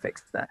idiot can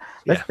fix that.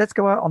 Let's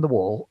go out on the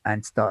wall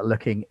and start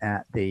looking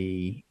at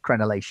the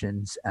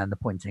crenellations and the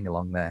pointing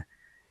along there.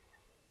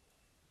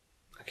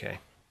 Okay.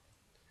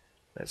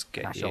 Let's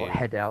get I you. shall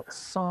head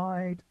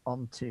outside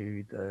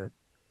onto the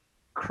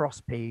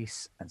cross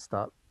piece and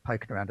start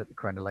poking around at the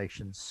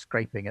crenellations,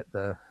 scraping at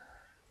the.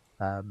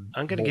 I'm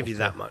going to give you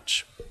mortar. that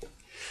much.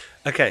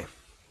 Okay.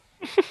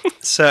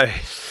 So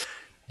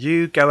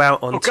you go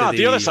out onto Oh god,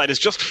 the other side is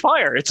just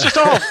fire. It's just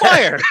all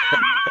fire.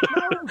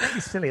 No, don't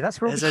be silly. That's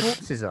where all There's the a-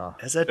 corpses are.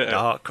 There's a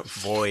dark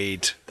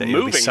void that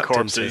you'll be Moving sucked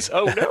corpses. into.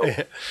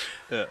 Oh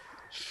no.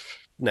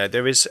 No,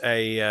 there is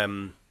a.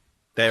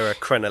 There are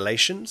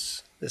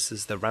crenellations. This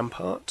is the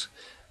rampart.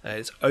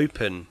 It's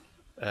open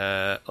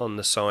on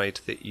the side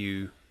that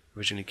you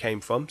originally came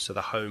from, so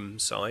the home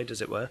side,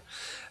 as it were,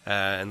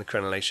 and the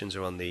crenellations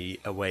are on the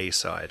away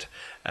side.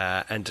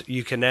 And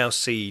you can now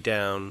see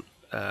down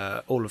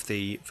all of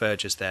the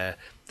verges there.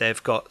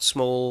 They've got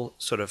small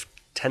sort of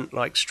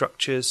tent-like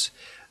structures.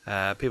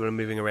 People are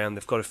moving around.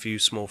 They've got a few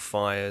small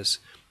fires.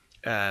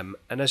 And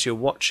as you're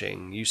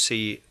watching, you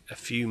see a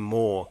few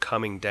more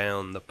coming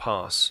down the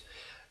pass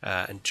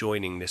and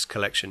joining this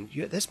collection.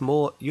 There's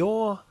more.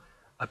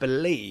 I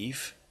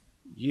believe,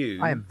 you.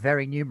 I am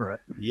very numerate.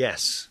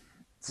 Yes.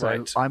 So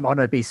Right. I'm on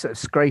to be sort of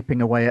scraping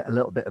away at a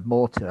little bit of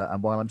mortar,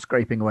 and while I'm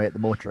scraping away at the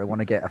mortar, I want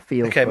to get a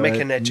feel. Okay, for make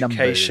an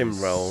education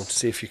numbers. roll to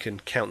see if you can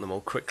count them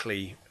all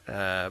quickly,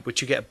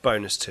 which you get a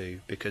bonus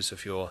to because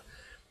of your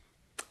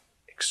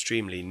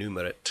extremely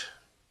numerate.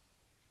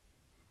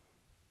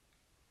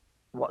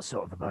 What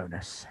sort of a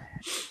bonus?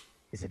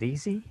 Is it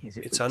easy? Is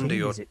it? It's routine? under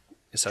your. Is it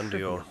It's under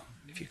your. trivial?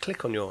 If you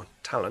click on your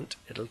talent,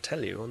 it'll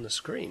tell you on the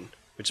screen,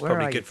 which is Where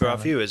probably are good you, for our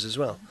talent? viewers as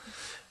well.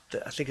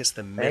 I think it's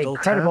the middle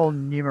Incredible tab.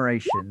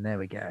 numeration. There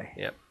we go.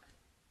 Yep.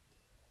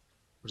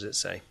 What does it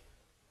say?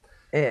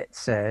 It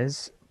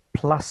says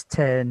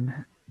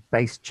 +10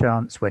 base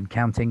chance when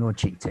counting or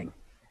cheating.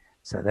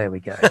 So there we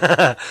go.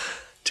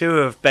 Two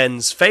of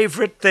Ben's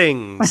favourite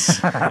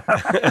things.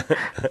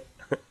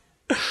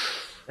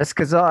 Just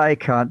because I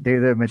can't do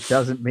them, it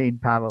doesn't mean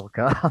Pavel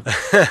can't.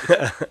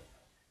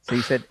 So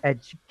you said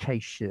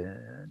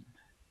education.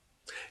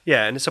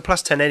 Yeah, and it's a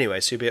 +10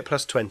 anyway, so you'll be at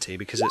 +20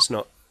 because it's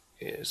not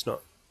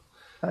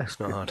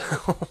hard.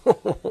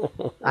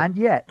 And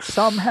yet,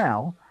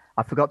 somehow,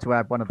 I forgot to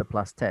add one of the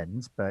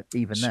 +10s, but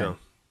even Sure.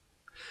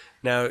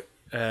 Now,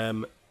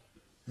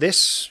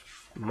 this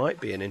might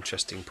be an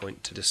interesting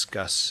point to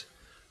discuss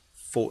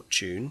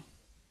fortune.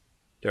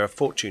 There are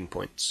fortune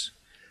points.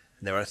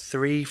 And there are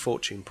 3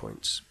 fortune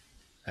points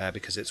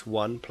because it's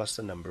 1 plus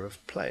the number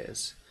of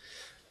players.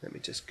 Let me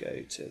just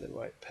go to the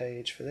right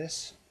page for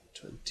this.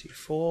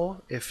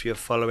 24. If you're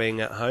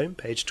following at home,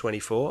 page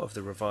 24 of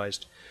the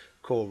revised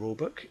core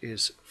rulebook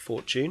is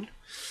fortune.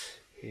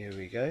 Here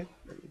we go.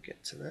 Let me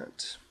get to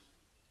that.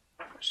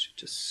 I should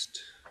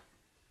just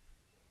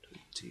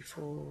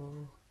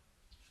 24.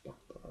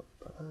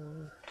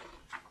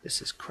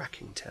 This is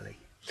cracking telly.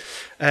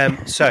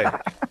 So,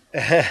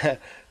 a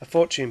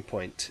fortune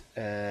point.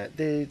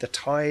 The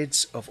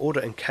tides of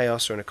order and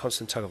chaos are in a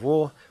constant tug of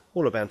war.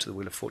 All are bound to the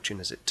wheel of fortune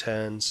as it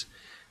turns,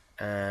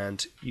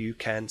 and you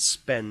can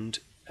spend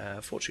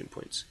fortune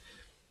points.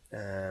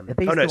 Are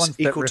these the ones it's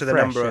equal that to the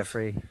number refresh of.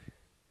 every...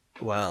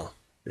 Well,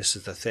 this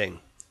is the thing.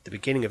 At the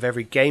beginning of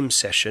every game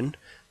session,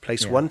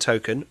 place 1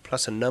 token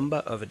plus a number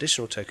of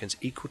additional tokens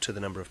equal to the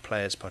number of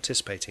players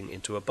participating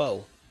into a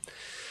bowl.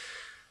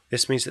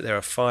 This means that there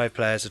are 5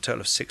 players, a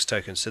total of 6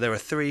 tokens. So there are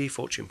 3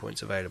 fortune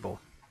points available.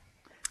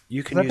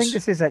 You can I think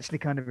this is actually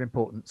kind of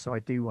important, so I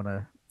do want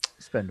to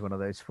spend one of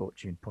those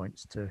fortune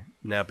points to...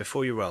 Now,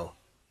 before you roll,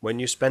 when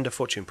you spend a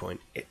fortune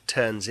point, it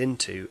turns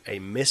into a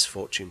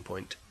misfortune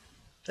point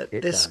that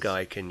this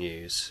guy can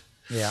use.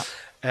 Yeah.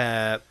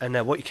 And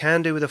now what you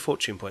can do with a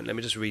fortune point, let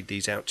me just read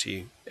these out to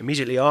you.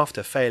 Immediately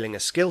after failing a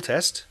skill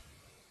test,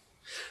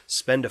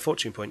 spend a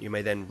fortune point. You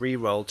may then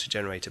re-roll to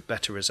generate a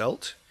better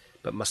result,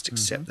 but must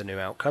accept the new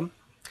outcome.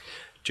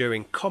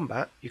 During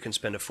combat, you can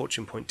spend a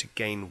fortune point to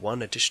gain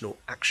 1 additional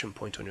action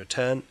point on your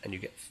turn, and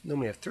you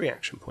normally have 3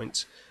 action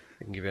points.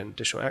 They can give you an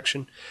additional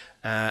action.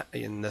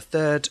 And the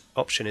third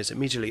option is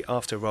immediately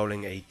after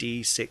rolling a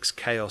D6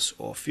 Chaos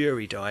or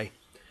Fury die.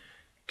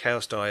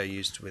 Chaos die are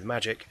used with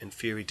magic, and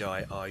Fury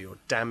die are your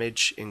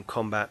damage in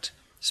combat.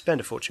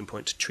 Spend a fortune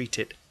point to treat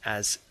it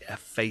as a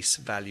face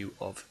value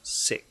of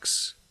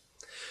 6.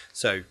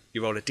 So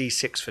you roll a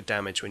D6 for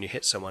damage when you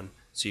hit someone,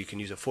 so you can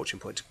use a fortune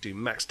point to do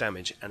max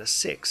damage, and a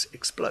 6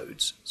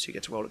 explodes, so you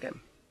get to roll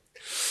again.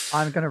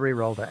 I'm going to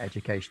re-roll that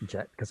education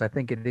check because I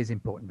think it is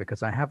important,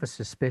 because I have a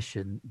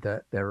suspicion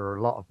that there are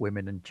a lot of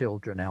women and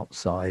children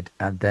outside,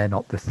 and they're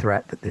not the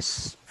threat that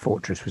this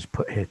fortress was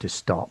put here to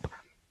stop.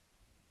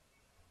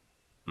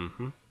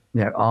 Mm-hmm.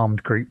 You know,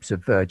 armed groups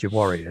of Verger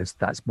warriors,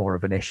 that's more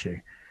of an issue.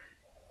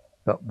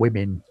 But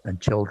women and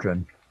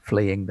children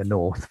fleeing the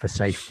north for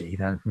safety,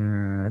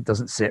 it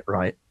doesn't sit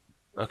right.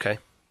 Okay.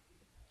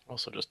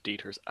 Also, just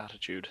Dieter's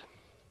attitude.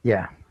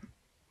 Yeah.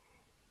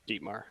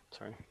 Dietmar,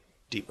 sorry.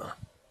 Dietmar.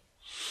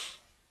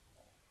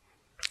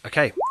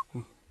 Okay.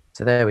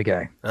 So there we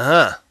go.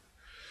 Aha.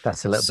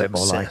 That's a little bit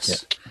more like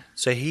it.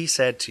 So he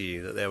said to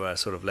you that there were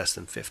sort of less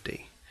than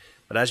 50.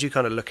 But as you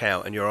kind of look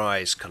out and your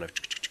eyes kind of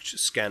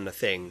scan the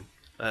thing,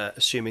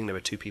 assuming there are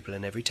 2 people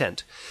in every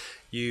tent,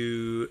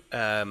 you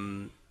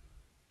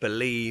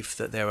believe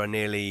that there are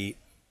nearly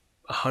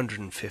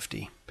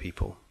 150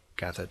 people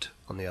gathered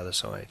on the other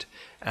side.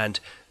 And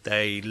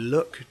they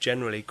look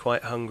generally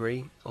quite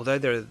hungry. Although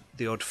there are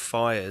the odd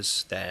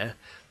fires there,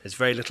 there's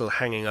very little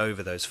hanging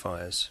over those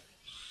fires.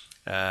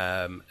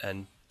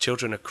 And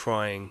children are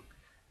crying.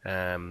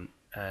 And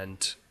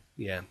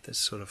yeah,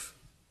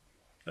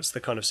 that's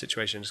the kind of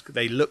situation.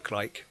 They look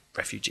like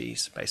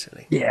refugees,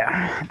 basically.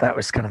 Yeah, that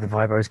was kind of the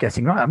vibe I was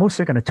getting. Right, I'm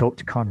also going to talk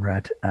to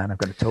Conrad, and I'm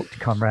going to talk to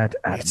Conrad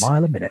at a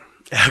mile a minute.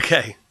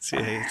 Okay, so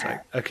it's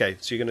like, okay,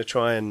 so you're going to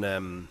try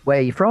and... Where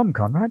are you from,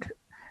 Conrad?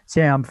 See,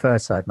 I'm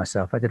first side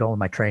myself. I did all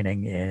my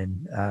training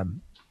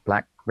in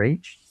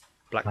Blackbridge.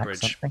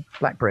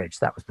 Blackbridge,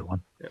 that was the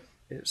one. Yeah,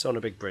 it's on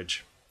a big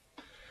bridge.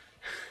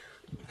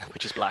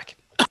 Which is black.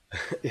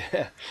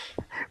 Yeah.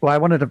 Well, I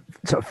wanted to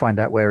sort of find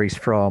out where he's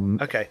from.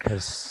 Okay.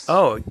 Cause...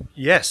 Oh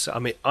yes, I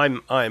mean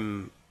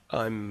I'm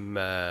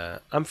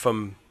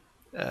from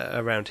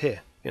around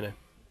here. You know.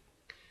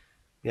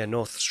 Yeah,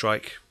 North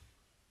Strike,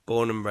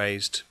 born and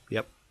raised.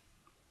 Yep.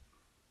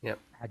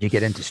 How'd you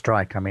get into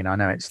Strike? I mean, I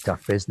know it's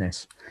tough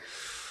business.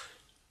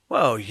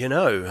 Well, you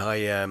know,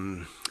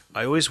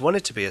 I always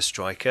wanted to be a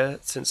striker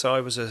since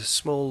I was a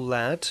small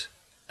lad,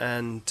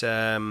 and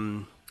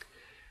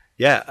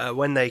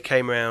when they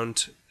came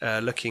around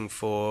looking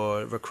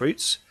for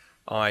recruits,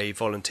 I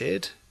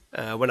volunteered.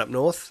 Went up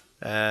north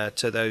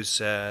to those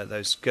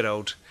good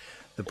old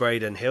the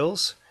Braden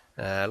Hills.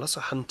 Lots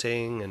of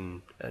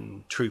hunting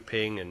and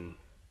trooping and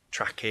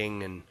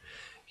tracking and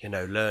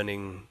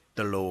learning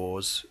the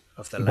laws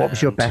of the land. What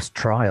was your best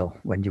trial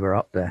when you were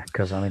up there?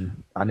 Because I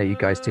mean, I know you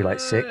guys do like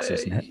 6,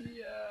 isn't it?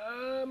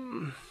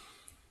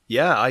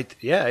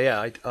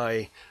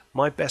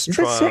 My best is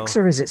trial. Is it 6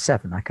 or is it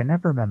 7? I can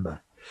never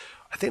remember.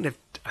 I think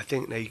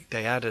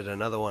they added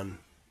another one.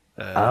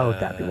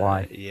 That'd be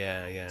why.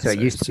 Yeah. So it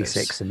used to be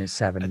 6 and it's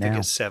 7 now. I think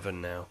it's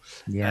 7 now.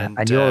 Yeah,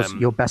 and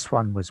your best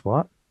one was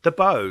what? The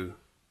bow.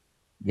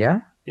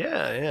 Yeah.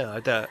 Yeah.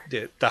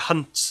 The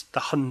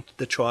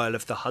trial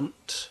of the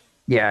hunt.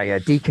 Yeah.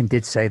 Deacon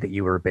did say that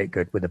you were a bit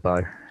good with a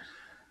bow.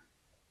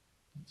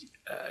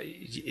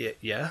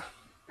 Yeah.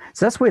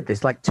 So that's weird.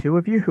 There's like two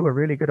of you who are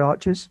really good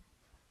archers.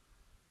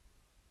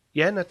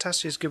 Yeah,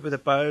 Natasia's good with a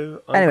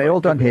bow. I'm Anyway, quite all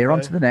good done with a here. On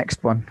bow. to the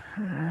next one.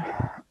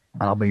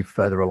 And I'll move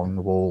further along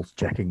the walls,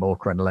 checking more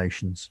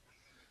crenellations.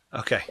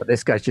 Okay. But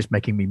this guy's just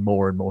making me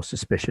more and more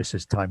suspicious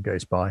as time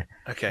goes by.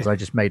 Okay. Because I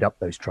just made up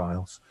those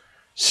trials.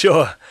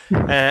 Sure.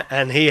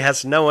 And he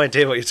has no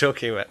idea what you're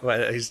talking about.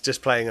 Well, he's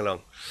just playing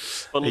along.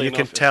 Funnily You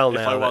can enough, tell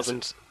if now I that-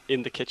 wasn't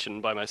in the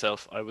kitchen by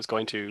myself, I was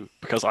going to,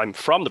 because I'm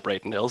from the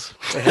Brayton Hills,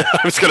 I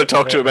was going to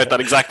talk to him about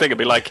that exact thing and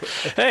be like,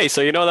 hey,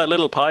 so you know that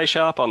little pie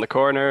shop on the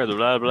corner, blah,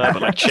 blah, blah,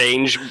 but like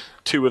change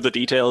two of the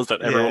details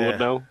that everyone would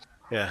know.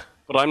 Yeah.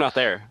 But I'm not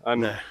there. I'm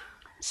No.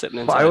 sitting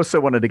But inside. I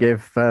also wanted to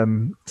give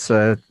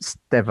Sir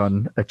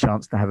Stefan a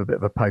chance to have a bit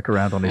of a poke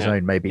around on his Yeah.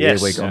 own, maybe Yes.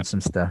 earwig Yeah. on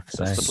some stuff.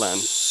 So. That's the plan.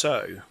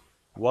 So,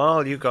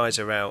 while you guys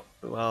are out,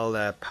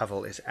 while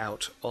Pavel is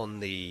out on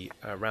the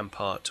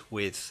rampart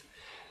with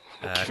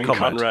Giving Conrad,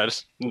 Conrad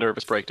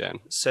nervous breakdown.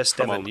 Sir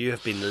Stefan, on. you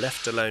have been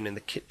left alone in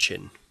the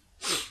kitchen.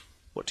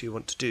 What do you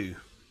want to do?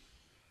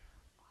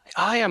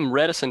 I am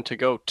reticent to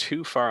go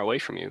too far away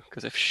from you,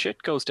 because if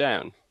shit goes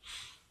down,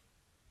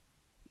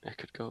 it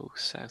could go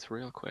south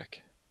real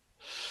quick.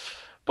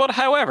 But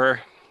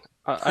however,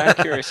 I'm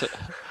curious. Do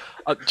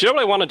you know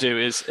what I want to do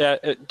is,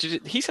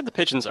 he said the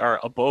pigeons are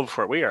above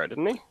where we are,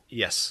 didn't he?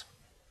 Yes.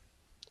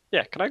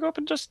 Yeah, can I go up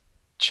and just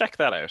check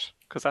that out?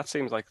 Because that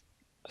seems like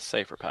a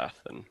safer path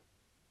than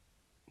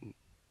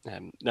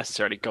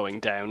necessarily going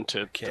down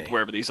to Okay.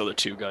 wherever these other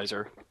two guys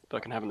are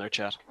fucking having their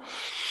chat.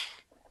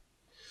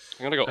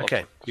 I'm going to go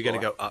Okay, up. you're going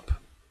to go up.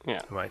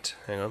 Yeah. Right,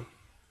 hang on.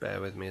 Bear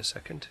with me a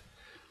second.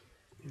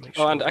 Make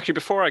Oh, and sure- actually,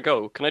 before I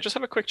go, can I just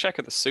have a quick check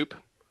of the soup?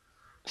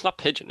 It's not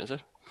pigeon, is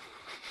it?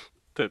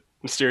 The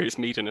mysterious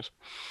meat in it.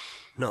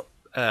 No.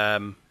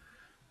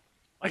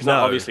 It's No.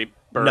 not obviously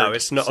bird. No,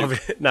 it's not.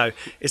 soup. No,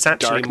 it's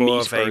actually Dark more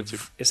meat of a. bird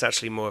soup. It's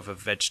actually more of a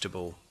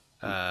vegetable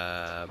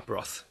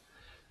broth.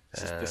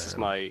 This is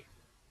my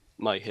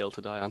hill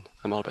to die on.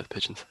 I'm all about the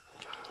pigeons.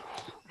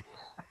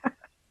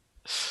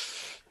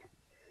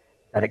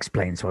 That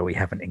explains why we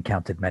haven't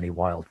encountered many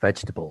wild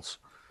vegetables.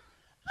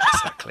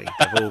 Exactly.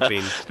 They've all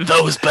been.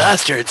 Those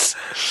bastards!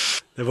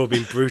 They've all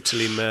been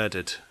brutally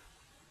murdered.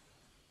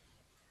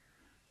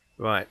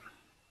 Right.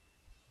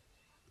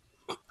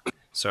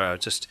 Sorry, I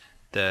just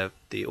the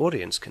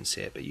audience can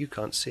see it, but you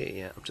can't see it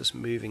yet. I'm just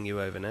moving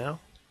you over now.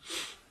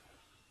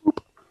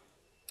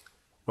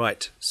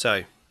 Right.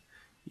 So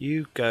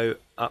you go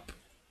up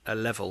a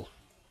level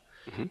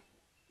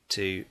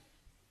to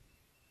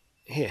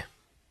here.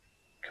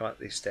 Come up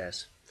these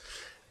stairs,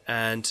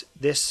 and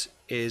this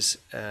is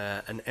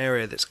an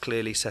area that's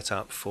clearly set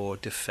up for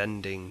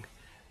defending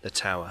the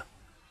tower.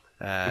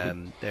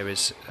 There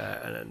is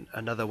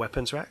another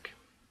weapons rack,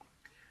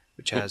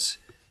 which has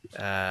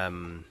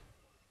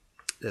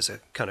there's a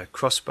kind of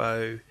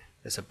crossbow,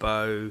 there's a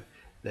bow,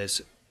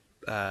 there's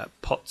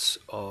pots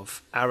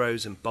of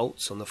arrows and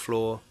bolts on the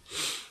floor.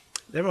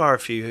 There are a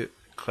few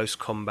close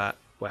combat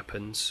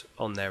weapons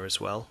on there as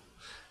well,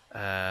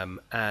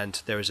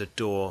 and there is a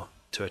door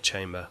to a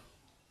chamber.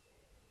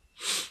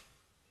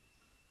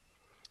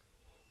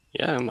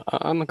 Yeah, I'm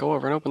gonna go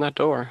over and open that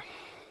door.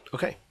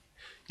 Okay,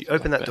 you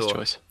open that Best door,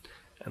 choice.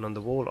 and on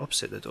the wall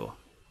opposite the door,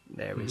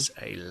 there is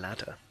a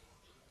ladder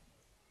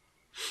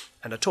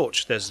and a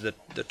torch. There's the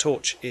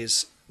torch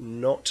is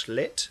not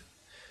lit,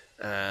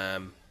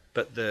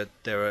 but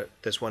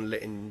there's one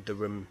lit in the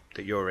room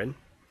that you're in.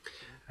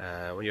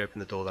 When you open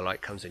the door, the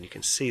light comes in. You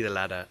can see the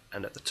ladder,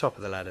 and at the top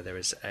of the ladder there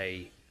is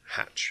a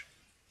hatch.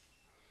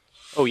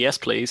 Oh yes,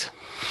 please.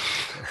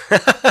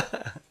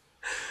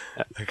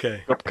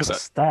 Okay,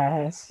 Because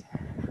Stairs.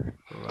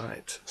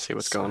 right. see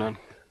what's going on.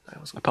 That I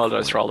wasn't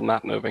apologize quite- for all the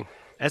map moving.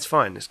 It's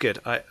fine. It's good.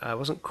 I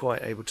wasn't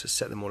quite able to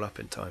set them all up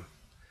in time.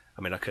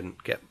 I mean, I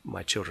couldn't get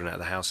my children out of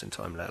the house in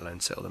time, let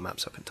alone set all the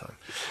maps up in time.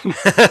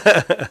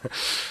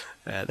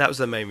 That was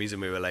the main reason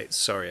we were late.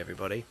 Sorry,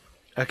 everybody.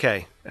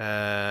 Okay.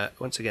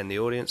 Once again, the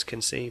audience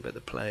can see, but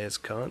the players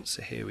can't.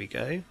 So here we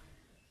go.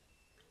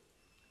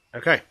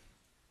 Okay.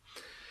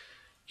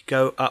 You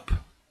go up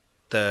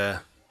the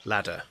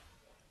ladder.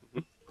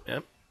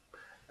 Yep.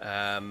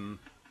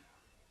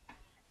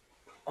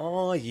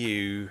 Are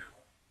you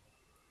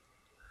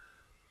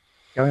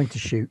Going to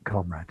shoot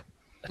Comrade.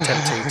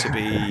 attempting to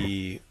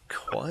be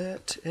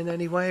quiet in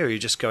any way, or are you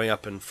just going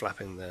up and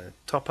flapping the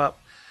top up?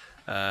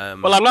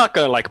 Well, I'm not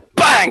gonna like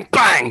bang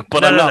bang,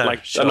 but I'm not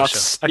like Sure, I'm not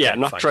sure. yeah, Okay, I'm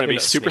not fine. trying to You're be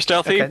not super sneaky.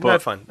 stealthy. Okay, but no,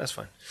 fine, that's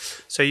fine.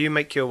 So you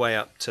make your way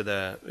up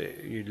to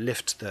you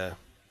lift the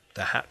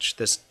hatch.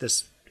 It's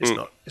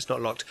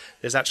not locked.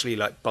 There's actually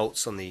like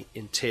bolts on the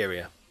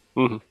interior,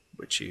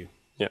 which you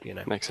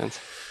know. makes sense.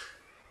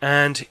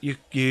 And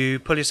you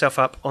pull yourself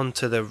up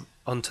onto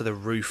the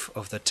roof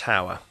of the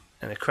tower,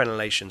 and there are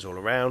crenellations all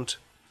around,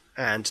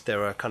 and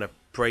there are kind of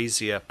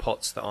brazier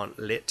pots that aren't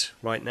lit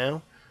right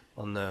now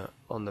on the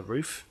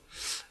roof,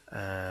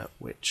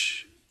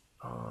 which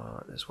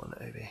are there's one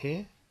over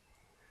here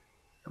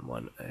and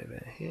one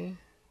over here.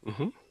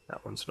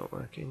 That one's not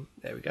working.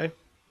 There we go.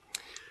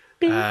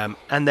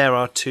 And there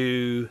are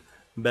two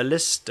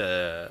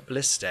ballistas,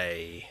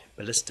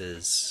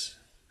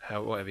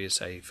 whatever you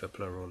say for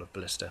plural of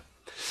ballista,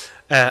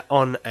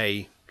 on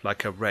a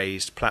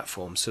raised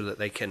platform so that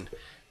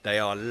they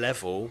are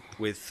level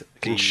with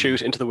Can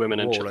shoot into the women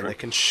and wall, children. and they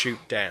can shoot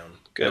down.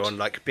 Good. They're on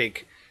like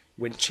big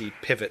winchy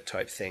pivot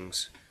type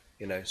things,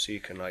 so you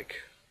can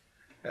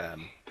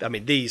I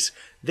mean these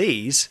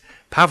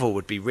Pavel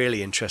would be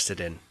really interested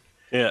in.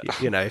 Yeah.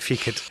 If he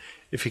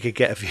could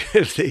get a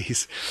view of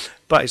these,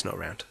 but he's not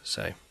around,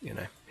 so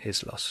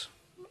his loss.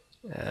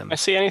 I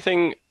see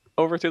anything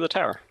over through the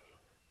tower?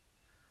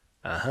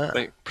 Uh-huh.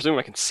 I presume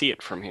I can see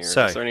it from here.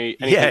 So Is there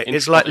anything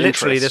it's like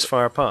literally this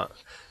far apart.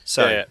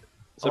 So yeah.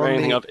 Is there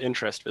anything of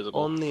interest visible?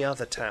 On the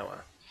other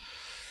tower,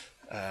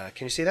 can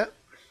you see that?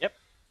 Yep.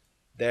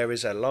 There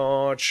is a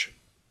large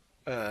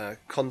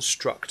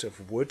construct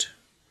of wood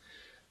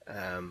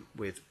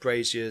with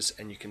braziers,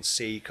 and you can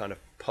see kind of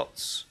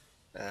pots,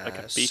 like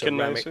a beacon,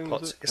 ceramic assume,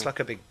 pots. is it? It's like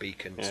a big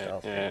beacon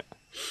style Yeah.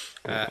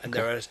 thing. And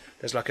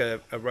there's like a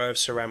row of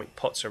ceramic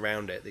pots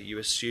around it that you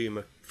assume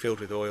are filled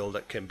with oil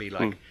that can be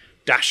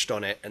dashed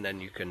on it, and then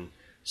you can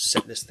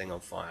set this thing on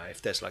fire.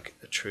 If there's like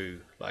a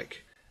true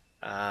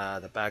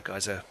the bad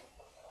guys are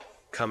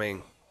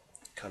coming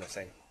kind of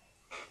thing.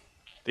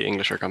 The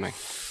English are coming.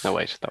 No,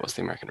 wait, that was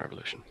the American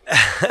Revolution.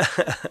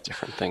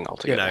 Different thing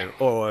altogether.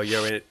 Or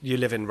you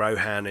live in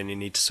Rohan and you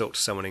need to talk to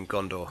someone in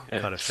Gondor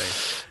kind of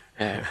thing.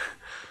 Yeah.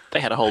 They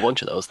had a whole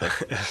bunch of those, though.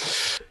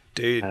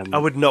 Dude, I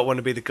would not want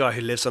to be the guy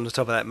who lives on the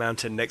top of that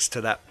mountain next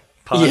to that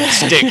pile of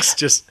sticks,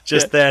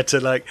 just there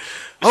to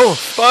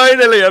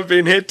finally I've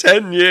been here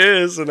 10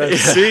 years and I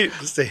see.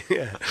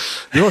 Yeah.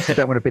 You also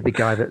don't want to be the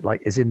guy that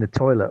is in the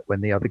toilet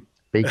when the other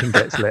beacon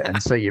gets lit,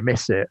 and so you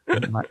miss it.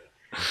 And,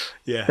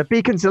 yeah. The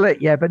beacons are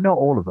lit, yeah, but not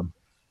all of them.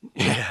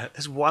 Yeah,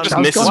 there's one. Just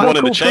misses one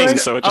in the chain,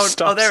 so it just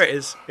stops. Oh, there it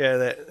is.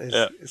 Yeah,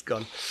 it's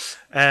gone.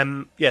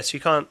 So you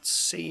can't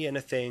see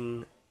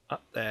anything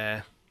up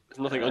there. There's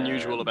nothing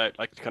unusual about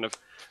kind of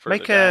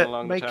make down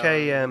along the make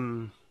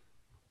tower.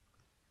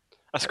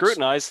 I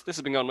scrutinize. This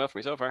has been going well for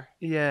me so far.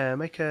 Yeah,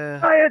 make a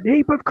Giant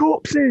heap of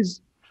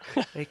corpses.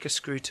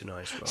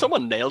 scrutinize roll.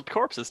 Someone nailed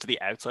corpses to the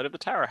outside of the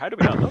tower. How did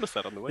we not notice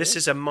that on the way? This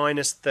is a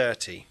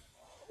 -30.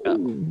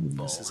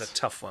 Balls. This is a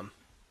tough one.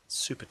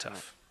 Super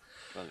tough.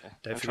 Well, yeah.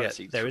 Don't I'm forget,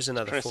 there is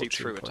another trying to see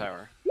fortune through point. a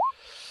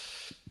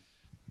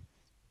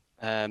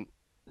tower.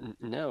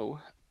 No.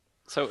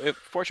 So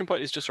fortune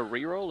point is just a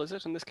reroll, is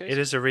it in this case? It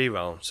is a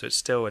reroll, so it's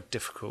still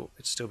it'd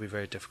still be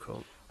very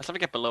difficult. Let's have to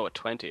get below a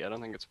 20. I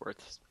don't think it's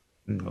worth.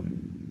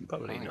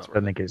 Probably I not. I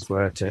don't think it's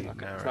worth it. Too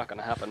narrow. It's not going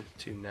to happen.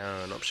 Too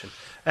narrow an option.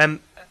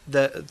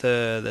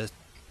 The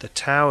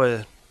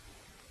tower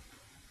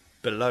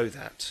below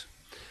that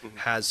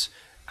has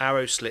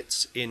arrow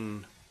slits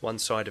in one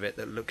side of it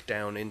that look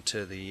down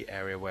into the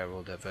area where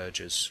all the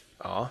vergers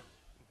are.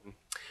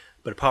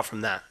 But apart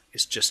from that,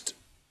 it's just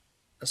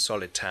a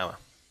solid tower.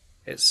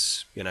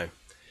 It's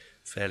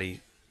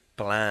fairly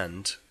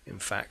bland, in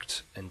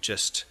fact, and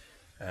just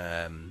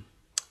a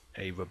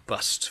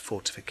robust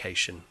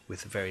fortification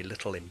with very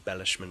little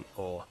embellishment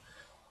or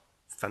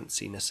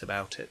fanciness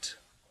about it.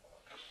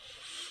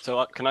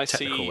 So can I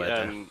Technical see? word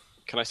there.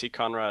 Can I see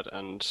Conrad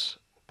and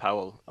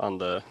Powell on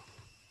the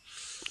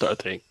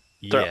thing?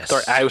 Yes.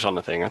 They're out on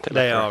the thing, aren't they?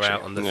 They Like, are they're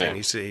out on the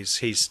actually-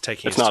 thing. He's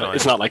taking It's his not. time.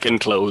 It's not like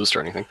enclosed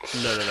or anything.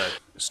 No.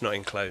 It's not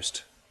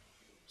enclosed.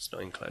 It's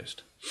not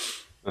enclosed.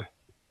 Huh.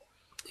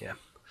 Yeah.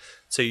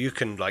 So you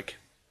can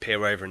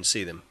peer over and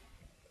see them,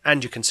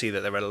 and you can see that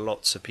there are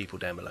lots of people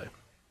down below.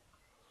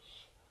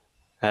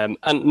 And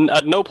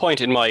at no point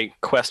in my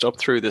quest up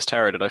through this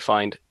tower did I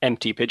find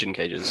empty pigeon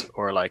cages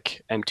or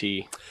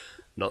empty.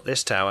 Not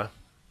this tower.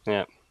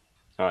 Yeah.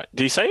 All right.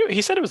 Did he say?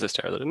 He said it was this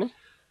tower, didn't he?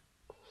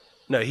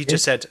 No, he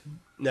just said.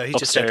 No, he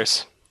just said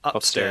Upstairs.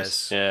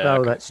 upstairs. Yeah.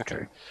 Oh, okay, that's okay.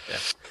 true.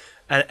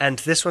 And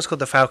this one's called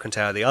the Falcon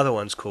Tower. The other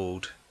one's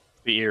called.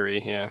 The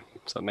Eerie. Yeah.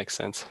 So that makes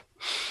sense.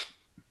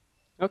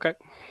 Okay.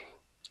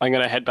 I'm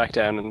gonna head back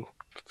down and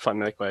find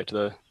my way out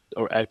to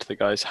the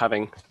guys,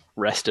 having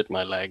rested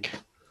my leg.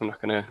 I'm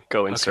not gonna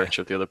go in search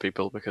of the other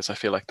people because I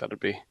feel like that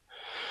would be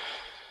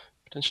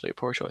potentially a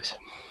poor choice.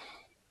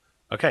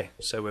 Okay,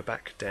 so we're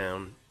back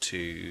down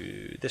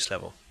to this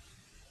level.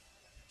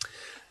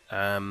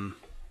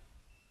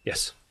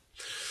 Yes.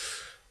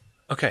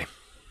 Okay.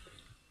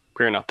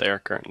 We're not there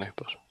currently,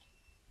 but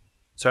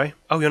Sorry?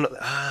 Oh, you're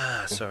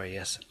not. Sorry,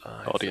 yes.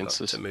 I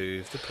Audiences. forgot to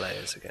move the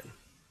players again.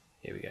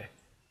 Here we go.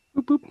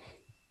 boop boop.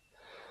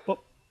 What?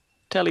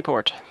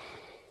 Teleport.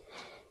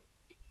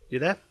 You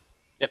there?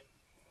 Yep.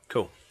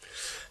 Cool.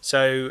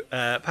 So,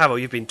 Pavel,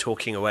 you've been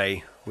talking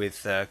away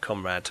with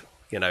Comrade,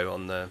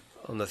 on the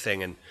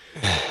thing, and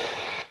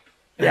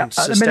Yeah, and at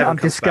the Steven minute I'm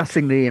comes back.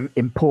 discussing the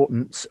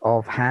importance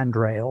of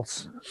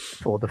handrails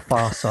for the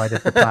far side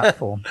of the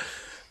platform.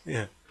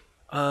 Yeah.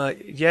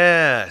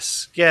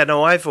 Yes. Yeah.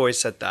 No, I've always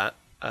said that.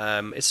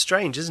 It's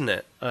strange, isn't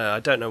it? I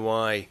don't know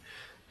why.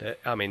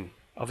 I mean,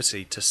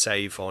 obviously to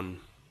save on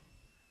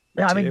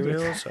Yeah, I mean,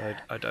 materials.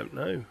 I don't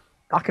know.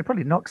 I could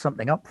probably knock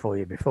something up for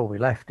you before we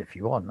left if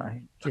you want.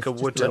 Like a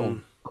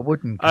wooden. a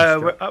wooden.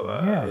 Oh, construct.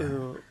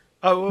 Yeah.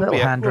 Oh, Little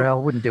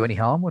handrail wouldn't do any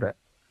harm, would it?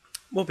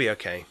 We'll be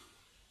okay.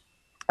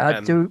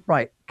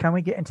 Right. Can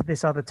we get into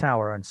this other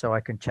tower and so I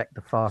can check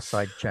the far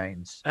side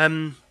chains?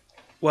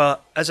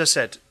 Well, as I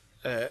said,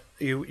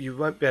 you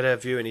won't be able to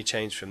view any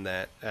change from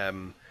there,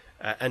 and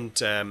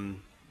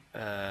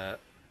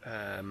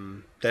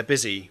they're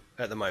busy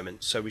at the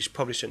moment, so we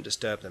probably shouldn't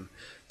disturb them.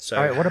 So,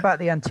 all right. What about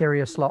the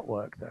anterior slot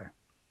work, though?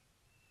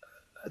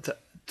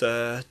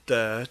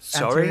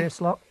 Sorry,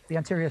 the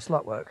anterior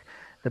slot work,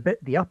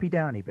 the uppy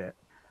downy bit.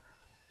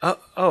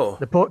 Oh.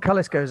 The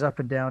portcullis goes up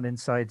and down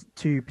inside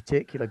two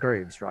particular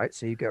grooves, right?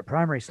 So you got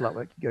primary slot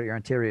work, you got your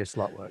anterior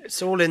slot work.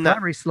 It's all in that.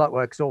 Primary slot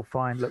work's all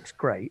fine, looks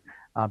great.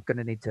 I'm going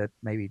to need to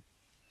maybe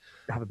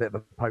have a bit of a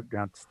poke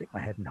down to stick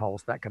my head in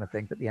holes, that kind of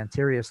thing. But the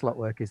anterior slot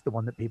work is the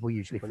one that people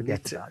usually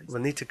forget about.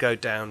 We'll need to go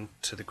down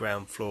to the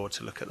ground floor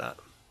to look at that.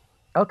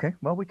 Okay,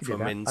 well, we can do that.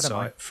 From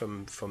inside,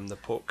 from the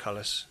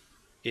portcullis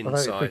inside.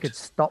 Although if we could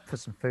stop for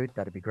some food,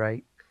 that'd be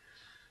great.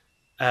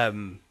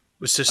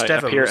 Was Sir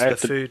Steven was the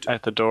food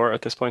at the door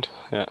at this point?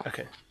 Yeah.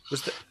 Okay.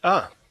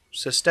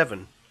 Sir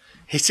Steven.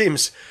 He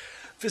seems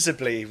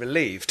visibly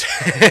relieved.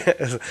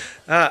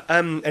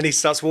 And he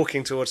starts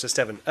walking towards Sir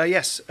Steven.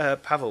 Yes,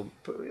 Pavel,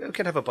 you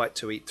can have a bite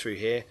to eat through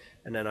here,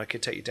 and then I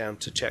could take you down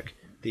to check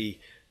the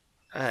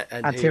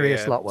anterior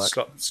slot work.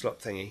 Slot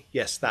thingy.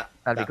 Yes,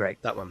 that'd be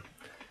great. That one.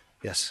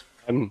 Yes.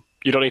 You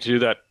don't need to do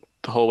that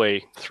the whole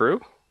way through.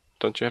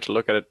 Don't you have to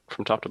look at it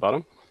from top to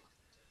bottom?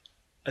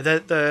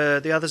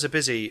 The others are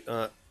busy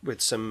with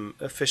some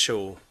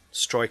official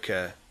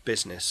striker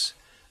business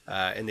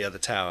in the other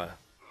tower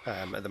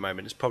at the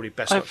moment. It's probably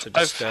best not to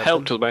disturb I've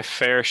helped them. with my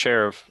fair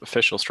share of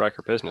official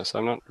striker business.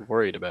 I'm not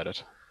worried about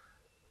it.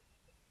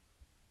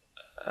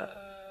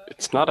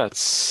 It's not a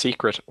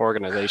secret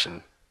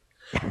organization.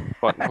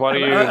 What are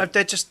you?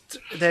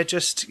 They're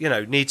just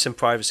need some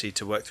privacy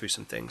to work through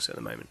some things at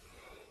the moment.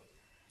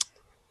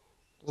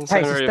 Doesn't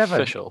sound very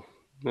Steven, official.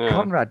 Yeah.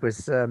 Conrad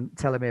was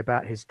telling me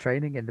about his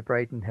training in the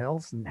Braden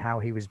Hills and how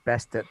he was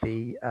best at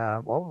the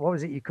what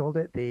was it you called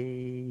it,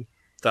 the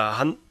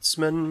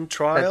huntsman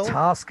trial, the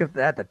task of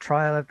the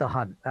trial of the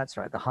hunt. That's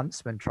right, the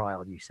huntsman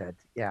trial. You said,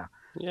 yeah,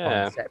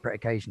 on separate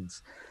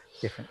occasions,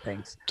 different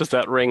things. Does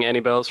that ring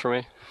any bells for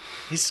me?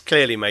 He's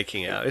clearly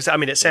making it out. It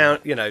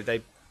sounds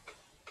they.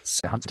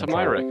 To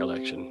my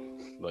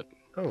recollection, but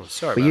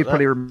sorry. But about you that.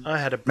 probably I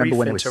had a brief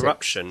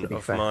interruption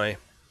of my.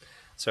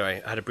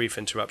 Sorry, I had a brief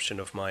interruption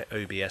of my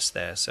OBS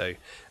there. So,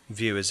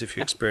 viewers, if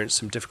you experience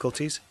some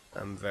difficulties,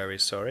 I'm very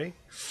sorry.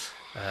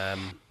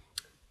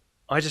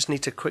 I just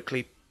need to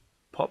quickly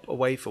pop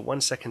away for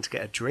 1 second to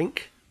get a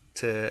drink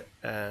to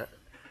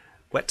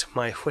wet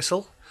my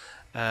whistle.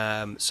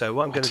 So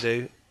what I'm going to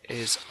do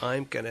is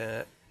I'm going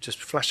to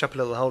just flash up a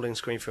little holding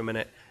screen for a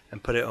minute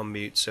and put it on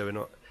mute,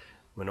 so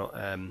we're not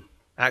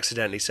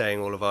accidentally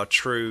saying all of our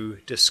true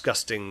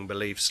disgusting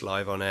beliefs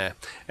live on air.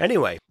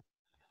 Anyway.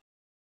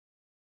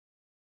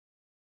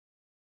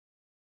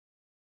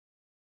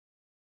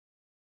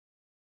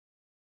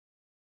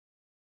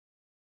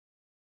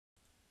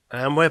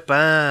 And we're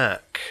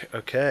back.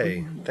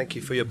 Okay, thank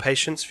you for your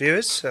patience,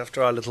 viewers,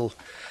 after our little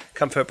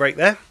comfort break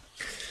there.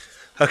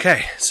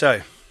 Okay,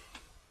 so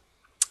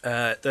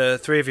the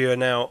three of you are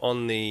now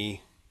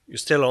you're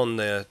still on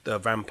the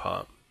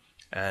rampart,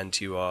 and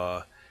you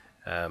are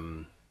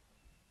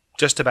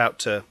just about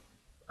to,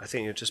 I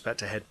think you're just about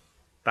to head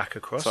back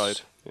across, so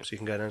you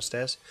can go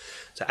downstairs.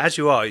 So as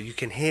you are, you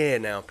can hear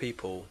now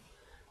people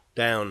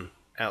down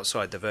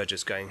outside the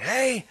verges going,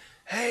 hey,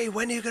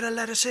 when are you going to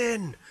let us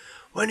in?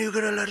 When are you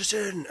going to let us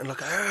in? And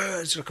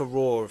it's like a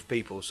roar of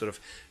people sort of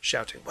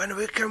shouting, when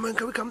can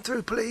we come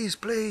through? Please,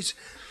 please.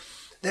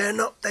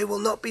 They will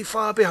not be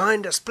far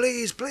behind us.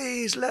 Please,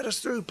 please, let us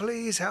through.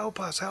 Please, help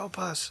us, help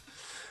us.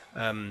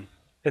 And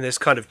this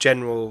kind of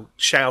general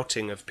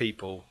shouting of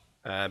people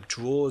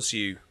draws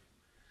you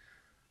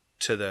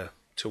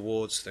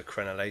towards the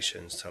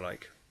crenellations to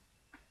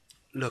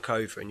look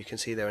over, and you can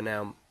see there are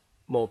now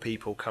more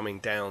people coming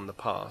down the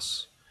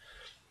pass.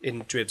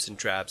 In dribs and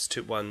drabs,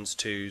 ones,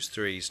 twos,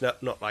 threes,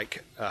 not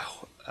like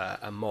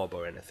a mob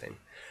or anything,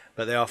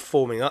 but they are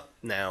forming up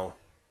now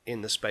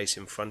in the space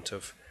in front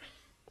of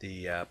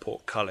the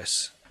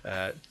portcullis,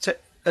 a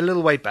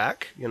little way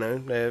back.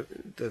 The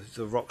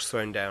rocks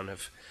thrown down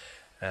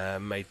have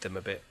made them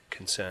a bit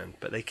concerned,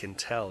 but they can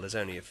tell there's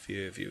only a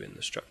few of you in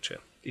the structure,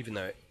 even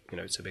though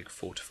it's a big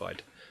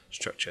fortified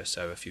structure,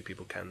 so a few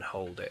people can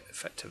hold it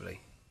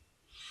effectively.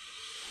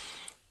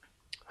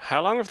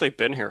 How long have they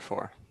been here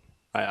for?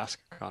 I ask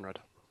Conrad.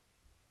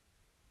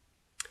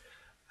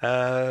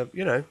 A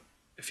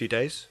few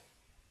days.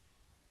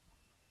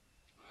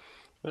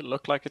 It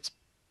looks like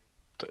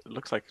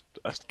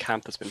a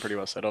camp that's been pretty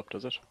well set up,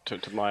 does it?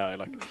 To my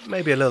eye,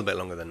 maybe a little bit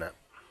longer than that.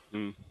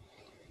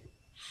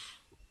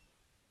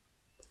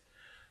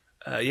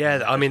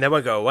 Yeah, I mean, they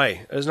won't go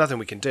away. There's nothing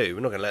we can do.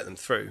 We're not going to let them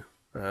through.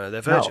 They're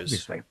vergers. No,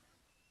 obviously.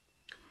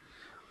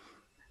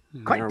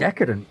 Quite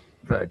decadent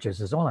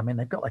vergers as well. I mean,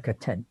 they've got a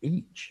tent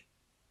each.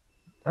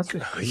 That's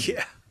just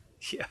yeah.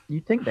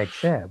 You'd think they'd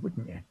share,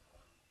 wouldn't you?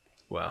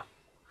 Well,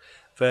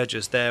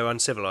 vergers, they're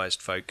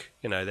uncivilized folk.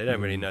 You know, they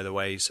don't really know the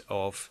ways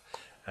of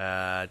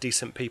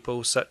decent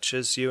people such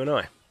as you and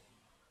I.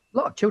 A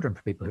lot of children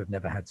for people who have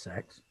never had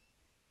sex.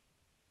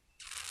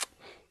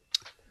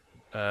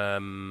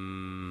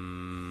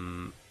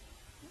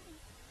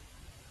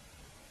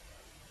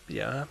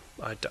 Yeah,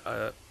 I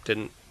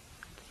didn't.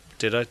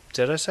 Did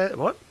I say it?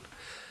 What?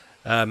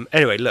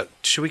 Anyway, look,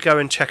 should we go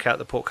and check out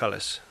the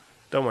portcullis?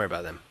 Don't worry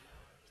about them.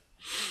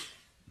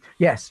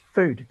 Yes,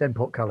 food, then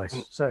portcullis.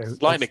 So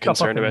Slightly let's stop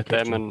concerned up in the about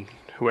them kitchen. and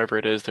whoever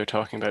it is they're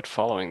talking about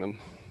following them.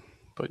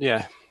 But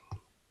yeah,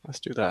 let's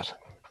do that.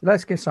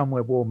 Let's get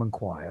somewhere warm and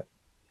quiet,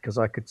 because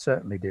I could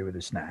certainly do with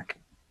a snack.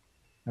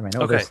 I mean,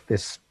 all Okay.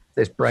 this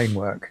brain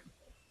work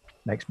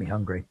makes me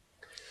hungry.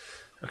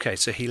 Okay,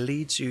 so he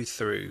leads you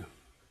through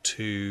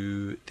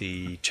to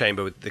the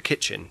chamber with the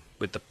kitchen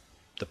with the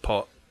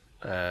pot,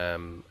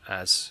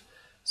 as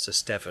Sir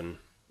Stephen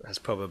has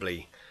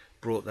probably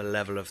brought the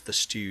level of the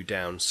stew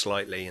down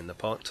slightly in the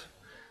pot.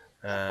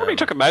 I already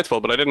took a mouthful,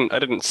 but I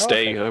didn't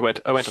stay.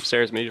 okay. I went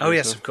upstairs immediately. Oh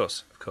yes, so- of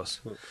course.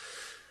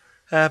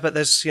 But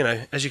there's,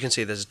 as you can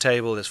see, there's a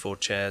table, there's 4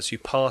 chairs. You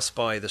pass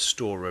by the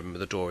storeroom,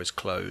 the door is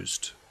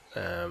closed,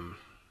 and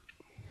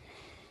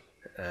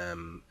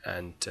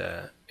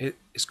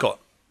it's got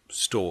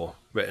store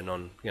written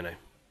on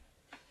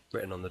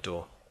the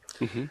door.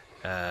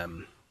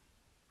 Mm-hmm.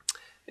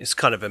 It's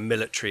kind of a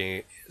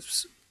military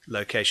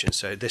location,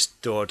 so this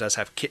door does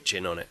have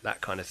kitchen on it,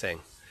 that kind of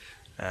thing.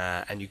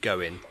 And you go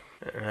in,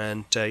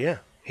 and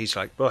he's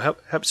like, "Well,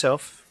 help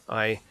yourself.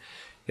 I've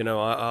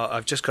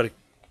just got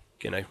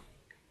to,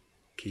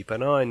 keep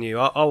an eye on you.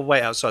 I'll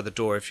wait outside the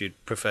door if you'd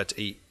prefer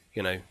to eat,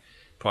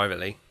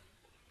 privately."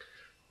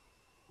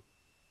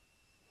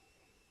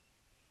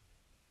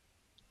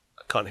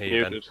 I can't hear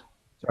you, Ben. Muted.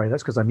 Sorry,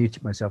 that's because I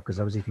muted myself because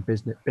I was eating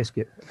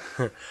biscuit.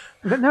 But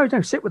no,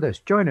 sit with us.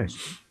 Join us.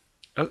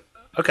 Oh,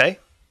 okay,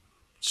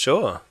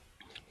 sure.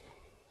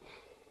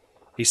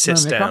 He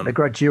sits I can't down.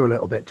 begrudge you a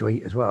little bit to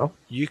eat as well.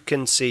 You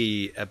can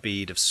see a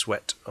bead of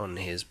sweat on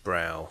his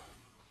brow.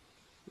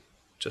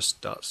 Just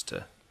starts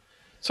to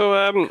So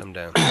come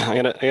down. I'm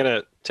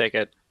gonna take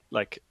a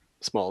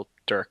small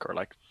dirk, or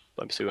I'm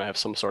assuming I have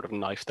some sort of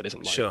knife that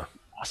isn't my Sure.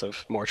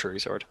 massive mortuary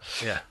sword.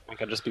 Yeah. I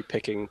can just be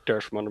picking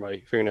dirt from under my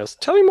fingernails.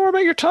 Tell me more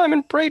about your time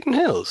in Braden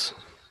Hills.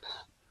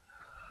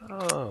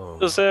 Oh.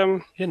 Does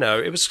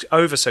It was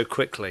over so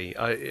quickly.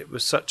 It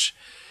was such,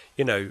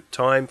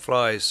 time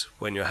flies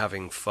when you're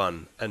having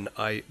fun, and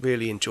I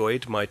really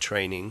enjoyed my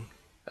training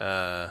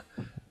at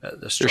the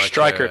your striker.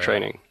 striker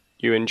training?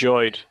 You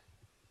enjoyed.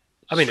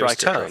 I mean, it was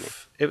striker tough. training.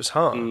 It was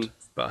hard,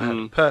 but I had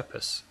a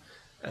purpose,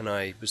 and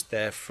I was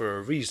there for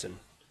a reason.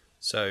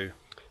 So,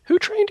 Who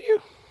trained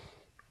you?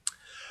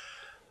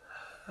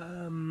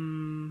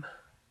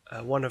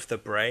 one of the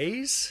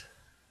Brays.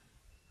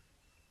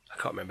 I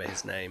can't remember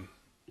his name.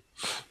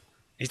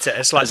 It's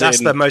like As that's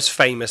in- the most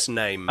famous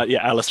name.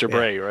 Yeah, Alistair Yeah.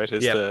 Bray, right?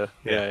 Is Yeah. the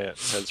Yeah.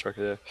 head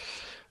striker there.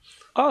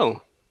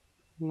 Oh,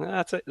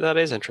 that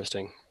is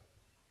interesting.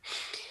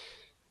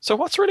 So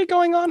what's really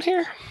going on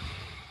here?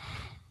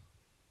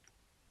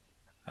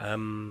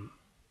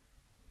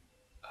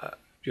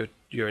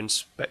 You're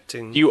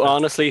inspecting. Do you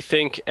honestly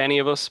think any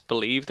of us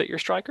believe that you're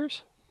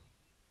strikers?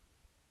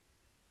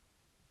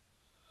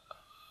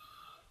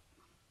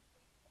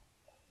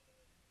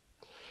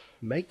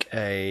 Make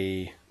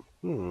a.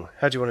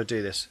 How do you want to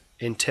do this?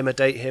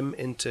 Intimidate him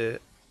into.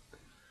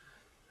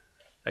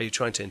 Are you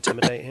trying to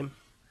intimidate him?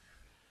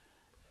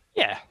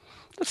 Yeah,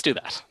 let's do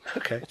that.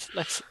 Okay.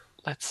 Let's.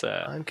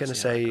 I'm going to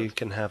see how say that you goes.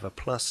 can have a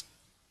plus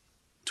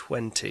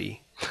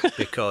 20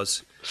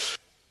 because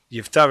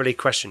you've thoroughly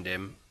questioned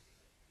him.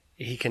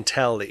 He can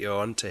tell that you're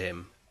onto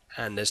him,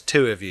 and there's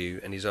 2 of you,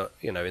 and he's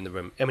in the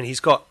room. I mean, he's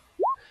got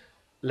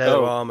leather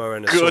Oh, armor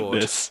and a sword.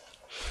 Goodness.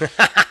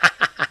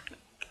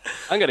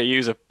 I'm going to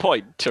use a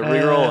point to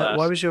reroll that.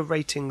 Why was your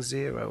rating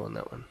 0 on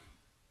that one?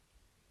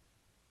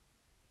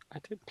 I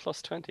did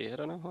plus 20. I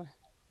don't know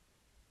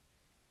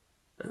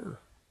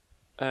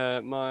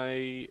why.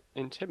 My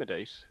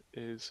intimidate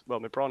is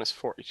my brawn is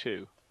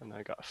 42, and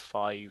I got a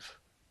 5.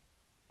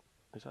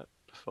 Is that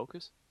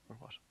focus or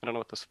what? I don't know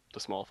what the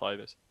small 5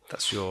 is.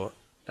 That's your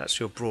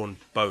brawn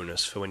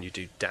bonus for when you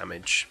do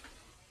damage.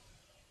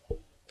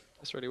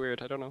 That's really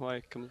weird. I don't know why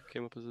it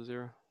came up as a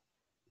 0.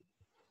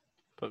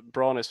 But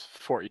brawn is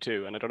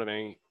 42, and I don't have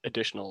any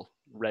additional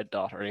red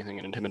dot or anything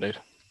in intimidate.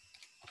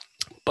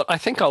 But I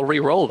think I'll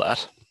re-roll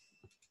that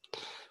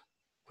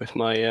with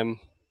my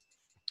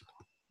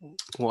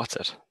what's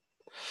it?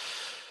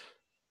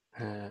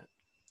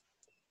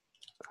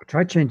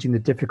 Try changing the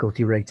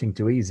difficulty rating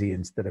to easy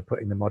instead of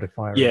putting the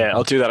modifier. Yeah, in.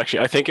 I'll do that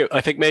actually. I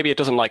think maybe it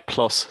doesn't like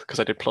plus because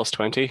I did plus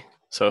 20.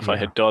 So if I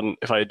had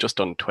just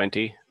done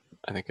 20,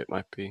 I think it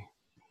might be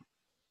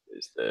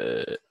is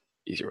the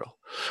easy roll.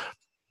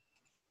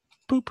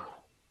 Boop.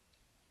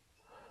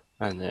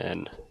 And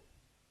then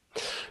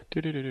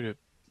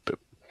boop.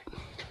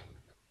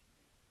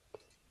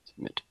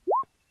 Submit.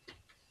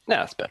 Now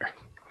that's better.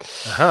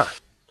 Aha.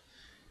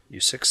 You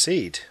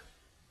succeed.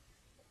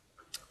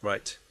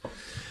 Right.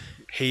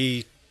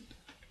 He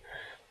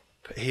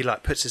he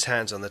like puts his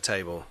hands on the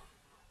table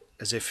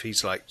as if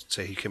he's like,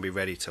 so he can be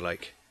ready to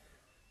like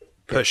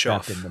push Get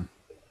off. stabbed in them.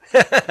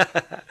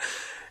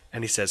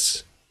 And he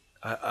says,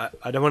 I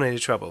don't want any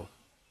trouble.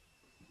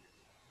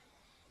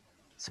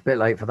 It's a bit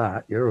late for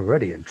that. You're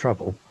already in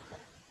trouble.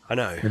 I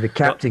know. If the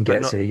captain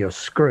but gets here, you're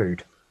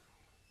screwed.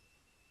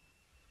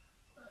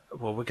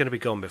 Well, we're going to be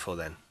gone before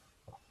then.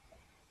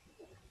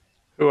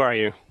 Who are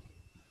you?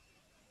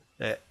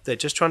 They're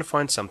just trying to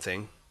find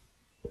something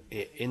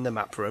in the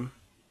map room,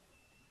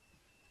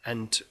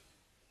 and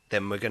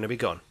then we're going to be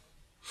gone.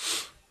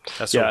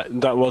 That's all.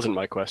 That wasn't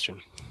my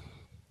question.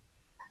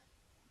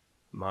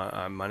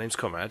 My name's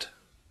Conrad.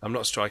 I'm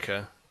not a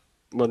striker.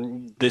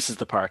 Well, this is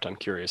the part I'm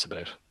curious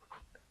about.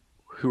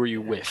 Who are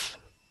you with?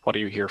 What are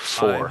you here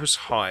for? I was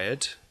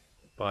hired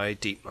by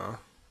Dietmar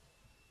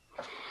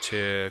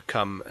to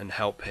come and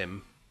help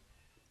him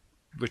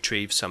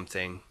retrieve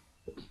something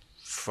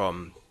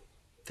from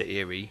the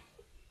Eyrie.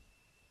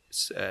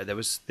 There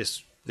was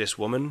this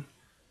woman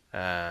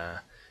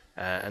and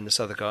this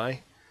other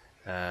guy.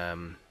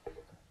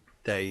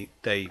 They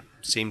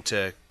seemed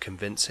to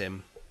convince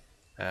him,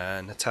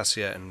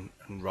 Natasha and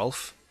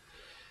Rolf,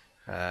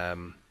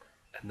 and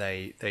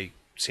they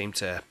seemed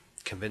to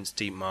convince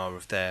Dietmar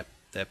of their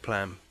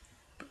plan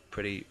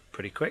pretty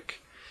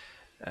quick,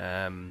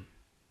 and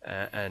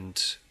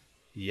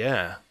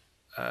yeah,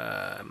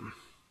 I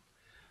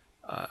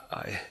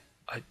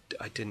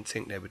didn't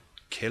think they would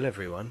kill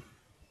everyone.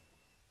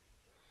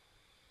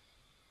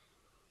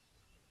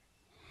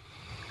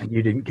 And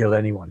you didn't kill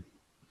anyone.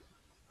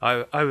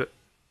 I've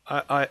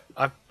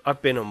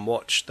been on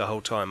watch the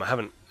whole time. I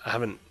haven't.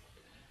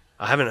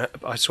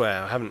 I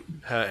swear, I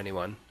haven't hurt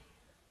anyone.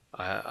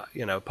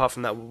 Apart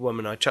from that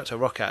woman I chucked a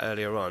rock at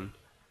earlier on.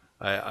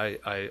 That's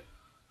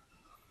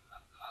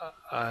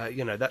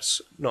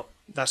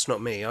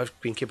not me. I've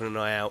been keeping an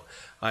eye out.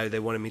 They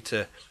wanted me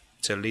to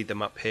lead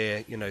them up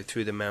here,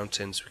 through the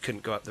mountains. We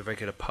couldn't go up the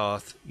regular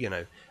path.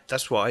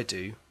 That's what I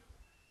do.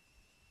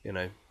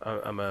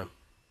 I'm a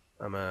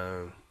I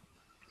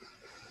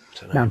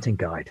don't know. Mountain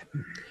guide.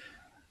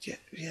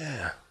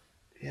 Yeah.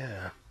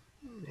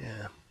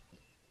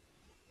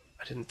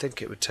 I didn't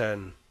think it would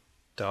turn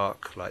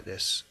dark like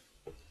this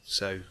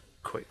so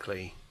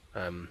quickly.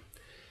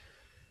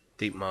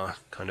 Dietmar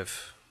kind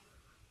of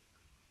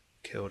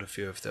killed a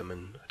few of them,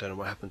 and I don't know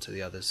what happened to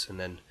the others. And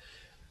then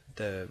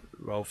the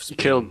Rolf's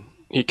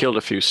He killed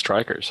a few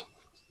strikers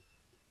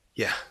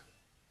Yeah,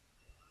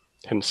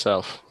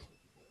 himself.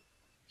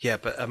 yeah,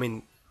 but I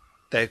mean,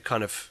 they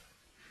kind of.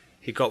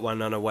 He got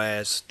one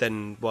unawares,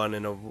 then one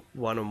in a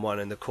one-on-one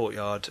in the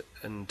courtyard,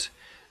 and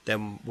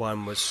then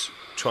one was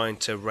trying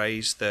to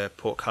raise the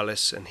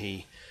portcullis, and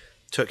he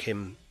took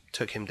him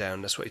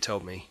down. That's what he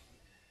told me.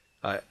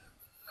 I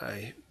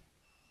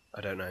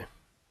don't know.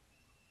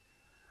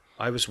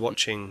 I was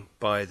watching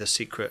by the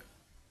secret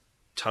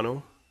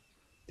tunnel,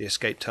 the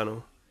escape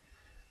tunnel,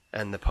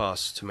 and the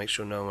pass to make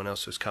sure no one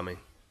else was coming.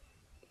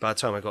 By the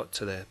time I got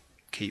to the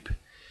keep,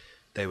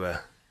 they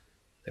were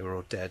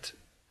all dead,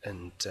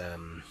 and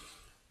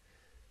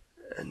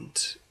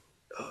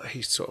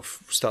he sort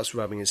of starts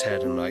rubbing his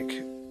head and like,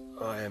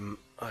 I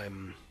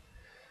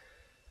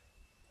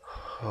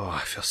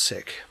feel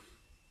sick.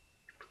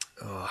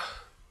 Oh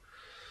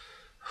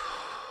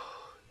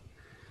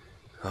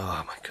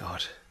my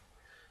God.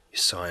 You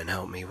sigh and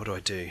help me. What do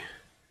I do?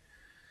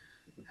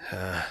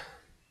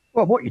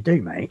 Well, what you do,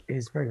 mate,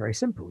 is very, very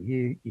simple.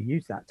 You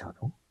use that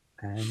tunnel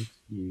and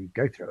you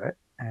go through it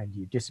and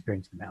you disappear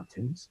into the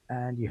mountains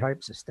and you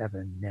hope Sir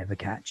Steven never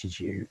catches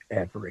you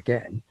ever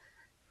again.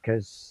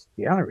 Because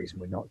the only reason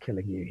we're not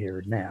killing you here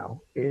and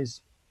now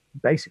is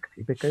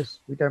basically because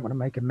we don't want to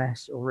make a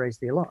mess or raise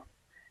the alarm.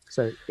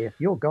 So if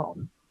you're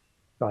gone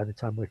by the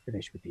time we're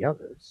finished with the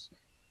others,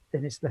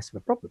 then it's less of a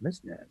problem,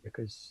 isn't it?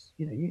 Because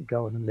you can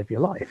go on and live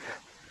your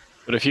life.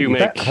 But if you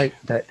hope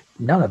that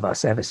none of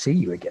us ever see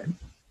you again.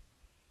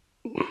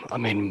 I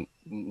mean,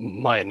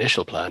 my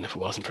initial plan, if it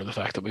wasn't for the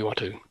fact that we want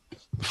to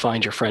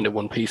find your friend in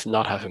one piece and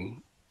not have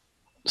him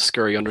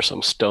scurry under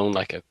some stone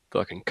like a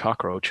fucking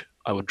cockroach,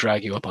 I would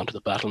drag you up onto the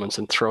battlements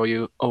and throw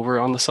you over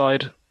on the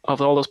side of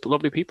all those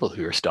lovely people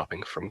who you're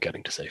stopping from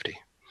getting to safety.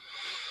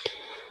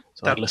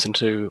 So I'd listen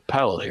to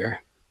Powell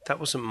here. That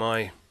wasn't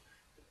my...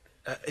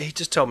 he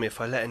just told me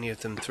if I let any of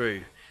them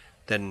through,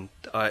 then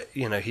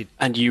he'd...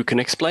 And you can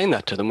explain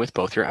that to them with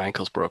both your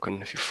ankles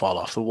broken if you fall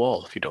off the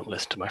wall, if you don't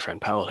listen to my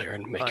friend Powell here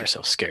and make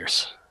yourself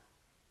scarce.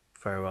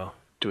 Very well.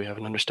 Do we have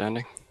an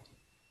understanding?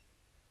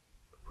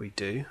 We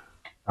do.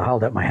 I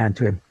hold up my hand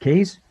to him.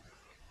 Keys?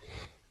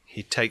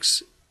 He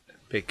takes a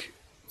big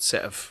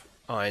set of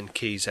iron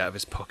keys out of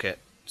his pocket,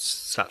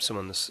 slaps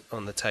them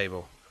on the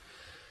table.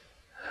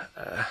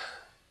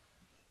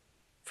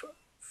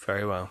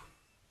 Very well.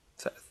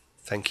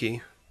 Thank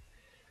you.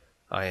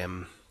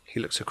 He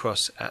looks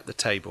across at the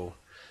table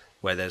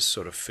where there's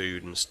sort of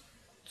food and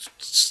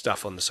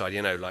stuff on the side,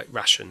 like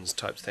rations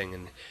type thing,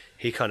 and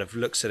he kind of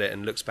looks at it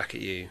and looks back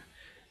at you,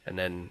 and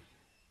then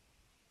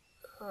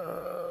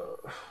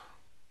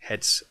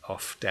heads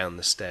off down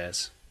the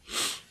stairs.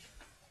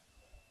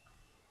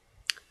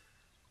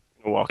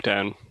 Walk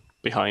down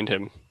behind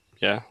him.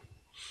 Yeah.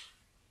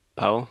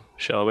 Powell,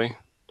 shall we?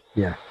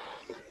 Yeah.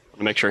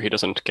 Make sure he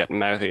doesn't get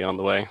mouthy on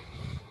the way.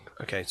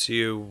 Okay, so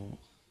you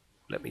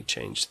let me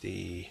change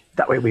the.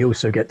 That way we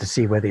also get to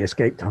see where the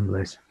escape tunnel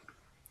is.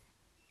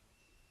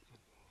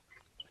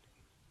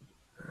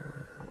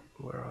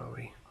 Where are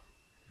we?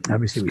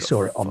 Obviously, we Just saw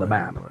gotta it on the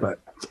find map, my- but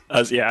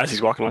As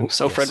he's walking along.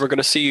 So, Fred, Yes. we're going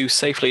to see you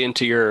safely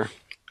into your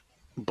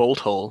bolt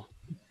hole,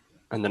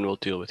 and then we'll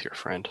deal with your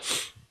friend.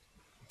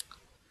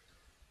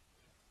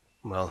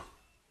 Well,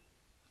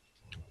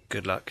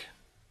 good luck.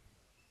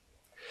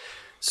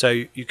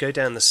 So you go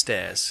down the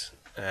stairs,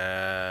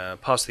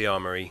 past the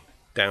armory,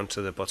 down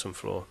to the bottom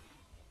floor,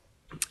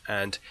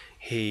 and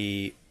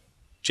he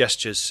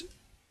gestures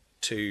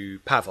to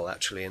Pavel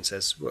actually and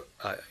says,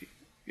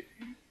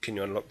 "Can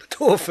you unlock the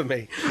door for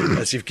me?"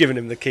 As you've given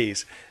him the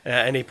keys,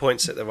 and he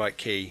points at the right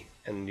key,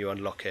 and you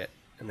unlock it,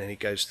 and then he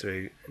goes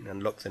through and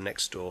unlock the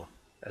next door,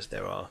 as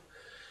there are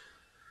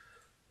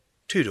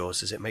two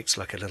doors, as it makes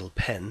like a little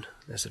pen.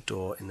 There's a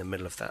door in the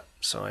middle of that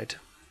side.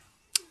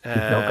 you've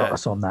not got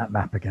us on that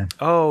map again.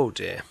 Oh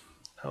dear,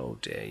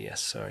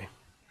 yes, sorry,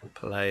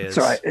 players. It's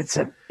all right. It's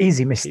an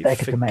easy Keep mistake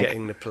to make.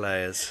 forgetting the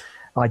players.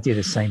 I do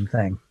the same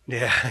thing.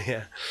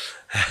 Yeah.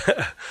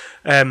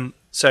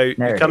 So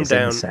There you it come is in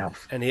the down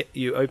south. and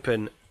you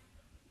open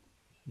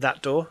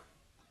that door,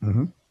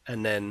 Mm-hmm.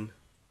 and then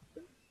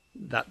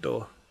that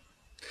door.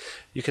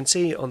 You can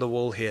see on the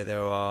wall here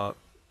there are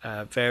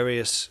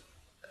various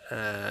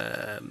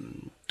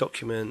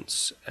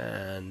documents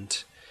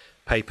and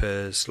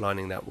papers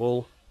lining that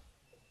wall,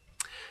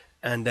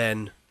 and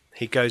then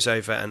he goes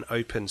over and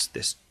opens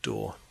this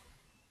door,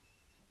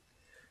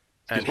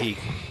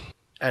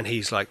 and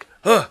he's like,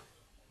 "Huh!"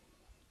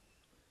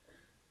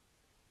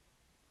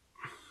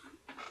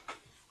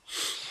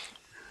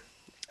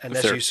 And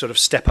as Sir. you sort of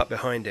step up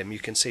behind him, you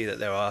can see that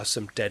there are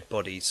some dead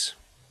bodies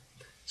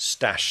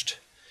stashed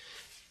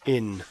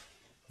in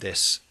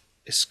this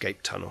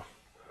escape tunnel.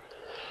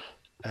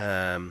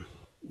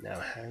 Now,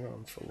 hang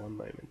on for one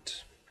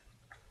moment.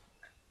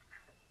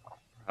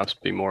 Perhaps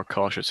be more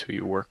cautious who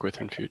you work with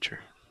in future.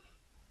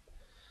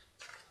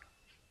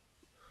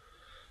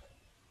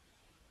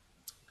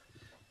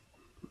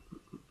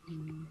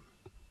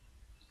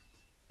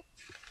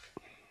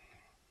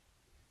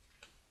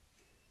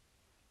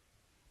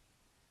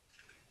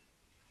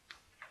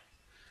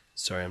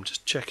 Sorry, I'm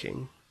just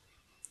checking.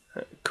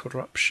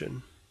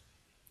 Corruption.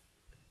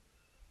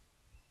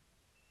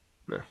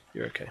 No,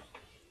 you're okay.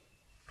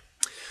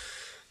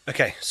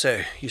 Okay,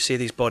 so you see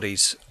these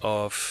bodies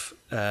of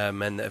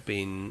men that have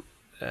been,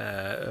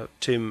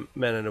 two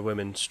men and a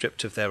woman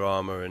stripped of their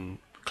armour and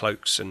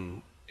cloaks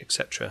and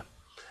etc.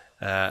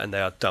 And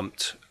they are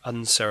dumped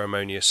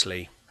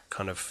unceremoniously,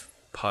 kind of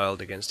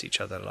piled against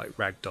each other like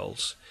rag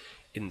dolls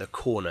in the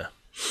corner.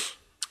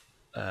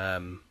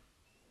 And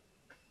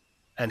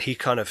he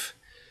kind of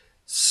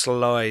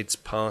slides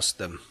past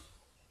them,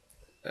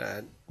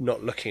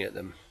 not looking at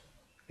them,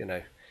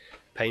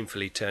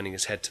 painfully turning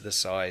his head to the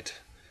side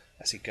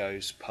as he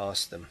goes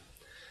past them.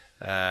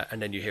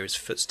 And then you hear his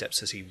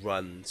footsteps as he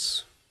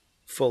runs,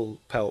 full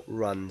pelt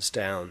runs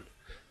down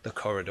the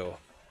corridor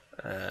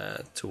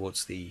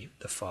towards the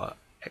far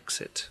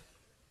exit.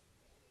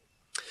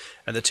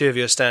 And the two of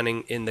you are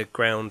standing in the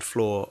ground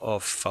floor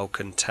of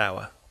Falcon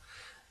Tower,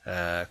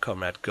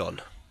 Comrade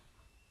Gon.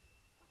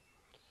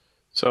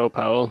 So,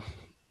 Powell,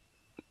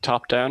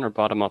 top down or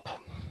bottom up?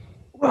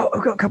 Well,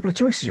 I've got a couple of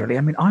choices, really.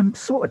 I mean, I'm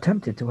sort of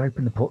tempted to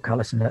open the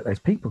portcullis and let those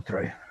people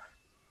through.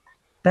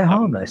 They're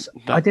harmless.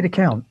 I did a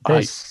count.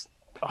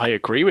 I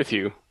agree with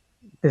you.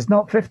 There's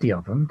not 50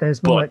 of them.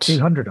 There's more like But-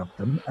 200 of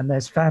them. And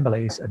there's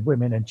families and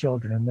women and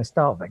children, and they're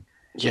starving.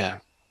 Yeah,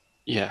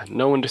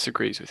 no one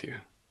disagrees with you.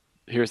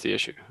 Here's the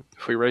issue.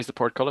 If we raise the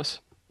portcullis,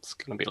 it's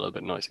going to be a little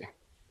bit noisy.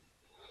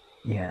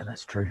 Yeah,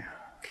 that's true.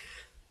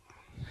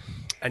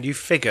 And you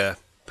figure,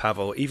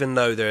 Pavel, even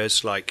though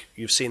there's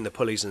you've seen the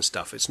pulleys and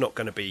stuff, it's not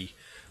going to be,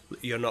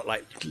 you're not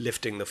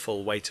lifting the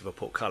full weight of a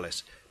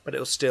portcullis, but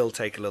it'll still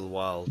take a little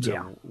while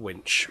to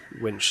winch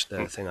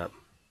the thing up.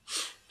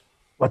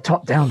 Well,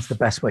 top down's the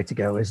best way to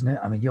go, isn't it?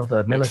 I mean, you're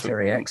the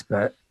military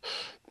expert,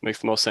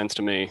 Makes the most sense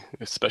to me,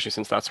 especially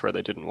since that's where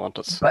they didn't want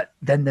us. but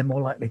then they're more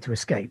likely to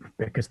escape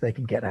because they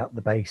can get out the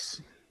base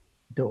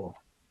door.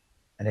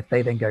 And if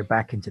they then go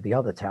back into the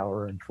other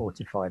tower and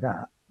fortify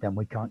that, then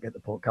we can't get the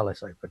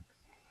portcullis open.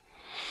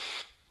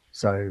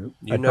 So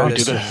You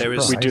notice advantage that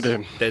of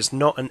surprise. there's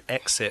not an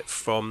exit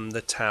from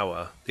the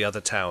tower, the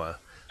other tower,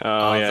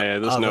 Oh, yeah,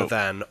 there's other no...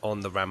 than on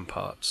the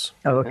ramparts.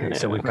 Oh, okay. Yeah,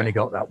 So we've okay. only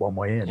got that one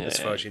way in. Yeah. As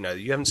far as you know,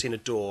 you haven't seen a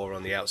door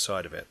on the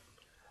outside of it,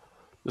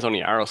 There's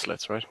only arrow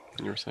slits, right?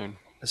 You were saying.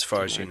 as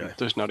far as you know.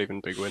 There's not even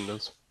big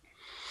windows.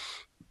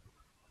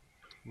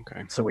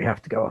 Okay. So we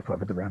have to go up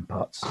over the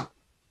ramparts.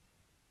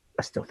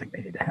 I still think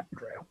they need a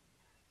handrail.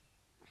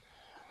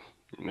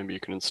 Maybe you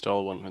can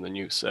install one when the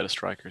new set of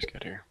strikers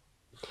get here.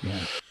 Yeah.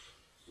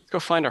 Let's go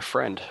find our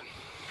friend.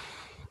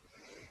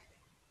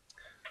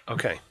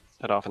 Okay,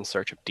 Head off in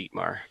search of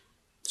Dietmar.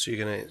 so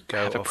you're going to go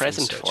I have a off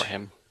present and for search.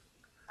 him.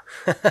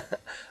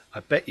 I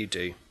bet you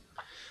do.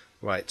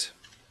 Right.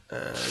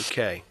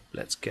 Okay,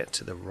 let's get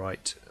to the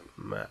right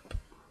map.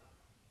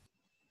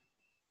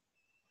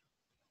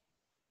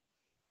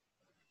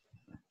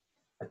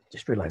 I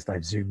just realised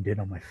I've zoomed in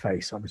on my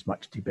face. I was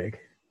much too big.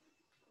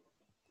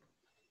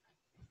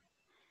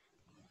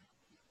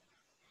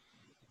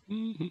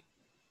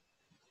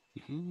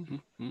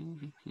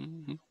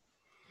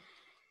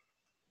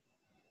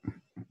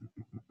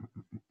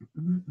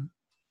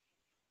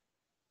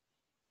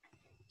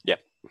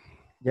 Yep.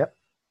 Yep.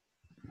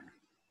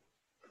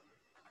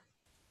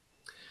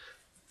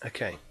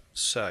 Okay,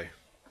 so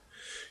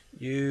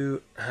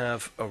you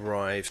have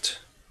arrived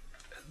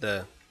at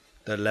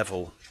the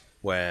level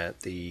where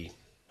the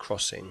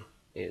crossing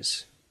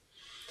is.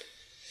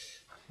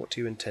 What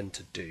do you intend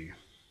to do?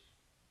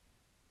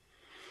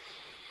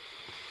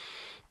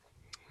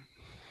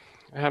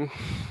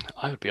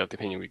 I would be of the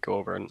opinion we'd go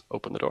over and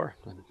open the door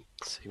and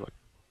see what.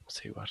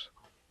 Yeah,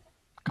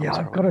 comes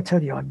our I've got way. to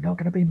tell you, I'm not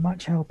going to be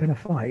much help in a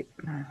fight.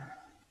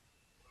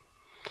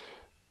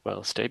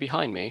 Well, stay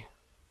behind me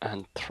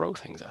and throw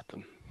things at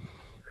them.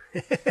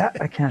 That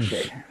I can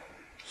do.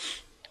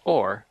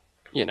 Or,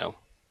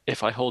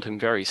 if I hold him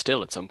very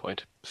still at some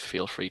point,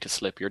 feel free to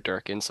slip your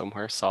dirk in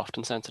somewhere soft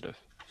and sensitive.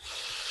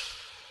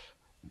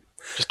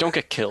 Just don't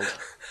get killed.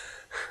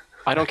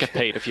 I don't get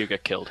paid if you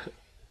get killed.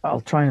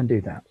 I'll try and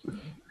do that.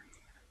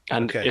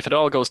 And Okay. if it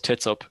all goes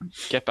tits up,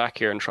 get back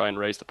here and try and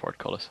raise the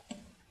portcullis.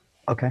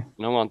 Okay.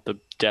 I don't want the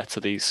deaths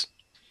of these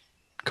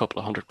couple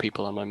of hundred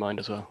people on my mind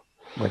as well.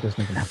 Well, it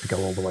doesn't even have to go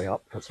all the way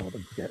up for some of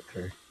them to get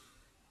through.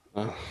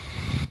 Oh.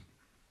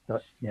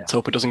 But yeah. Let's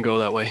hope it doesn't go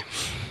that way.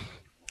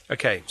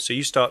 Okay, so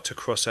you start to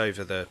cross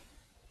over the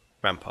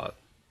rampart.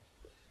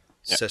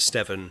 Yep. So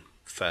Steven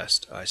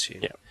first, I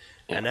assume. Yep.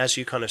 And as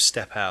you kind of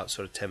step out,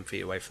 sort of 10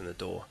 feet away from the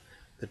door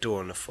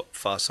on the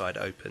far side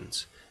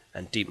opens,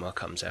 and Dietmar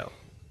comes out.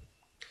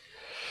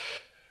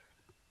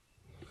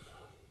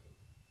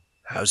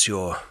 How's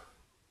your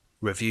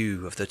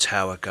review of the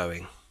tower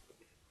going?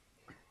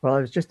 Well, I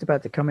was just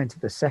about to come into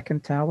the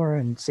second tower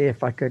and see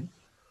if I could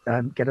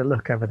get a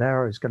look over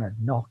there. I was going to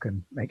knock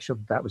and make sure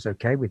that was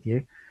okay with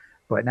you.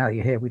 But now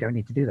you're here, we don't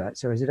need to do that.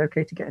 So is it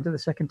okay to get into the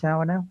second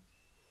tower now?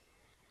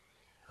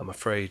 I'm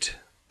afraid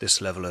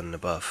this level and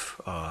above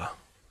are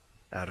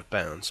out of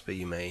bounds, but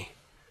you may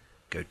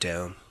go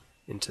down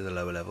into the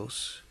lower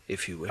levels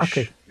if you wish.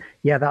 Okay.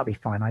 Yeah, that'll be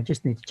fine. I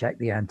just need to check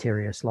the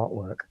anterior slot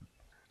work.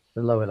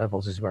 The lower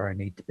levels is where I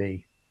need to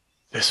be.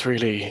 This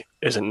really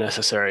isn't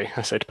necessary,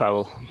 I say to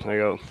Powell. I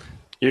go,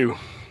 you,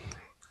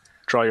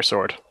 draw your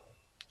sword.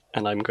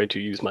 And I'm going to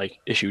use my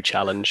issue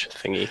challenge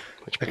thingy.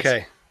 Which means,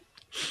 Okay.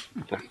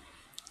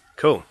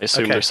 Cool. I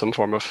assume Okay. there's some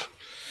form of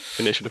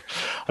initiative.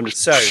 I'm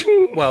just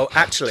So, well,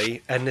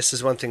 actually, and this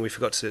is one thing we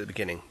forgot to do at the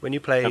beginning. When you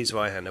play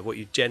Zweihander, what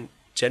you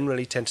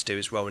generally tend to do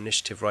is roll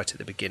initiative right at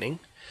the beginning,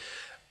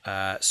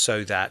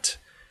 so that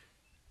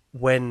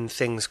when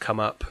things come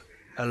up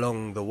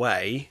along the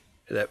way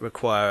that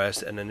require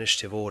an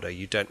initiative order,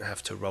 you don't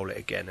have to roll it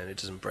again, and it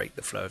doesn't break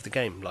the flow of the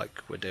game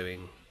like we're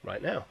doing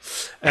right now.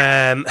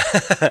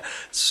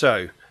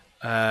 So,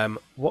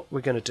 what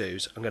we're going to do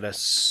is I'm going to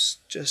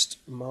just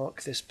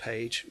mark this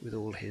page with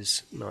all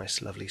his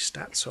nice, lovely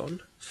stats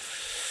on,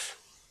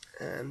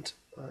 and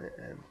I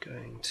am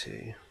going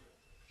to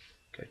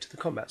go to the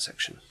combat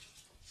section.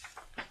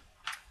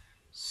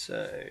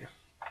 So,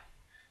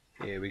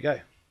 here we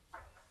go.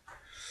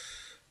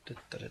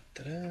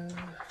 Da-da-da-da-da.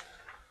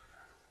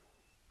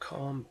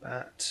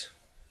 Combat.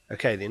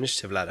 Okay, the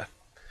initiative ladder.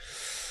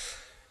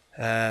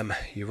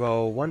 You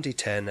roll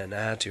 1d10 and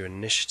add your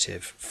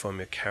initiative from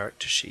your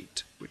character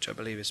sheet, which I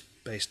believe is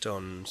based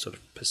on sort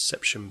of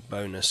perception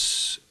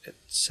bonus,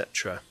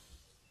 etc.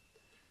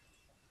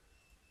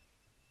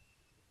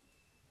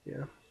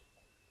 Yeah,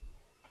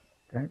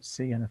 Don't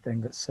see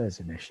anything that says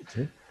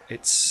initiative.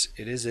 it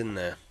is in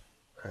there.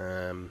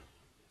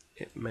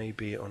 It may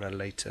be on a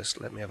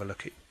latest. Let me have a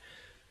look at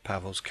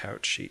Pavel's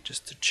character sheet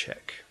just to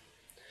check.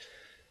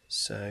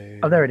 So.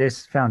 Oh, there it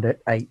is. Found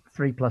it. 8.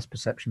 3 plus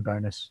perception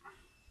bonus.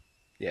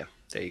 Yeah,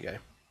 there you go.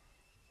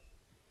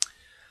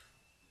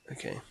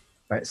 Okay.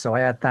 Right, so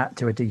I add that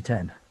to a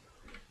d10.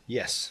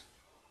 Yes.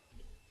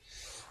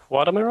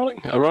 What am I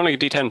rolling? I'm rolling a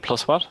d10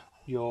 plus what?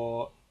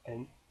 Your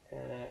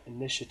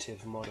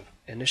initiative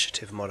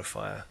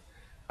modifier,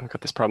 I've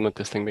got this problem with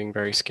this thing being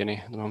very skinny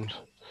at the moment.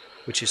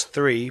 which is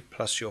 3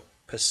 plus your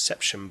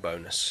perception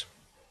bonus.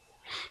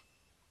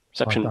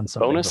 Perception done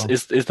something bonus? wrong.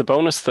 Is the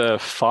bonus the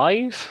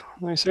 5,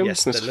 I assume?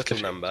 Yes, the It's little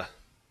 50. number.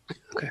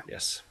 Okay.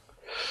 Yes.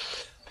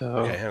 So,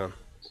 Okay, hang on.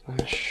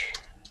 slash-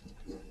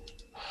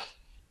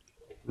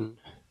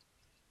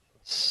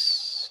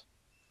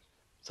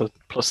 So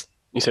plus,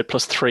 you said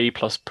plus 3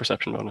 plus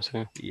perception bonus,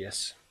 yeah?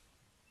 Yes.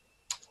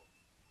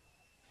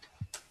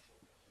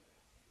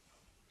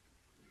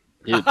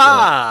 You-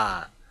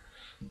 Ah!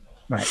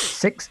 Right,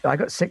 6. I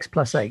got 6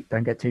 plus 8.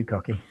 Don't get too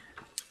cocky.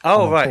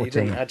 Oh, I'm right, 14. you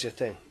didn't add your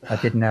thing. I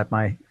didn't add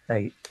my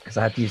 8 because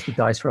I had to use the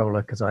dice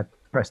roller because I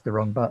pressed the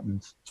wrong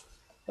buttons.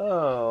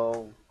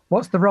 Oh.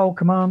 What's the roll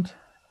command?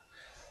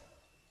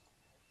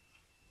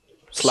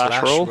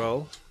 Slash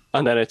roll?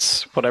 And then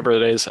it's whatever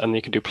it is, and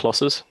you can do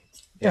pluses.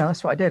 Yeah,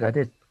 that's what I did. I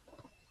did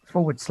 /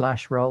 roll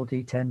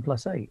d10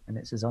 plus 8, and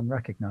it says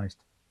unrecognized.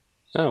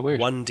 Oh, weird.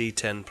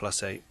 1d10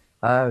 plus 8.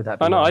 Oh, that.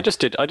 Oh no, I just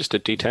did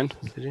D10.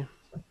 Did you?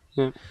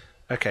 Yeah.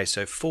 Okay,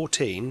 so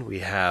 14 we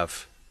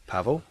have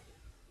Pavel.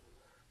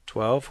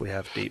 12 we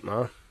have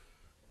Dietmar.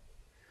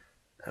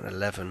 And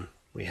 11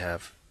 we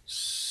have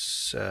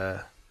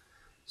Steven.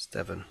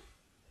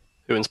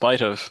 Who, in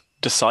spite of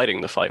deciding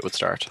the fight would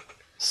start,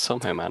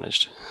 somehow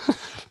managed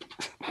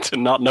to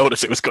not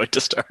notice it was going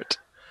to start.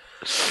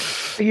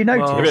 So you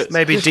noticed. Well,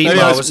 maybe Maybe I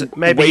Dietmar was was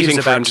maybe he was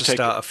waiting for him about to to take-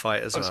 start a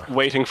fight as I was well.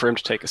 waiting for him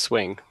to take a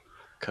swing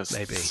because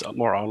Maybe. it's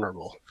more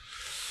honourable.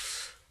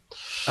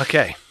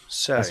 Okay,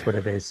 so That's what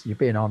it is. You're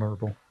being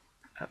honourable.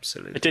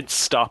 absolutely. It did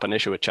stop and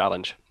issue a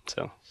challenge,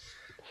 so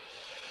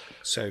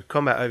So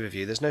combat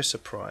overview. There's no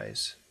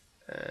surprise.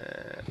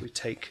 We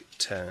take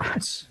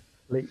turns.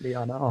 Completely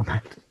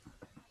unarmed.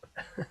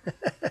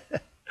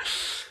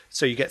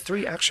 So you get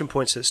 3 action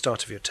points at the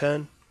start of your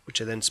turn, which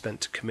are then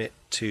spent to commit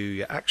to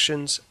your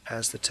actions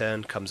as the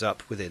turn comes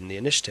up within the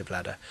initiative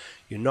ladder.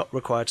 You're not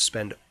required to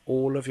spend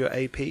all of your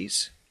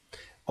APs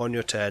on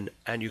your turn,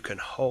 and you can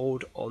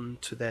hold on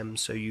to them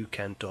so you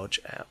can dodge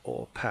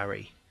or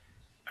parry.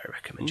 I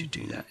recommend you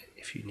do that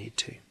if you need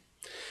to.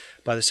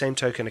 By the same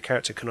token, a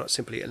character cannot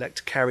simply elect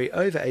to carry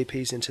over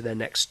APs into their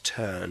next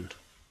turn.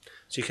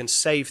 So you can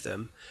save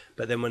them,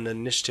 but then when the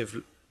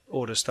initiative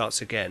order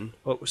starts again,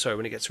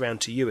 when it gets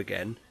around to you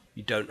again,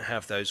 you don't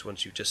have those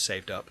ones you've just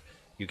saved up.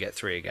 You get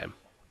 3 again.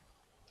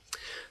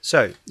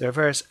 So there are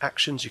various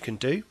actions you can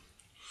do.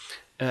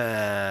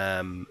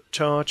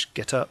 Charge,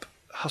 get up,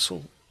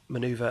 hustle,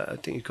 maneuver. I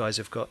think you guys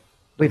have got.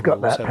 We've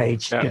got that So-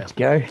 page yeah. good to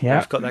go. Yeah.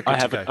 I've got that good I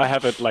have to it. go. I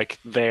have it like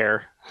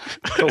there.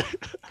 Cool.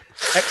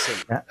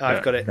 Excellent. Yeah,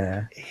 I've got it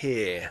there.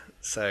 here.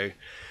 So,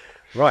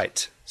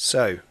 right.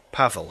 So,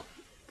 Pavel,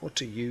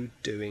 what are you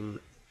doing?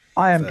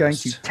 I am going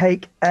to first?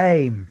 take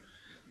aim,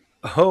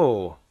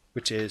 Oh,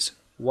 which is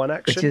one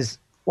action. which is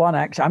one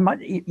action. I'm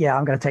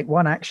going to take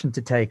one action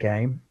to take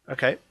aim.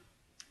 Okay.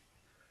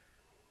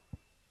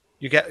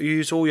 You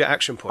use all your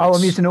action points. Oh,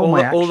 I'm using all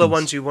my all the actions.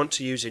 ones you want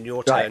to use in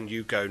your Right. turn.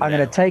 You go now. I'm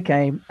going to take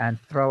aim and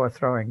throw a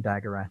throwing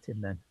dagger at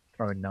him. Then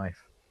throwing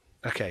knife.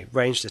 Okay,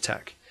 ranged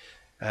attack.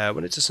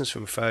 When it's distance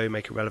from a foe,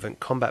 make a relevant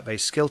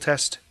combat-based skill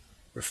test,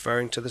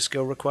 referring to the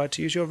skill required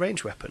to use your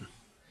ranged weapon.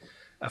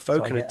 A foe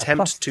So I can get a attempt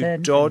plus 10 to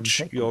from dodge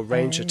taking your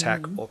ranged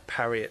attack aim. or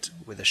parry it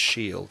with a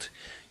shield.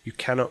 You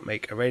cannot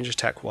make a ranged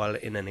attack while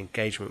in an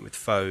engagement with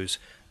foes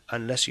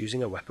unless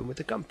using a weapon with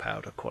a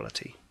gunpowder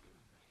quality.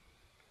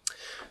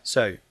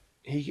 So,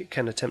 he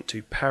can attempt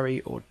to parry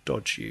or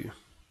dodge you.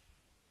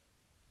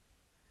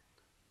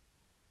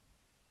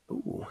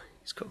 Ooh,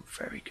 he's got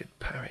very good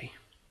parry.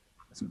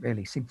 Doesn't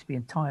really seem to be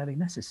entirely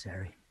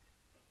necessary.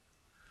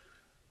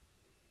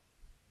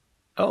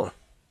 Oh,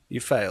 you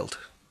failed.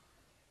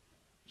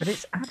 But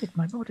it's added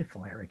my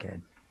modifier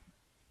again.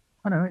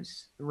 Oh no,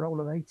 it's a roll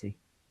of 80.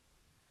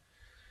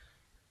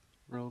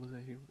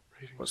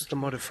 What's the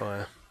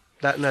modifier?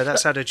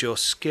 That's added your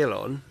skill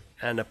on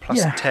and a plus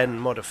Yeah. 10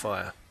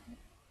 modifier.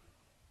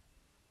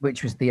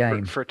 Which was the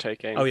aim. For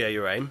taking. Oh yeah,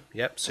 your aim.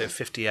 Yep. So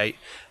 58,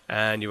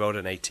 and you rolled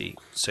an 80,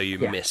 so you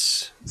Yeah.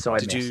 miss. So I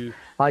Did missed. you?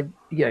 I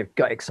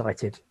got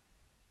excited.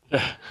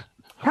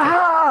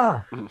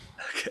 Ah!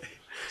 Okay.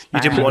 You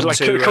didn't want like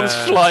to. it comes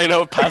flying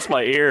out past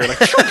my ear.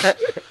 Like,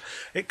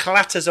 It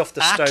clatters off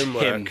the at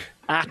stonework, him.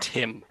 At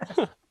him.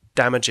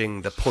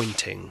 damaging the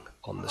pointing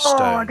on the Oh,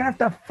 I'm stone. gonna have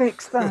to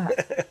fix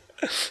that.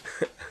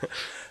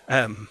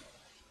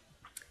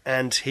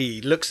 And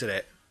he looks at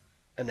it,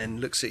 and then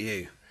looks at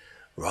you.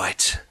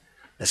 Right,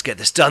 let's get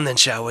this done then,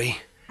 shall we?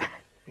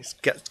 He's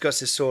got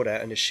his sword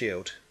out and his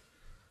shield.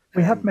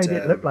 We have And, made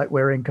it look like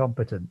we're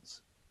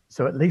incompetents,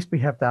 so at least we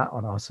have that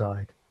on our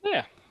side.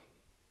 Yeah.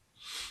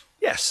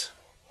 Yes.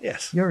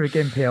 You're a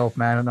gimpy old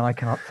man, and I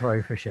can't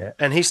throw for shit.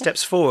 And he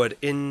steps forward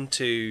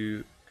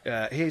into.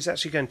 He's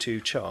actually going to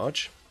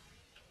charge.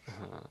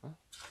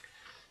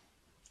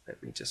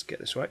 Let me just get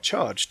this right.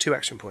 Charge, 2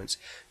 action points.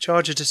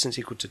 Charge a distance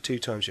equal to 2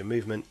 times your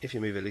movement if you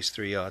move at least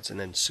 3 yards, and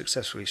then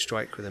successfully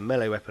strike with a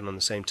melee weapon on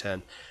the same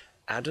turn.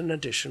 Add an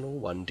additional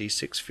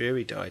 1d6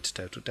 fury die to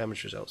total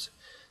damage results.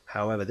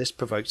 However, this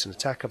provokes an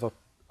attack of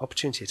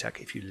opportunity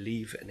attack if you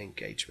leave an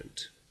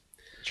engagement.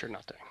 Sure,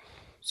 not doing.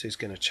 So he's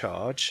going to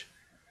charge,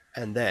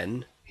 and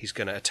then he's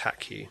going to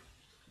attack you.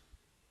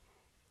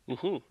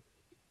 Mm-hmm.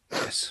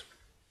 Yes.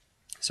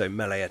 So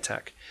melee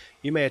attack.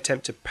 You may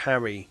attempt to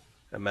parry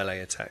a melee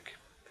attack.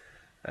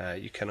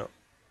 You cannot.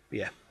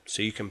 Yeah.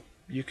 So you can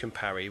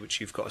parry, which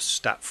you've got a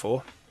stat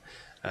for.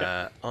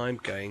 I'm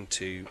going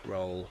to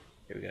roll.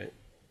 Here we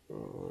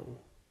go.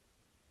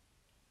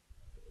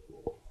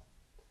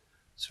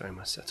 Sorry,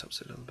 my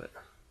setup's a little bit.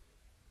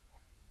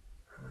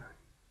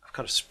 I've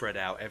kind of spread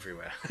out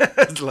everywhere.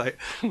 It's like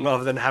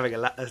rather than having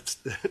a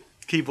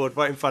keyboard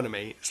right in front of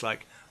me, it's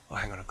like, oh,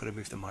 hang on, I've got to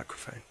move the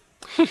microphone.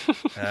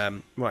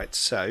 Right,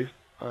 so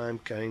I'm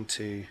going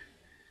to.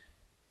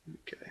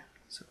 Okay,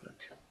 let's have a look.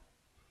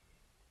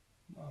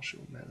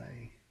 Martial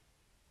melee,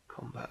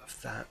 combat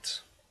of that.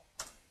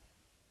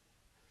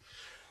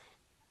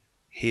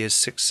 He is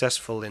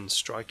successful in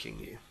striking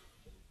you.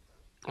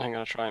 I'm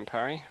going to try and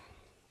parry.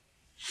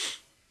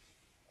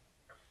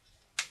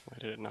 Why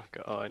did it not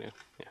go? Oh, I knew.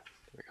 Yeah,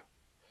 there we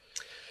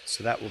go.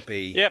 So that will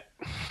be... Yep.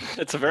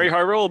 It's a very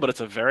high roll, but it's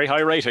a very high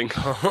rating.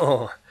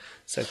 So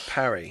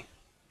parry.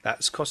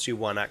 That's cost you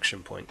 1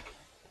 action point.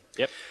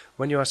 Yep.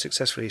 When you are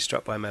successfully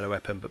struck by a melee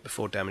weapon, but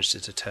before damage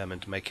is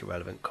determined, make a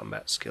relevant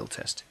combat skill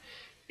test.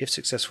 If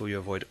successful, you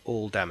avoid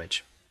all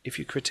damage. If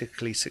you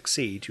critically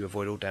succeed, you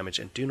avoid all damage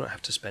and do not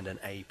have to spend an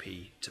AP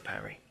to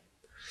parry.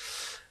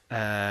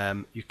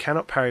 You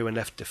cannot parry when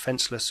left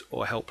defenseless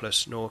or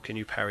helpless, nor can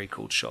you parry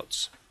called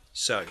shots.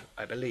 So,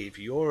 I believe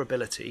your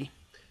ability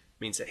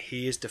means that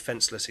he is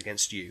defenseless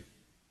against you.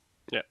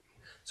 Yep.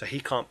 So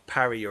he can't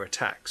parry your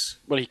attacks.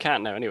 Well, he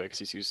can't now anyway because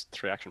he's used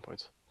 3 action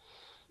points.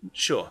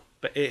 Sure,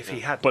 but if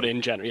he had... But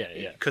in general,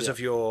 yeah. Because of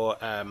your...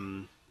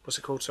 what's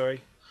it called,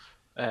 sorry?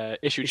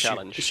 Issue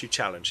challenge. Issue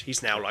challenge.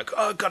 He's now like,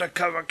 oh, I've got to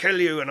come and kill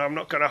you and I'm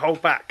not going to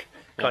hold back,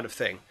 kind of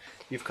thing.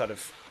 You've kind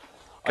of...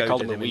 I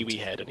called him a goaded wee into- wee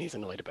head and he's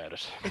annoyed about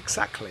it.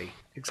 Exactly.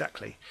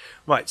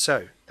 Right,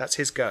 so that's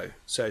his go.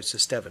 So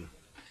Steven,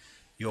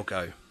 your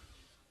go.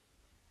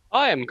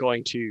 I am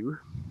going to...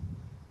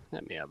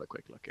 Let me have a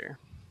quick look here.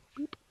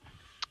 Boop.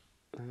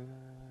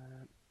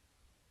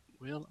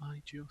 Will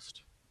I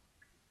just...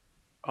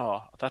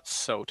 Oh, that's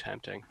so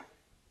tempting.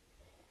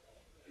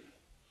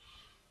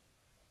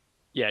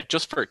 Yeah,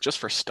 just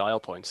for style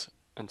points,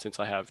 and since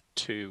I have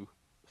 2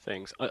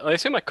 things, I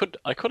assume I could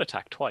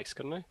attack twice,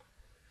 couldn't I?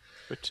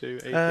 With 2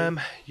 AP?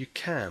 You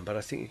can, but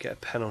I think you get a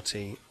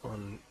penalty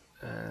on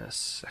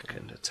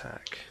second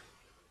attack.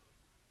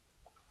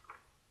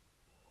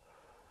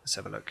 Let's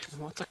have a look.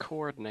 What's a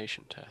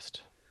coordination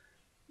test?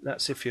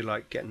 That's if you're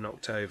like getting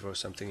knocked over or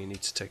something, you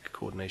need to take a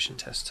coordination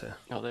test to...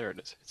 Oh, there it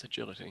is. It's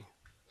agility.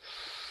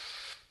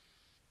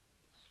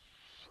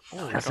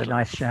 Oh, That's a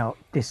nice shout.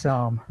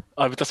 Disarm.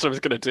 That's what I was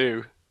going to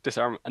do.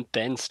 Disarm and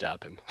then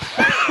stab him.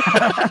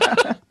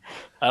 I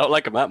don't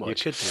like him that You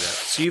much. could do that.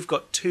 So you've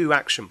got 2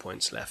 action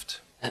points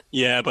left.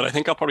 Yeah, but I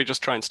think I'll probably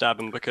just try and stab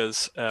him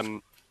because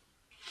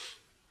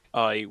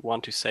I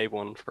want to save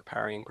one for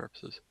parrying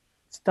purposes.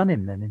 Stun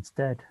him then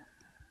instead.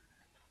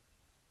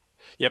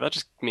 Yeah, but that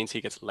just means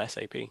he gets less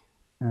AP.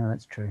 Oh,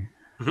 that's true.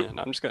 Yeah,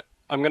 no,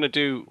 I'm gonna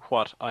do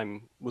what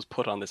was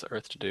put on this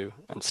earth to do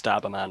and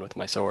stab a man with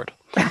my sword.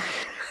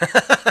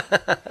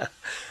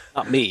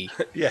 Not me,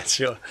 Yeah,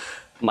 sure.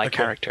 my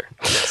character.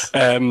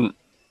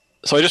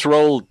 So I just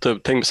rolled the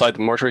thing beside the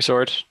mortuary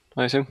sword,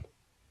 I assume.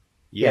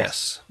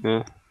 Yes.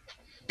 Yeah.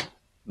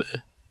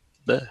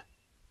 There.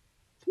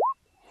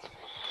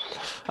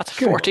 That's a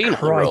Good 14 on the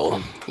crikey.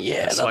 roll.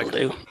 Yeah, It's that'll like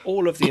do.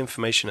 all of the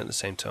information at the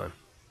same time.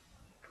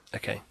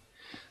 Okay.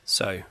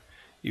 So,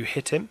 you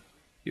hit him.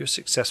 You're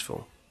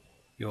successful.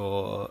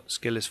 Your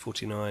skill is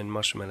 49,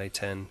 martial melee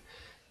 10,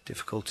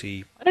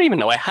 difficulty I didn't even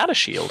know I had a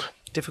shield.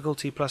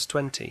 plus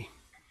 20.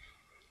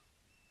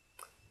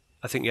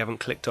 I think you haven't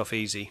clicked off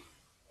easy.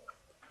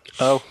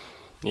 Oh,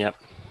 yep.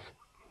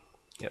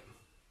 Yep.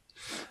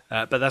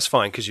 But that's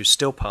fine because you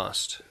still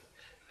passed.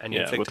 And you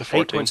Yeah, with inflicted the 8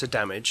 14. points of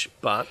damage,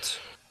 but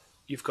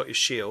you've got your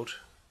shield.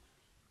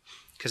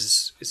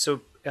 Because it's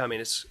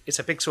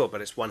a big sword,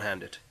 but it's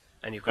one-handed.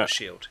 And you've got a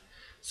shield.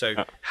 So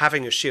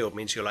having a shield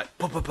means you're like,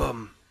 bum, bum,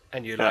 bum,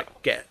 and you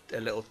like get a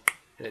little,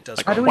 and it does.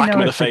 Like How do we whack know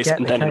him in if the we face get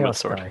and the then him with chaos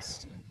sword.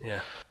 dice? Yeah.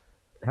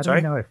 How do Sorry?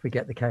 we know if we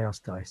get the chaos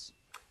dice?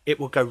 It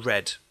will go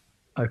red,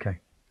 Okay,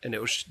 and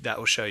that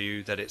will show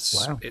you that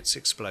it's Wow. it's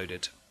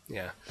exploded.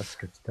 Yeah. that's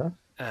good stuff.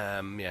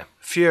 Yeah.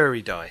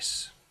 Fury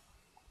dice,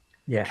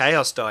 Yes.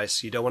 chaos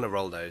dice. You don't want to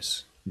roll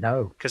those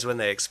No. because when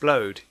they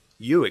explode,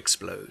 you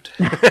explode.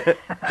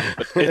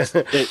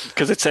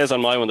 Because it says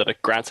on my one that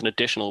it grants an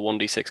additional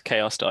 1d6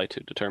 chaos die to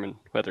determine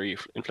whether you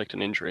inflict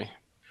an injury.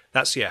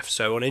 That's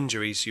So on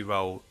injuries, you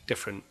roll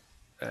different.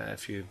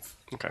 If you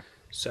Okay.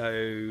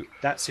 So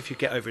that's if you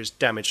get over his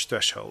damage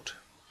threshold.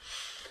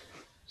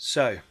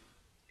 So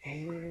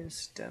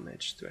his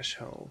damage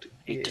threshold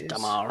 8 is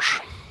damage.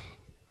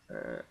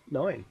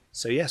 9.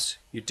 So yes,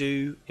 you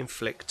do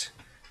inflict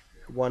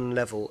 1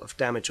 level of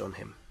damage on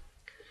him.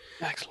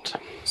 Excellent.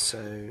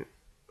 So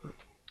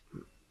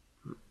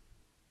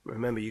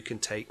remember, you can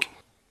take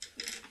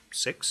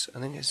 6. I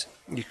think it's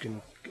you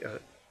can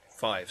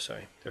 5.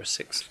 Sorry, there are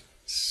 6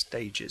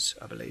 stages,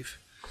 I believe.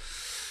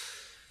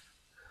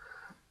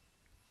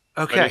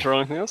 Do I Okay. need to roll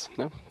anything else?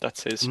 No,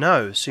 that's his.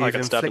 No, so I you've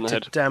got stabbed in the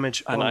inflicted head.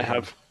 damage And on I him.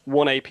 have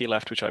 1 AP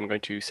left, which I'm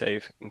going to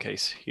save in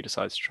case he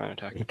decides to try and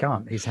attack He me.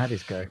 can't. He's had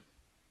his go.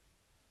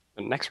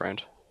 The next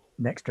round.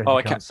 Next round, Oh, you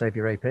I can't can't- save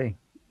your AP.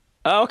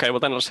 Oh, okay. Well,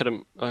 then I'll just hit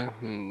him.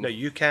 No,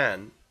 you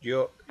can.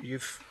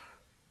 You've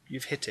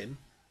hit him.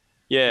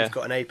 Yeah, You've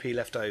got an AP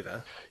left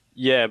over.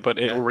 yeah, but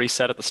it'll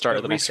reset at the start of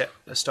It'll the next. reset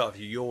at the start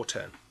of your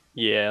turn.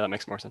 Yeah, that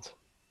makes more sense.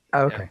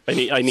 Oh, okay.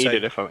 I need So-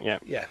 it if I. Yeah,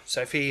 Yeah.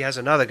 So if he has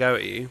another go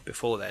at you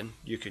before then,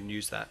 you can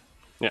use that.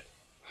 yeah.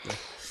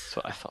 That's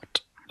what I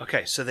thought.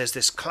 Okay. So there's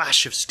this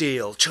clash of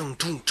steel, chung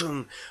chung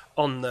chung,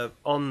 on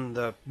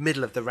the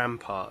middle of the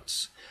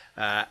ramparts,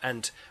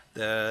 and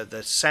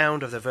the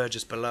sound of the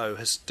vergers below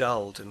has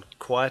dulled and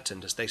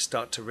quietened as they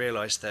start to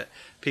realise that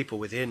people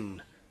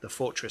within the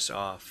fortress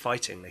are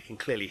fighting. They can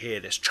clearly hear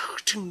this.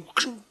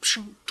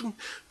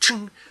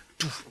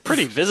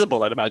 Pretty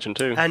visible, I'd imagine,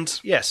 too. And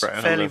yes,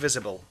 Right, fairly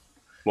visible.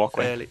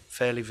 Walkway.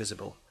 Fairly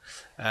visible.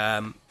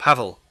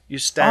 Pavel, you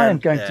stand I am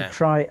going there. to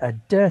try a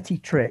dirty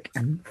trick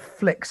and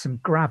flick some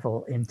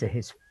gravel into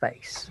his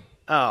face.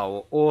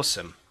 Oh,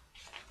 awesome.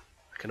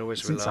 I can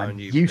always Since rely I'm on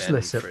you,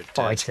 useless Ben, at for a dirty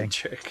fighting.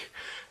 trick.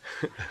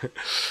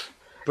 It's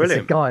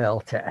Brilliant. a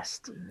guile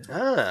test.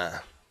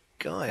 Guile.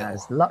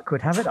 As luck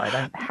would have it, I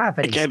don't have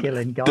any Again, skill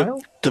in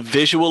guile. the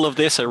visual of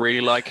this I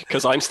really like,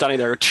 because I'm standing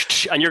there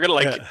and you're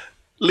going to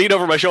lean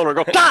over my shoulder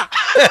and go,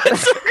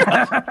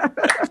 ah!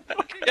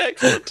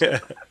 Excellent.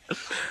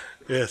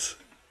 Yes.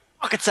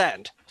 Rocket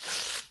sand.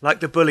 Like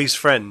the bully's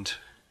friend.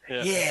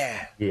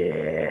 Yeah.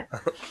 Yeah.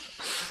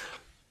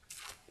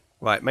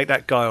 Right, make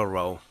that guile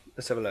roll.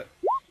 Let's have a look.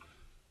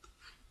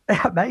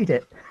 I made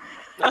it.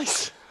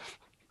 Nice.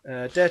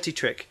 Dirty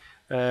trick.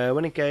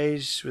 When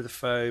engaged with a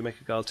foe, make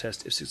a guile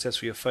test. If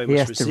successful, your foe He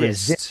must has to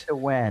resist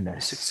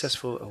awareness.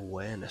 Successful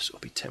awareness or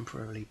be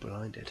temporarily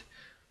blinded.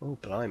 Oh,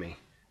 blimey.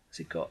 Has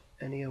he got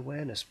any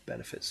awareness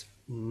benefits?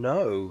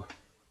 No.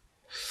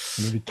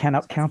 I mean, he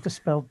cannot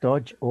counterspell,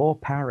 dodge, or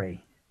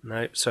parry.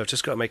 No, so I've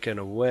just got to make an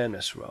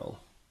awareness roll.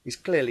 He's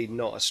clearly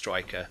not a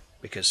striker,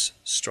 because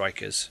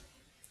strikers...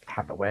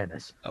 Have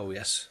awareness. Oh,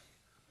 yes.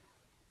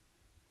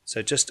 So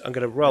I'm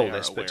going to roll They are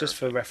this, but aware just of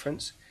for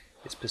reference,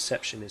 its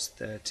perception is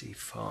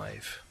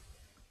 35.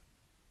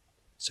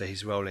 So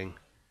he's rolling...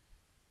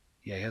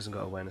 Yeah, he hasn't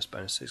got awareness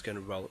bonus, so he's going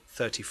to roll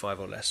 35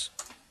 or less.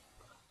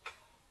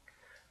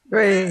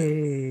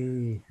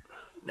 Hooray!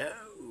 No.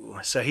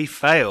 So he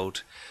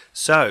failed.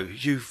 So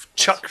you've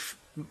chucked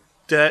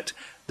dirt.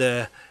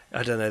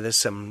 I don't know, there's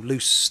some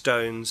loose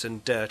stones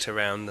and dirt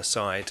around the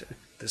side.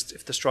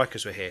 If the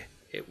strikers were here,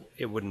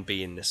 it wouldn't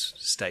be in this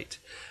state.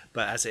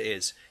 But as it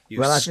is,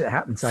 Well, as it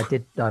happens, I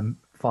did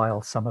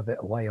file some of it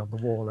away on the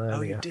wall earlier.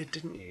 Oh, you did,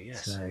 didn't you?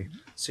 Yes.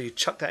 So you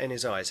chuck that in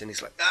his eyes, and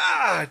he's like,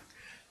 "Ah,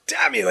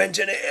 damn you,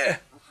 engineer!"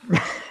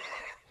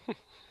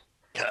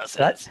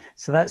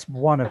 that's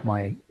one of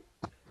my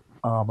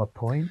armor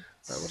points.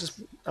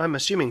 I'm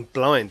assuming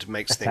blind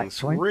makes Attack things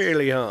points.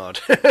 really hard.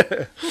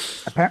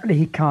 Apparently,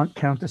 he can't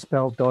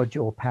counterspell, dodge,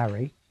 or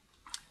parry.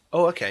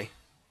 Oh, okay,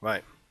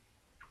 right.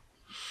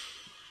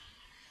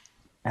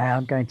 And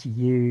I'm going to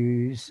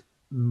use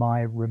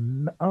my I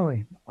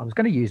was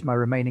going to use my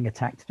remaining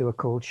attack to do a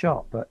called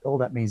shot, but all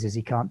that means is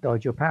he can't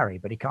dodge or parry,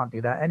 but he can't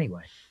do that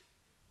anyway.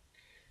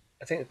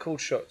 I think a cold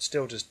shot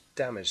still does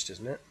damage,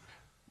 doesn't it?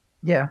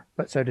 Yeah,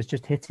 but so does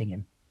just hitting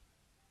him.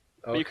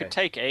 Oh, But you could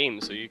take aim,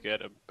 so you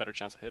get a better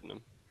chance of hitting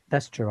him.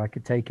 That's true. I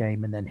could take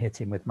aim and then hit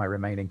him with my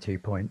remaining 2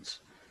 points.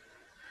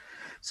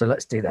 So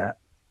let's do that.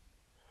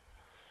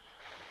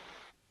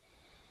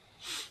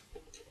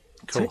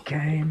 Cool. Take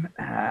aim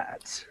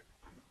at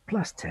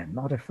 +10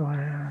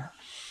 modifier.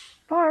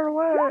 Fire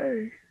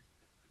away!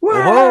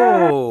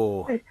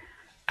 Whoa!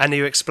 And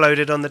you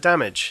exploded on the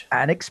damage.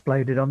 And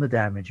exploded on the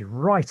damage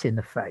right in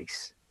the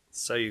face.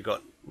 So you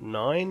got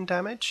 9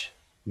 damage?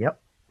 Yep.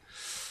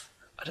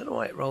 I don't know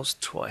why it rolls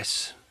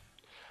twice.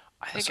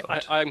 I think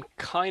That's odd. I'm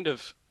kind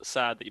of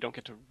sad that you don't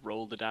get to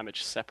roll the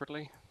damage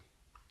separately.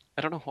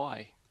 I don't know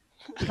why.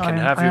 I can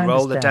have you I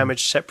roll the understand.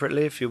 damage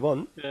separately if you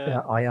want.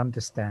 Yeah, I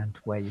understand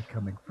where you're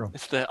coming from.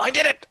 It's the I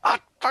did it! Ah,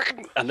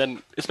 fucking! And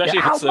then, especially Yeah,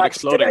 if how it's an much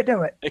did I exploding,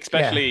 do it?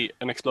 especially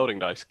an exploding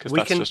dice, because We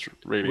that's can just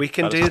really. we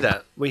can do satisfying.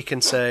 that. We can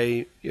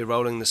say you're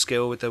rolling the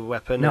skill with the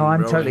weapon. No, and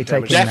I'm rolling totally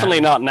damage. taking that.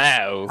 Definitely not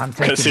now, I'm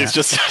because taking he's that.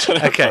 just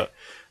Okay,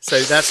 so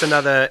that's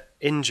another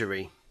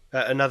injury.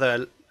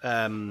 Another.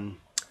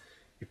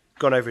 You've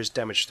gone over his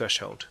damage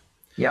threshold.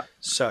 Yep.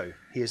 So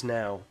he is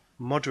now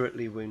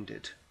moderately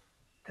wounded.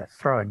 The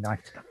throwing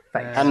knife to the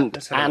face. and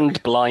Let's have a and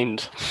look.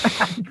 blind,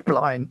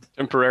 Blind.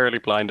 temporarily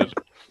blinded.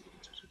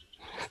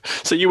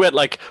 So you went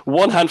like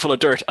one handful of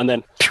dirt and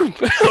then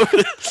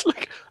it's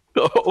like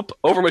up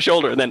over my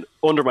shoulder and then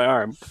under my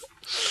arm,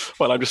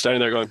 while I'm just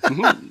standing there going.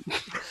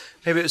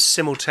 Maybe it was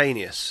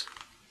simultaneous.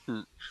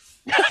 I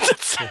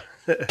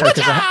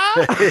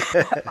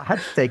had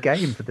to take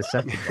aim for the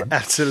second one.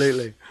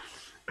 Absolutely.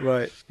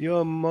 Right,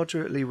 you're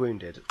moderately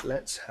wounded.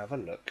 Let's have a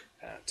look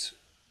at.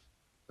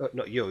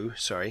 Not you,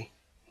 sorry.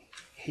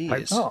 He Hope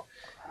is. not.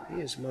 He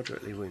is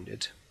moderately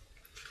wounded.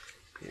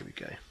 Here we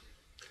go.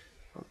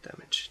 Roll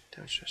damage.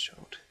 Damage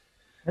threshold.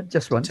 It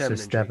just wants Determine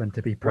Sir injury. Steven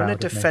to be When proud a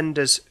of me.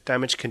 defender's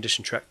damage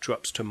condition track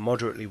drops to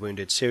moderately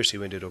wounded, seriously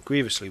wounded, or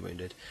grievously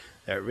wounded,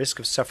 they're at risk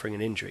of suffering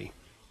an injury.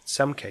 In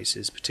some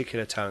cases,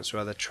 particular talents or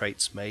other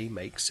traits may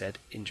make said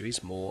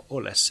injuries more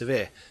or less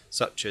severe,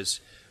 such as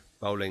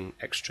rolling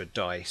extra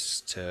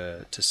dice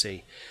to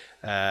see.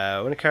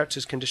 When a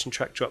character's condition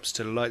track drops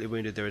to lightly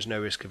wounded, there is no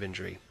risk of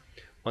injury.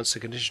 Once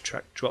the condition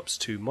track drops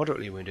to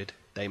moderately wounded,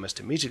 they must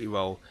immediately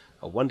roll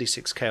a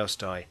 1d6 chaos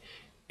die.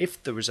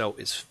 If the result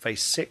is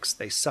face 6,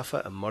 they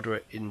suffer a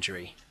moderate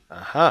injury.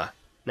 Aha!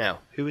 Now,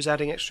 who was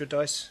adding extra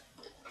dice?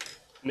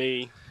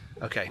 Me.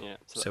 Okay, Yeah,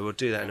 so we'll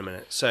do that in a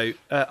minute. So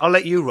I'll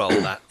let you roll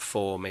that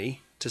for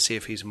me to see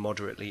if he's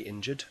moderately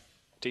injured.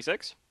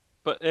 D6?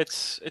 But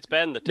it's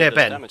Ben that did Yeah, the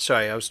Ben. damage.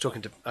 Sorry, I was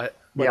talking to.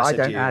 When Yeah, I said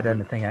don't you, add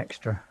anything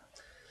extra.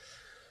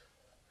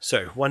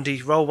 So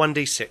roll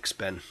 1d6,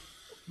 Ben.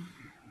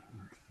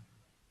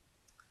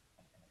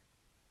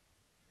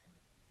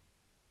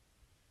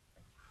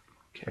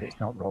 But it's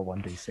not roll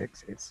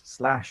 1d6. It's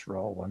slash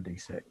roll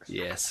 1d6.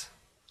 Yes.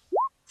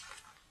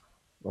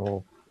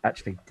 Or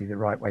actually do the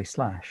right way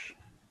slash.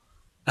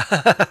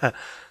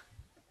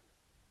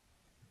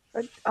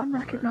 An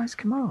unrecognized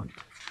command.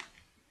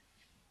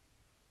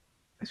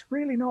 It's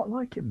really not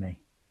liking me.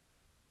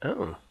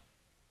 Oh.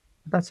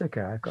 That's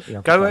okay. I've got the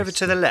other Go dice. over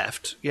to the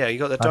left. Yeah, you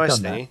got the I've dice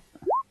done that. thingy.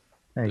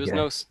 There you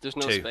go. There's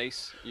no 2.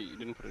 space. You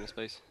didn't put in a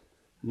space.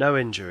 No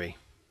injury.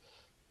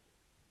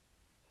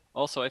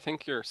 Also, I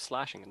think you're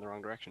slashing in the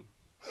wrong direction.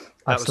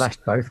 I've was-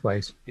 slashed both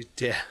ways.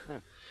 Yeah.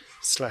 Oh.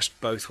 Slashed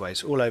both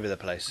ways, all over the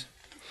place.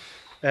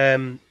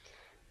 Okay.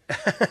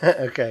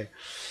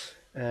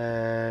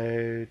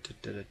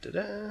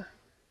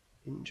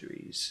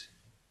 Injuries.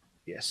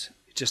 Yes,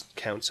 it just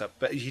counts up,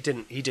 but he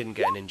didn't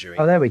get an injury.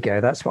 Oh, there we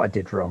go. That's what I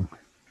did wrong.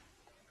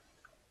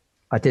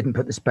 I didn't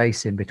put the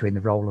space in between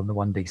the roll and the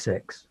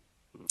 1d6.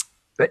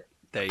 But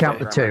There you count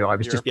go. the 2. I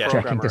was You're just a checking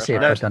programmer to see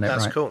if at I'd done it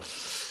That's right. cool.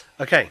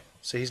 Okay,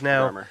 so he's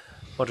now Programmer.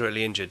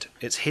 moderately injured.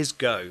 It's his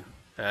go,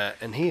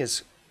 and he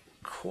is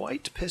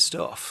quite pissed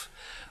off.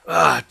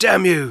 Ah,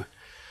 damn you!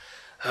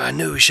 I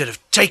knew we should have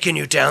taken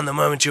you down the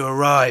moment you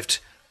arrived.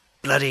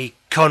 Bloody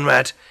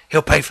Conrad,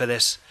 he'll pay for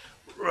this.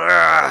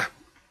 Rah!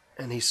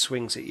 And he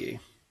swings at you.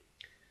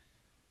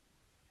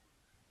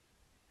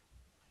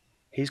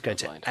 He's going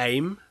to Blind.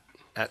 aim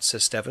at Sir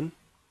Steven,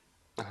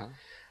 Uh-huh.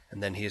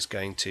 and then he is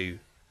going to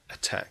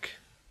attack.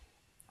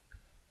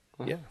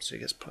 Oh. Yeah, so he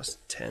gets plus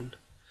 10.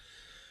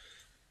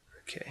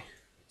 Okay,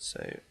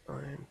 so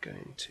I'm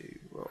going to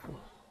roll.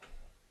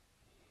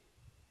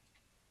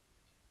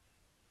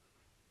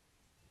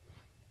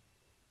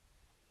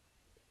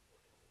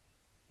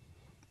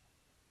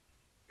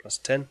 Plus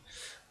 10.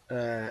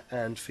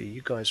 And for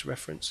you guys'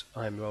 reference,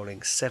 I'm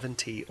rolling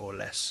 70 or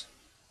less.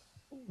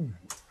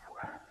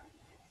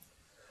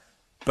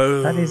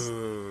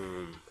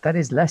 Boom. That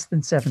is less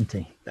than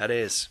 70. That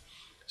is.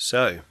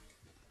 So,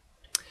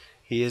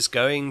 he is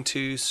going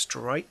to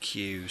strike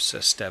you,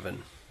 Sir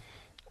Steven.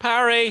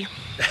 Parry!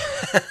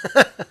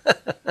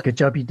 Good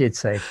job you did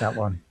save that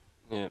one.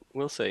 Yeah,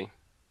 we'll see.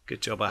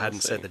 Good job I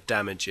hadn't said see. the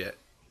damage yet.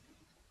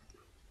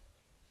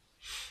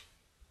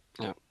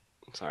 Yeah,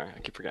 sorry, I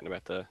keep forgetting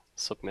about the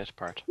submit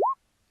part.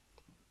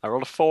 I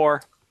rolled a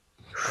 4.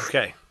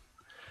 Okay.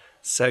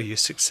 So you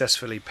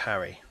successfully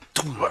parry.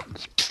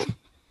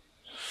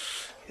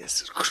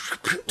 Yes.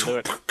 Do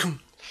it.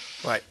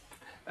 Right.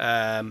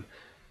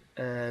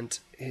 And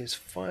his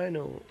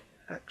final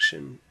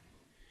action.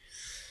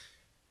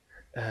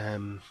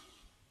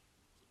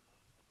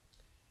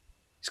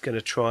 He's going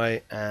to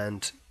try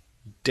and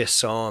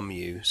disarm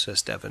you, Sir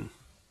Steven.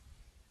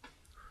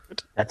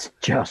 That's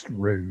just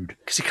rude.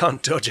 Because he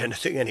can't dodge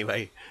anything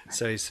anyway.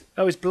 So he's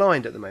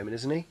blind at the moment,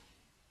 isn't he?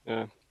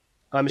 Yeah.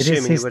 I'm It is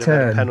assuming he his would have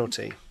had a turn.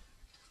 penalty.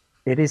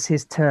 It is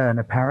his turn.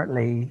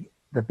 Apparently,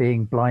 the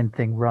being blind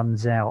thing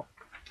runs out.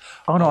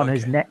 Oh, no, Oh, on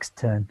his okay. next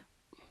turn.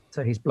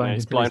 So he's blind Yeah,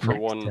 he's until blind his for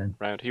next one turn.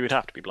 round. He would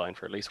have to be blind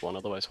for at least one,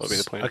 otherwise what would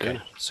be the point of doing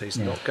Okay, it? so he's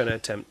Yeah. not going to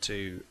attempt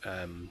to.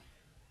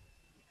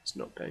 He's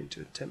not going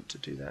to attempt to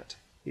do that.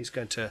 He's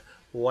going to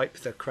wipe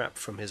the crap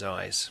from his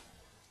eyes.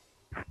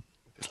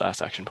 His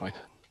last action point.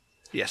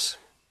 Yes.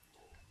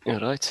 Yeah,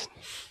 right.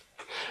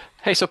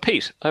 Hey, so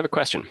Pete, I have a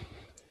question.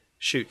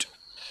 Shoot.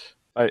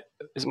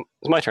 It's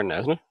my turn now,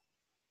 isn't it?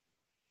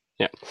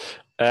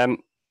 Yeah.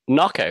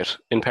 Knockout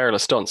in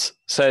Perilous Stunts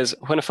says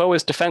when a foe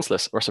is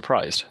defenseless or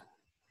surprised,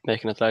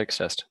 make an athletics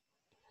test.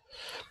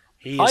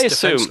 He I is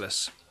assume-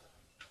 defenseless.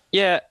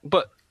 Yeah,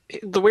 but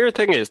the weird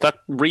thing is that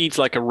reads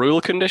like a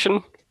rule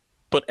condition,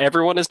 but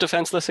everyone is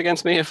defenseless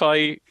against me if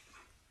I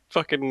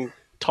fucking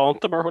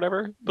taunt them or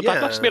whatever. But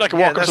that just means I can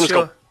Yeah, walk up and that's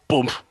just go,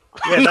 boom.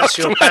 Yeah, that's Knock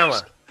your them power.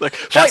 out. Like,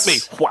 fight me,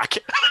 That's- whack.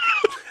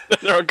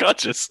 They're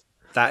unconscious.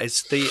 That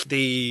is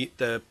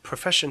the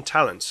profession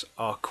talents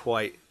are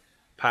quite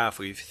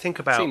powerful. If you think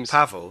about Seems-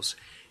 Pavel's,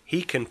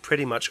 he can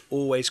pretty much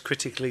always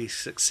critically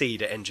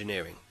succeed at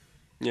engineering.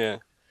 Yeah.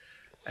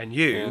 And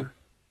you, Yeah.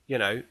 you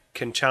know,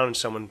 can challenge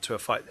someone to a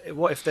fight.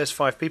 What if there's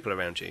 5 people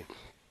around you?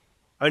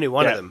 Only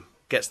one Yeah. of them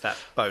gets that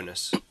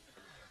bonus.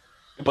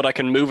 But I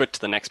can move it to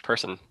the next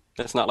person.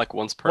 It's not like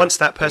once per Once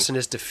that thing. person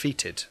is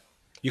defeated,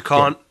 you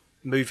can't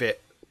move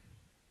it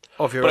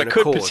of your But I own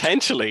could accord.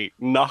 potentially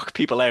knock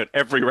people out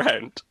every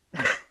round.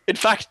 In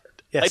fact,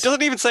 Yes. it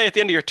doesn't even say at the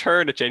end of your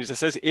turn it changes. It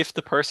says if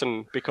the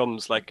person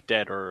becomes like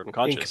dead or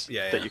unconscious,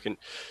 Yeah, that yeah. you can.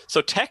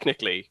 So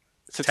technically,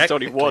 since it's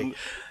only one,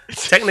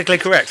 Technically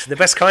correct. The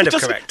best kind of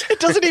doesn't- correct. It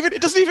doesn't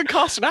even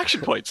cost an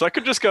action point. So I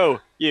could just go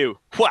you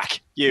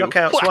whack you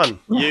Knockout's whack, one.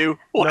 you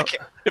whack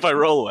if I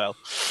roll well.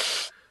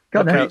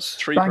 God, no, Knockouts,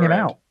 3 bang per him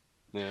round. out.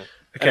 Yeah.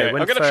 Okay, Anyway,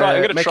 when I'm gonna try.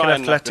 I'm gonna make try an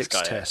and knock this athletics guy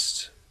out.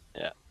 test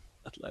Yeah.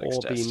 Athletics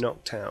or test. be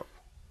knocked out.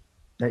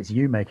 That's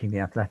you making the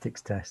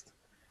athletics test.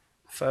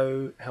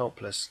 Foe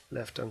helpless,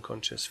 left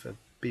unconscious for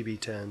BB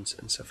turns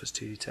and suffers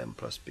 2d10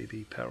 plus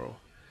BB peril.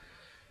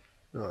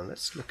 Oh,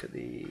 let's look at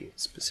the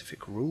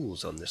specific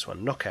rules on this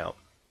one. Knockout.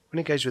 When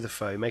engaged with a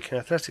foe, make an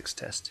athletics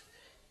test.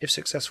 If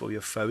successful,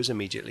 your foe is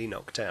immediately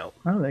knocked out.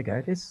 Oh, there you go.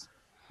 It is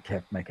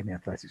kept making the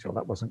athletics roll.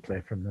 That wasn't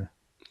clear from the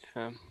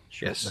short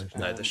Yes, version.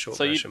 no, the short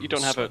So version. you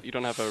don't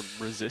have a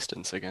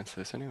resistance against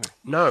this anyway.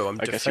 No, I'm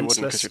I guess you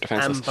wouldn't 'cause defenseless you're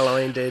defenseless. and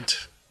blinded.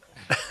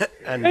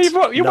 And Hey, you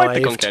might be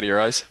knived. gunk out of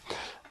your eyes.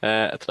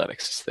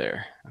 Athletics is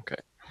there. Okay.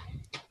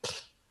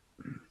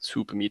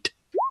 Super meat.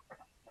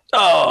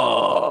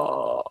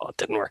 Oh,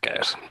 didn't work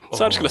out.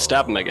 So I'm just gonna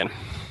stab him again.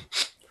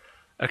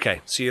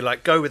 Okay, so you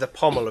like go with the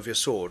pommel of your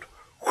sword,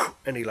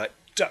 and he like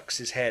ducks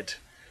his head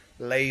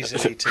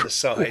lazily to the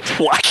side,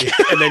 Whack.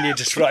 and then you're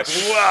just like,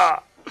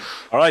 wah!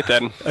 All right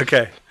then.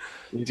 Okay,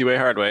 Easy way,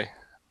 hard way.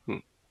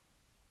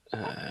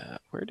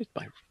 Where did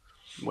my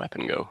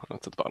weapon go? Oh,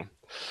 it's at the bottom.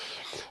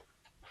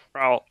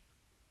 Oh.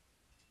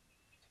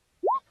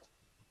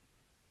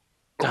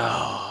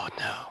 Oh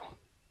no.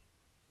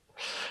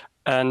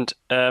 And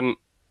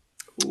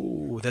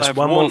Ooh, I there's have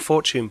one more one-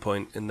 fortune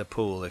point in the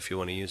pool if you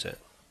want to use it.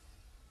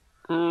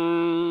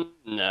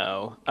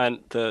 no. And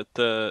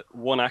the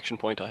one action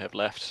point I have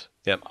left,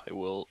 Yep. I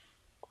will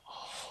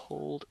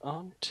hold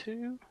on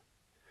to.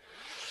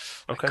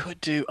 Okay.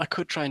 I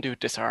could try and do a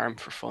disarm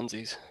for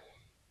funsies,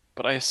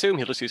 but I assume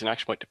he'll just use an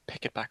action point to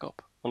pick it back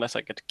up, unless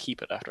I get to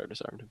keep it after I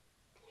disarmed him.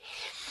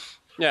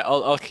 Yeah,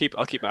 I'll keep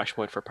my action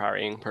point for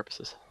parrying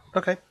purposes.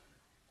 Okay.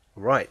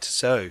 Right,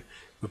 so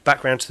we're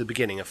back round to the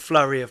beginning. A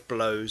flurry of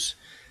blows.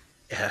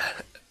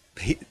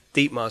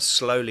 Dietmar's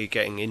slowly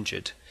getting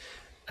injured.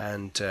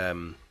 And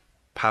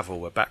Pavel,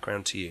 we're back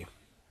round to you.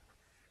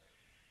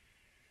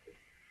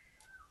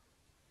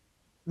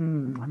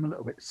 I'm a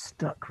little bit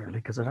stuck, really,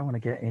 because I don't want to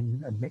get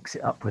in and mix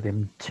it up with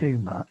him too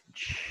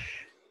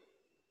much.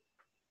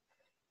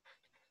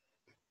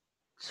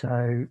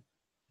 So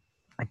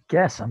I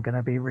guess I'm going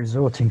to be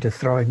resorting to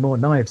throwing more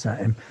knives at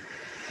him.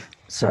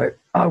 So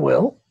I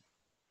will.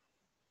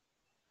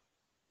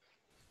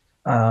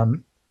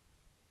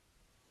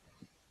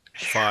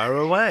 Fire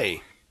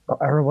away.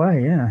 Fire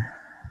away, yeah.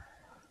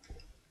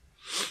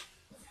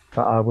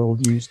 But I will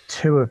use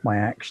 2 of my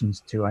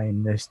actions to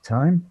aim this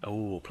time.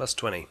 Oh, plus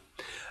 20.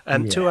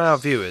 To our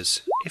Yes.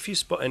 viewers, if you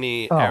spot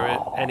any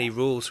any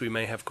rules we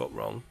may have got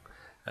wrong,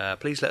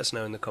 please let us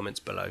know in the comments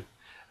below.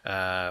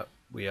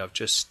 We are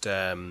just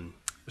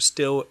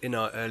still in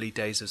our early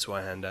days of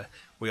Zweihander.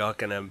 We are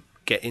going to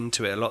get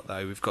into it a lot,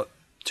 though. We've got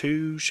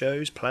 2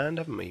 shows planned,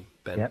 haven't we,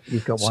 Ben? Yep,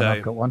 you've got one, So-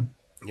 I've got one.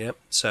 Yep.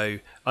 So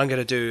I'm going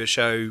to do a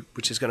show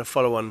which is going to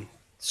follow on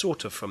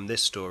sort of from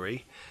this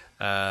story.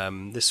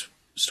 This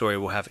story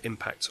will have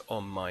impact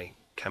on my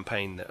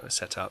campaign that I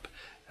set up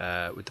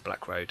with the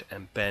Black Road,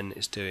 and Ben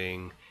is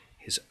doing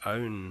his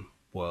own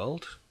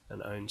world,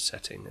 an own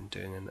setting, and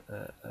doing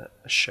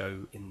a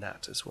show in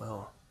that as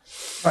well.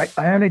 Right,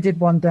 I only did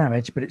 1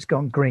 damage, but it's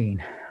gone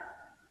green.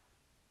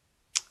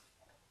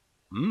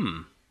 You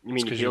mean you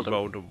Because you healed him?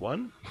 rolled a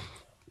 1?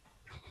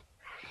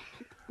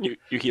 You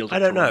healed him. I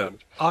don't from one know.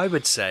 damage. I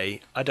would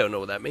say I don't know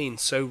what that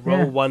means. So roll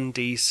Yeah.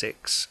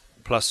 1d6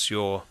 plus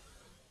your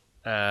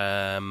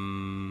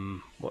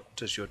what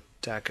does your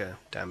dagger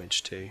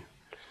damage to?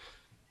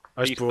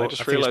 I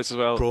just realised as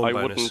well. Brawn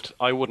bonus.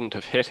 I wouldn't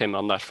have hit him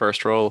on that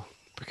first roll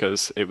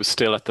because it was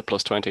still at the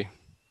plus 20.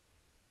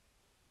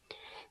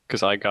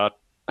 Because I got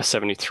a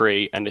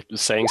 73 and it was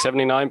saying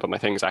 79, but my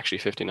thing is actually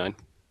 59.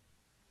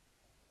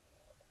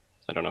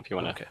 I don't know if you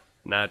want to Okay.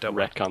 No, don't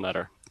worry. retcon that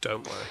or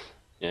Don't worry.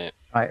 yeah.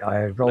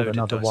 I rolled Loaded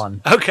another dice.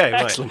 1. Okay,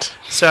 right. Excellent.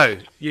 So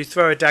you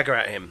throw a dagger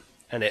at him,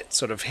 and it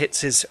sort of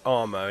hits his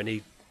armor, and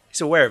he's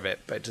aware of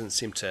it, but it doesn't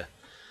seem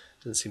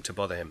to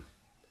bother him.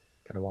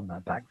 Gonna want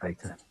that back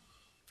later.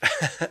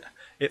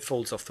 It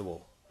falls off the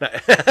wall.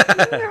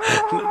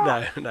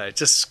 No, no, it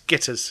just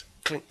skitters,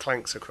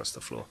 clanks across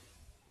the floor.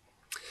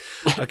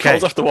 Okay.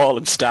 Falls off the wall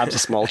and stabs a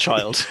small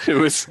child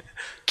who is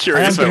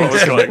curious about what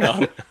was going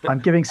on. I'm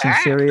giving some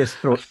serious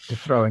thought to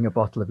throwing a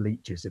bottle of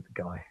leeches at the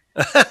guy.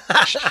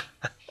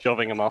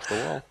 Shoving him off the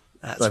wall.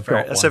 That's, I've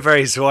very, got that's one. a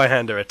very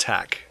Zweihander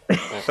attack,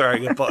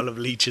 throwing a bottle of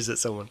leeches at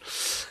someone.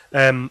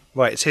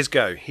 Right, it's his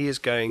go. He is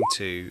going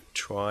to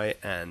try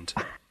and...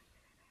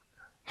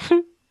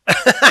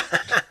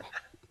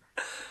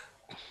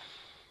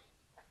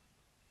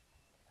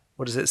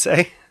 What does it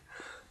say?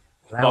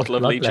 Allows Bottle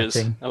of leeches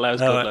bloodletting. allows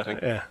bloodletting.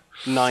 Yeah.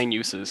 9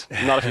 uses.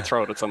 Not if you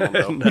throw it at someone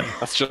though.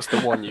 That's just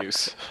the 1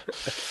 use.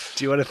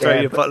 Do you want to throw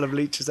Yeah, your but- bottle of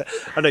leeches at...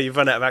 I know you've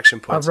run out of action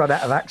I've points. run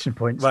out of action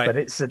points, Right. but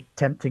it's a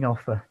tempting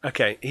offer.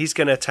 Okay, he's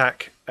going to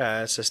attack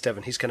Sir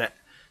Steven. He's going to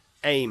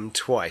aim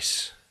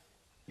twice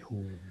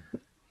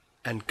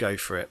and go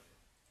for it,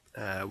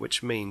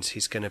 which means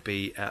he's going to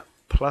be at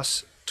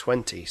plus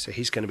 20. So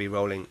he's going to be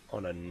rolling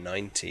on a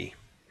 90.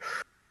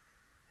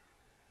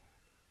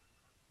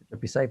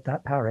 Did we save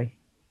that parry?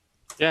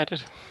 Yeah, I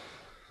did.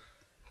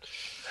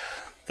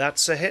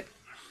 That's a hit.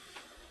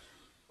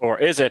 Or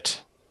is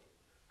it?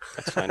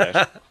 Let's find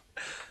out.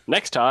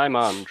 Next time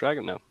on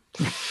Dragon. No.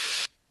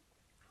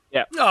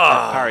 Yeah.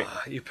 Ah, Parry.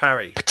 you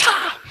parry.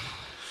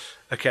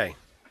 Okay,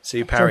 so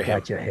you So parry him.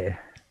 glad you're here.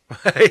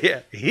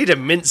 Yeah, he'd have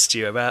minced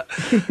you about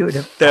He would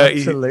have 30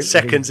 absolutely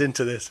seconds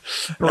into this.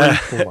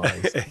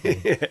 brutalized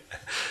me.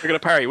 You're gonna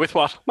parry with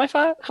what? My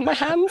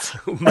hands?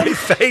 My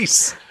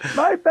face.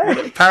 My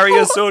face, Parry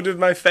your sword with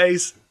my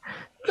face.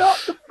 not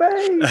the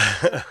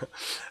face.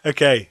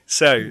 Okay,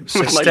 so With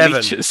my Steven.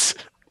 leeches.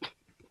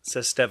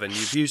 So Steven,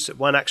 you've used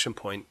one action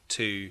point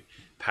to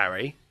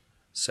parry.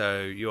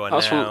 So you are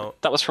That now.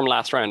 was from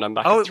last round. I'm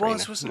back. Oh, at it 3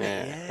 was, now. wasn't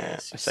it? Yeah, Yes, I you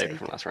saved it saved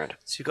from it. last round.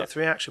 So you've got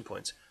 3 action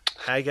points.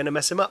 How are you going to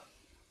mess him up?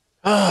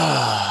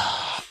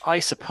 I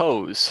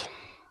suppose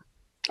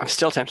I'm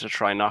still tempted to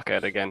try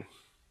knockout again.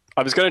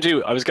 I was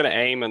gonna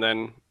aim and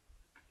then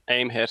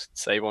aim, hit,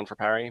 save one for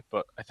parry,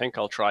 but I think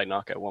I'll try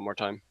knockout one more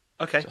time,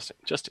 Okay.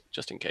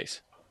 just in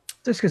case.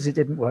 Just because it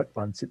didn't work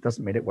once, it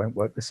doesn't mean it won't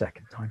work the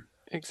second time.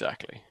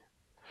 Exactly.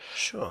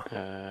 Sure.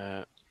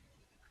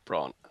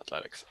 Brawn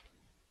athletics.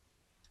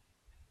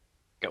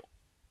 Go.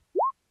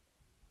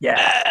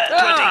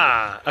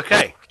 Yeah.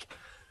 Okay.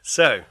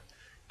 So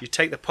you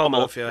take the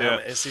pommel off your yeah.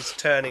 helmet as he's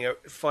turning,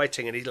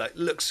 fighting, and he like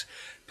looks.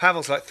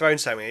 Pavel's like thrown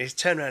something, and he's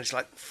turned around. He's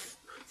like,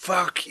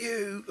 "Fuck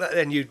you!"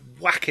 Then you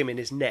whack him in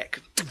his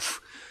neck,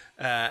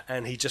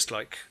 and he just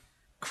like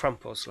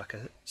crumples like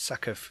a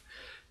sack of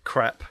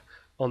crap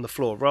on the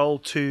floor. Roll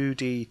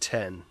 2d10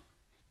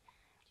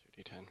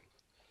 2d10.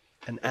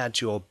 and add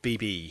your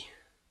BB.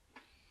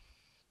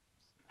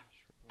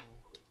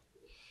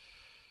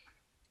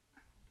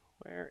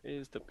 Where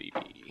is the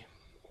BB?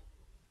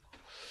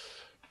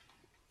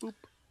 Oop.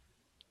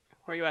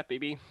 Where are you at,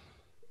 BB?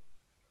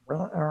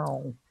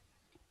 Oh.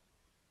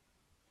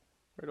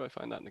 Where do I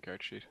find that in the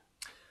card sheet?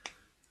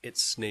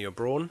 It's near your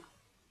brawn.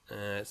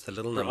 It's the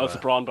little number. Oh, it's a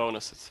brawn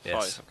bonus. It's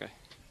Yes. 5. Okay.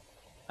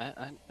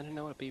 I didn't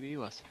know what a BB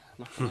was.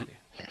 I'm not gonna lie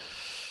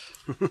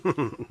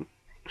to you.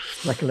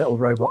 Like a little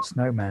robot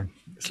snowman.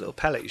 It's a little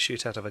pellet you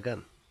shoot out of a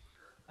gun.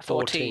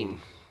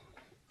 14.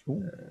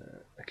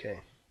 Okay.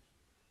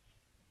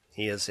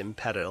 He is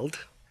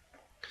imperiled.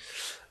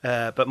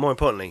 But more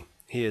importantly,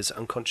 he is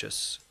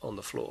unconscious on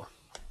the floor.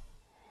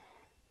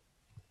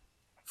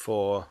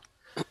 For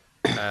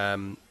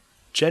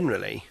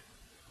generally,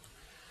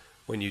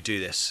 when you do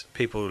this,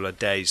 people are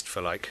dazed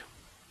for like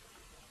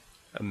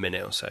a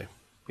minute or so,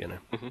 you know.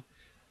 Mm-hmm.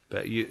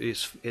 But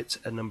it's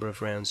a number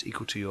of rounds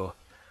equal to your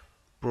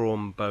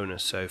brawn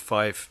bonus. So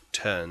 5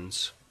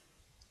 turns,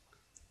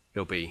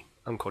 you'll be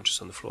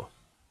unconscious on the floor.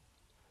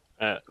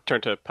 Turn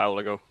to Paolo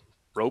and go,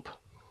 rope.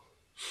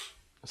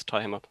 Let's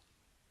tie him up.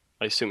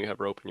 I assume you have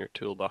rope in your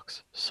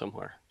toolbox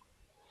somewhere.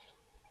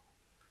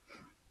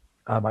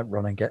 I might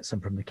run and get some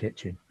from the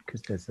kitchen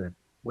because there's a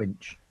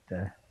winch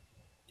there.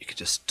 You could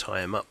just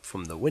tie him up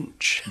from the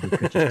winch. We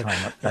could just tie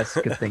him up. That's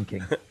good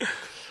thinking.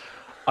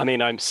 I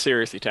mean, I'm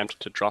seriously tempted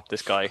to drop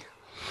this guy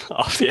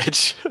off the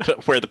edge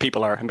where the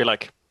people are and be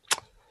like,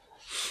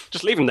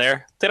 just leave him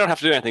there. They don't have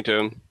to do anything to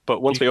him.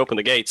 But once we open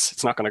the gates,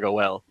 it's not going to go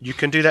well. You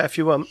can do that if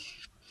you want.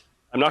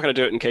 I'm not going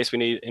to do it in case we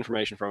need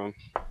information from him.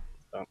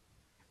 So.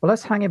 Well,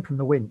 let's hang him from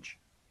the winch.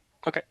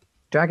 Okay.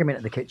 Drag him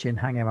into the kitchen,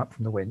 hang him up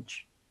from the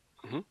winch.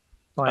 Mm-hmm.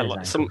 By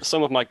his ankles.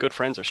 Some of my good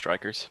friends are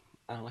strikers.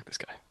 I don't like this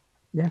guy.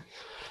 Yeah.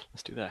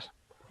 Let's do that.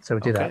 So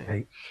we'll do that, Okay.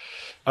 Pete.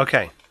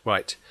 Okay,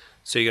 right.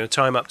 So you're going to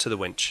tie him up to the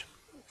winch.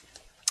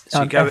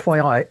 So you go.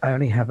 FYI, I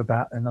only have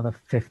about another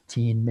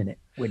 15-minute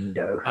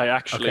window I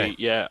actually, Okay.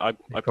 yeah, I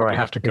before probably I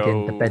have to go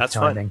begin the bed That's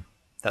fine. timing.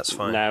 That's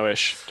fine.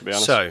 now-ish, to be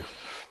honest.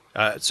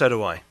 So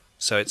do I.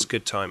 So it's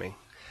good timing.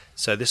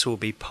 So this will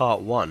be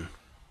part 1.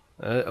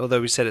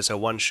 Although we said it's a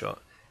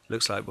 1-shot, it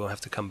looks like we'll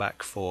have to come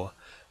back for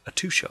a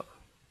 2-shot.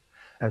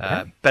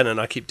 Okay. Ben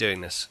and I keep doing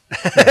this.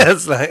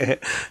 It's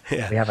like,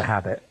 yeah. We have a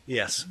habit.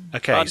 Yes.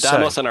 Okay. God damn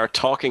so, us and our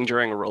talking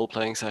during a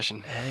role-playing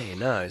session. hey,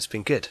 no, it's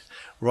been good.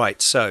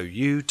 Right. So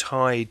you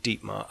tie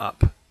Dietmar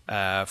up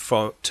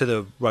to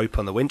the rope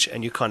on the winch,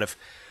 and you kind of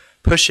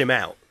push him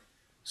out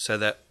so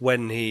that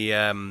when he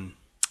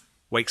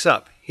wakes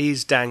up,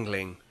 he's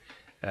dangling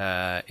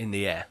in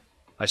the air.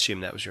 I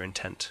assume that was your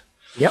intent.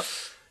 Yep.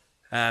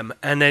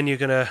 And then you're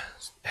going to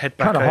head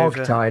back Kind of over.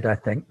 hog-tied, I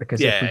think, because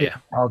Yeah, if we did yeah,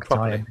 hog-tie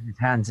properly. him, his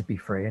hands would be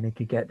free and he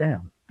could get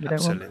down. You don't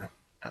want Absolutely. that.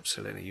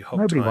 Absolutely. You hog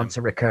Nobody tie wants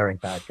him. a recurring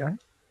bad guy.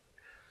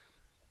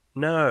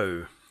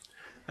 No.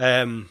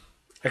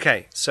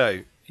 Okay, so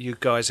you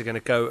guys are going to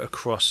go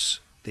across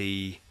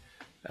the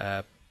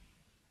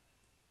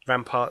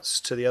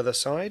ramparts to the other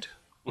side.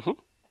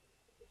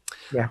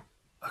 Yeah.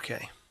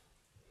 Okay.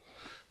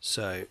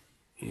 So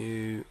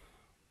you,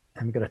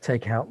 And we're going to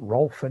take out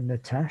Rolf and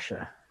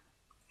Natasha.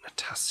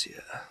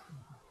 Natasha.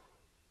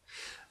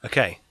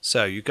 Okay,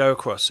 so you go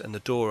across and the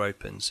door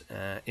opens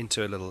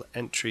into a little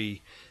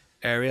entry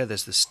area.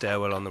 There's the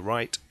stairwell on the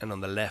right, and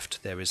on the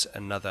left there is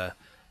another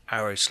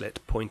arrow slit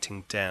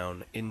pointing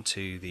down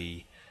into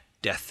the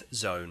death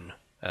zone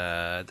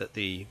that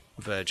the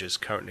vergers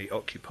currently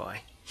occupy.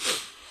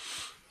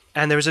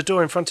 And there is a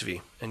door in front of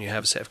you, and you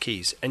have a set of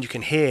keys, and you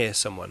can hear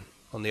someone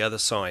on the other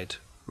side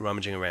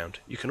rummaging around.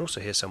 You can also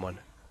hear someone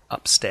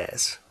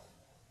upstairs.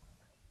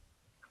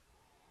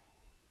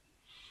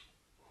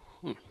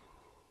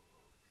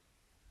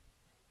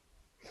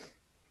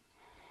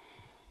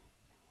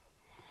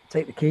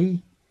 take the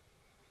key,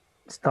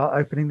 start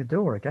opening the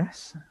door, I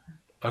guess,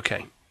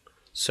 Okay.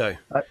 So,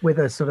 with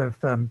a sort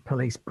of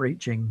police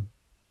breaching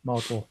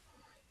model.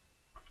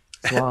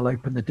 So I'll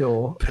open the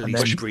door and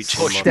Police then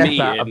breaching model. step me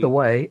out of in. the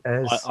way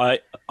as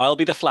I'll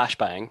be the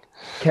flashbang.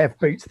 Kev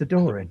boots the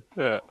door in.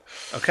 Yeah.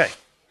 okay.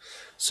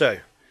 So,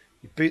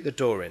 you boot the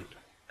door in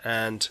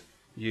and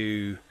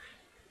you...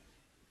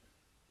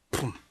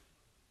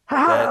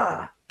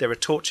 Ha! There are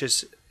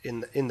torches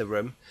in the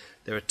room.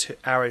 There are two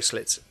arrow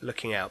slits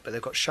looking out, but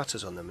they've got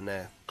shutters on them and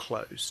they're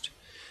closed.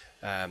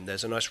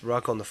 There's a nice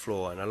rug on the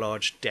floor and a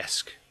large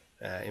desk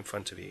in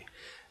front of you.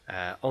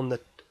 On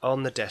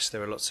the desk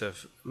there are lots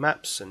of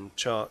maps and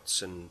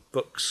charts and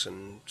books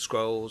and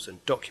scrolls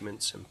and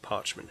documents and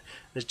parchment.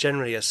 There's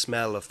generally a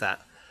smell of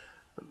that,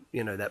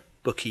 that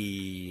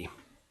booky,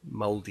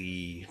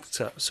 mouldy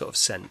sort of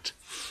scent.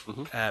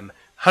 Mm-hmm.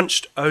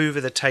 Hunched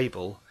over the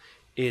table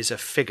is a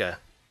figure.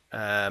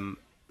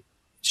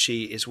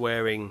 She is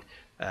wearing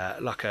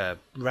like a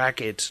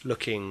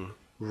ragged-looking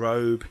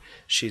robe.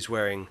 She's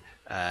wearing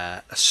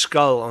a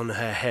skull on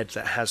her head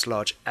that has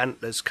large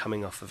antlers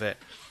coming off of it.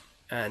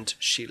 And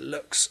she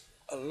looks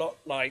a lot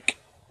like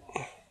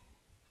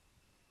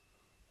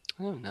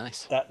Oh,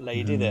 nice. that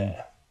lady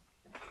there.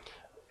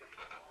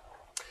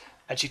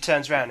 And she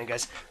turns around and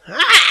goes,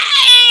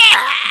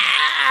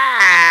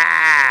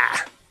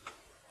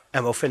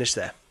 and we'll finish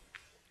there.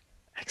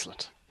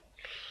 Excellent.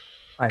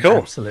 I'm Cool.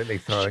 absolutely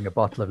throwing a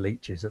bottle of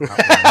leeches at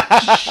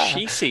that one.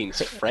 She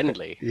seems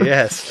friendly.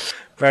 Yes,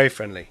 very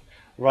friendly.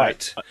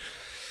 Right.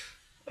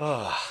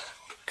 Oh,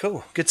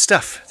 cool. Good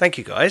stuff. Thank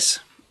you, guys.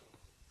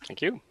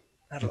 Thank you.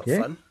 Had a lot Thank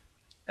of fun.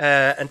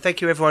 And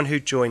thank you everyone who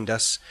joined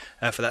us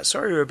for that.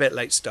 Sorry we were a bit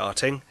late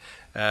starting.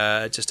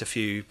 Just a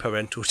few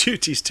parental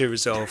duties to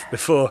resolve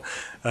before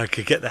I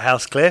could get the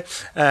house clear.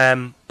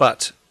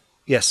 But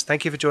yes,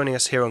 thank you for joining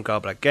us here on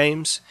Garblag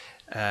Games.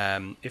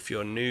 If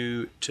you're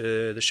new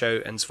to the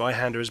show and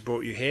Zweihander has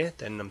brought you here,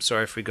 then I'm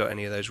sorry if we got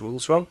any of those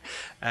rules wrong.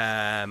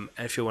 And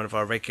if you're one of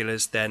our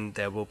regulars, then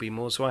there will be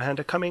more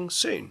Zweihander coming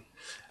soon.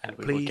 And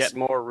we will get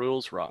more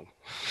rules wrong.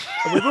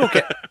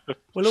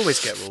 We'll always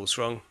get rules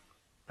wrong.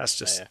 That's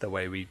just the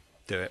way we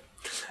do it.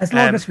 As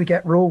long as we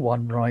get rule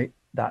one right,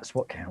 that's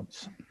what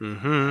counts.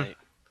 Mm-hmm. Right.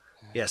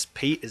 Yes,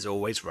 Pete is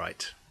always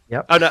right.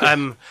 Yep. Oh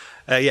no.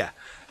 Yeah.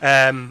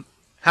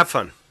 Have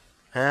fun.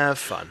 Have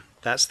fun.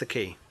 That's the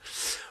key.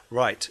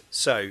 Right.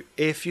 So,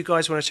 if you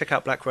guys want to check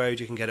out Black Road,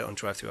 you can get it on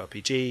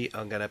DriveThruRPG.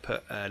 I'm going to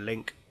put a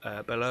link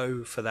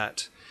below for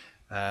that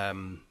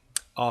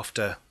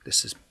after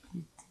this is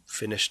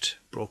finished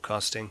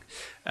broadcasting.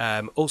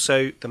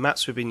 Also, the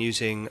maps we've been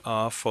using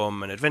are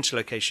from an adventure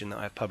location that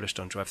I've published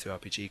on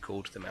DriveThruRPG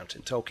called the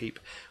Mountain Tollkeep,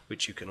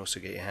 which you can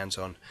also get your hands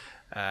on.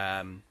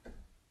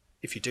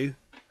 If you do,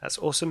 that's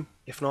awesome.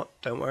 If not,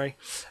 don't worry.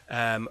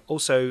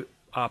 Also,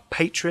 our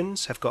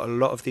patrons have got a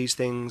lot of these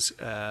things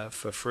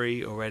for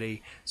free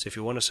already. So if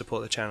you want to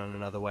support the channel in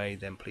another way,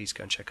 then please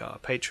go and check out our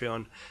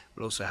Patreon.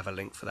 We'll also have a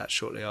link for that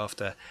shortly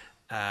after.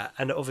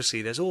 And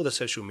obviously, there's all the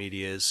social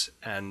medias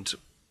and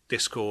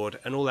Discord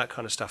and all that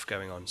kind of stuff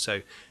going on. So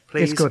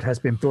please, Discord has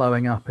been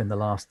blowing up in the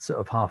last sort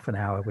of half an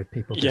hour with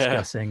people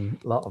discussing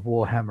a lot of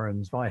Warhammer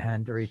and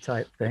Zweihandery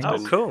type things.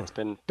 Oh, cool.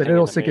 But it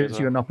also gives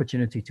you an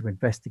opportunity to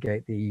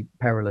investigate the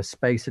perilous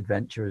space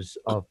adventures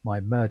of my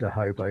murder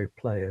hobo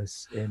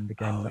players in the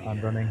game that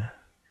I'm running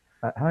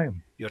at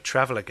home. Your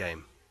Traveller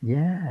game.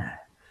 Yeah.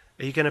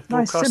 Are you going to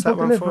Nice, broadcast simple that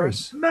one delivery. for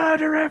us?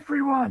 Murder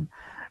everyone.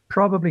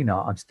 Probably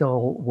not. I'm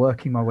still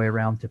working my way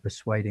around to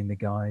persuading the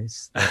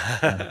guys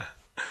that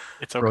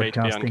It's okay to be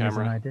on broadcasting is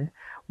an camera. idea.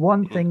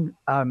 One thing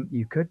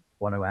you could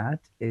want to add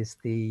is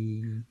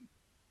the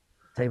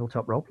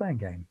tabletop role-playing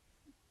game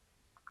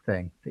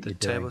thing that The you're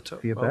doing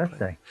tabletop for your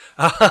role-playing.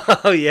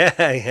 birthday. Oh,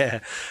 yeah.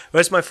 Well,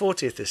 it's my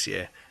 40th this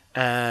year.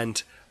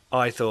 And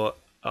I thought,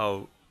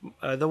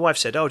 the wife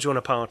said, do you want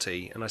a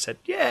party? And I said,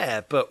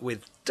 yeah, but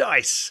with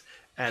dice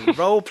and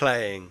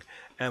role-playing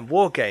and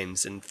war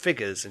games and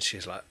figures. And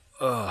she's like,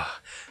 oh.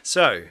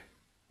 So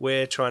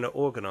we're trying to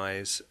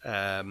organise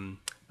a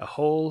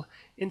hall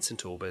in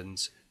St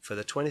Albans for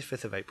the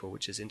 25th of April,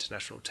 which is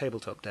International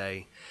Tabletop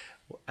Day.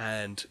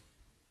 And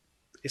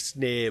it's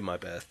near my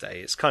birthday.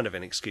 It's kind of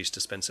an excuse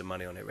to spend some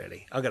money on it,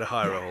 really. I'm going to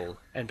hire a hall,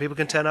 and people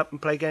can turn up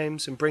and play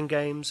games and bring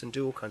games and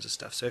do all kinds of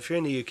stuff. So if you're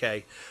in the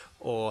UK,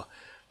 or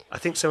I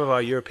think some of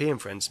our European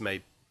friends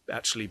may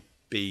actually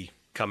be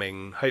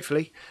coming,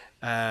 hopefully.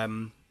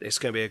 It's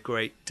going to be a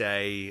great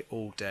day,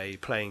 all day,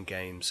 playing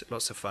games,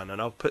 lots of fun.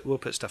 And we'll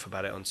put stuff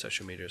about it on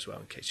social media as well,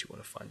 in case you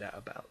want to find out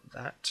about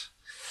that.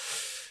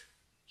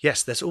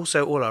 Yes, there's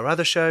also all our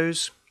other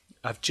shows.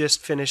 I've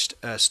just finished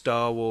a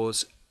Star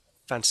Wars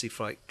Fantasy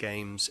Flight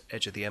Games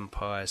Edge of the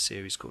Empire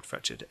series called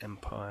Fractured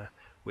Empire,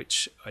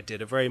 which I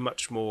did a very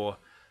much more...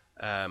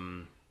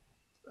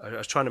 I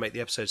was trying to make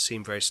the episodes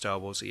seem very Star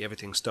Warsy.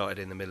 Everything started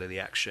in the middle of the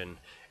action.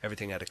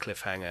 Everything had a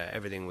cliffhanger.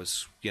 Everything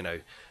was,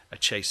 a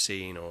chase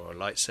scene or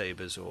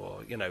lightsabers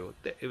or,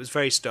 it was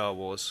very Star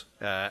Wars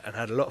and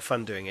had a lot of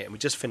fun doing it. And we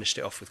just finished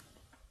it off with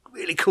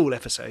really cool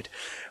episode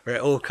where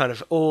all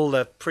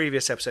the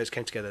previous episodes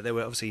came together. There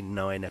were obviously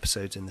 9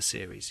 episodes in the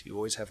series. You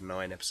always have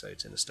 9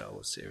 episodes in a Star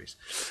Wars series.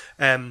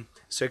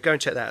 So go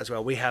and check that as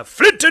well. We have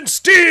Flint and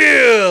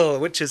Steel,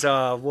 which is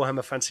our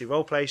Warhammer Fantasy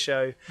Roleplay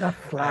show. The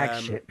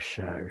flagship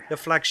show. The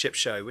flagship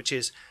show, which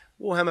is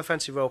Warhammer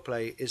Fantasy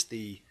Roleplay, is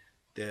the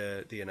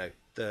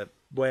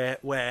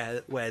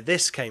where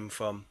this came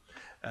from.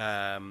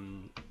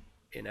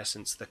 In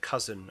essence, the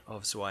cousin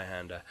of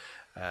Zweihander.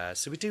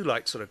 So we do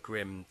like sort of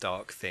grim,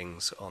 dark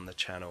things on the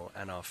channel,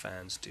 and our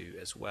fans do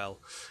as well.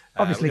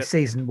 Obviously,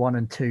 season 1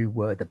 and 2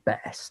 were the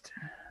best.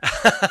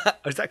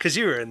 Is that because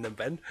you were in them,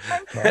 Ben?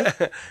 And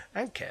Kev.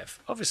 And Kev,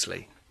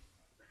 obviously.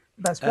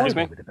 That's why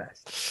they were the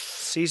best.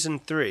 Season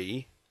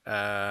 3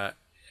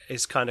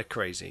 is kind of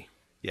crazy.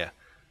 Yeah,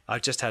 I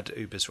just had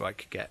Uber's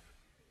Reich get.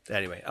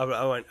 Anyway, I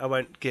won't.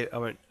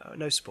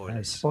 No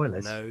spoilers.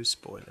 No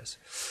spoilers.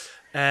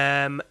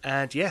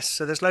 And yes,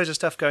 so there's loads of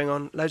stuff going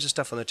on, loads of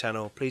stuff on the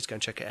channel. Please go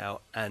and check it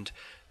out. And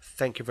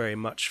thank you very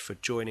much for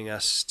joining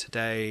us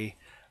today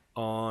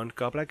on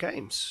Garbler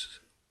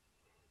Games.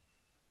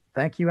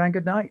 Thank you and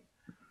good night.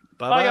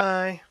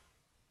 Bye-bye.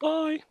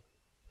 Bye.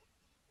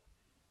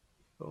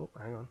 Oh,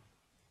 hang on.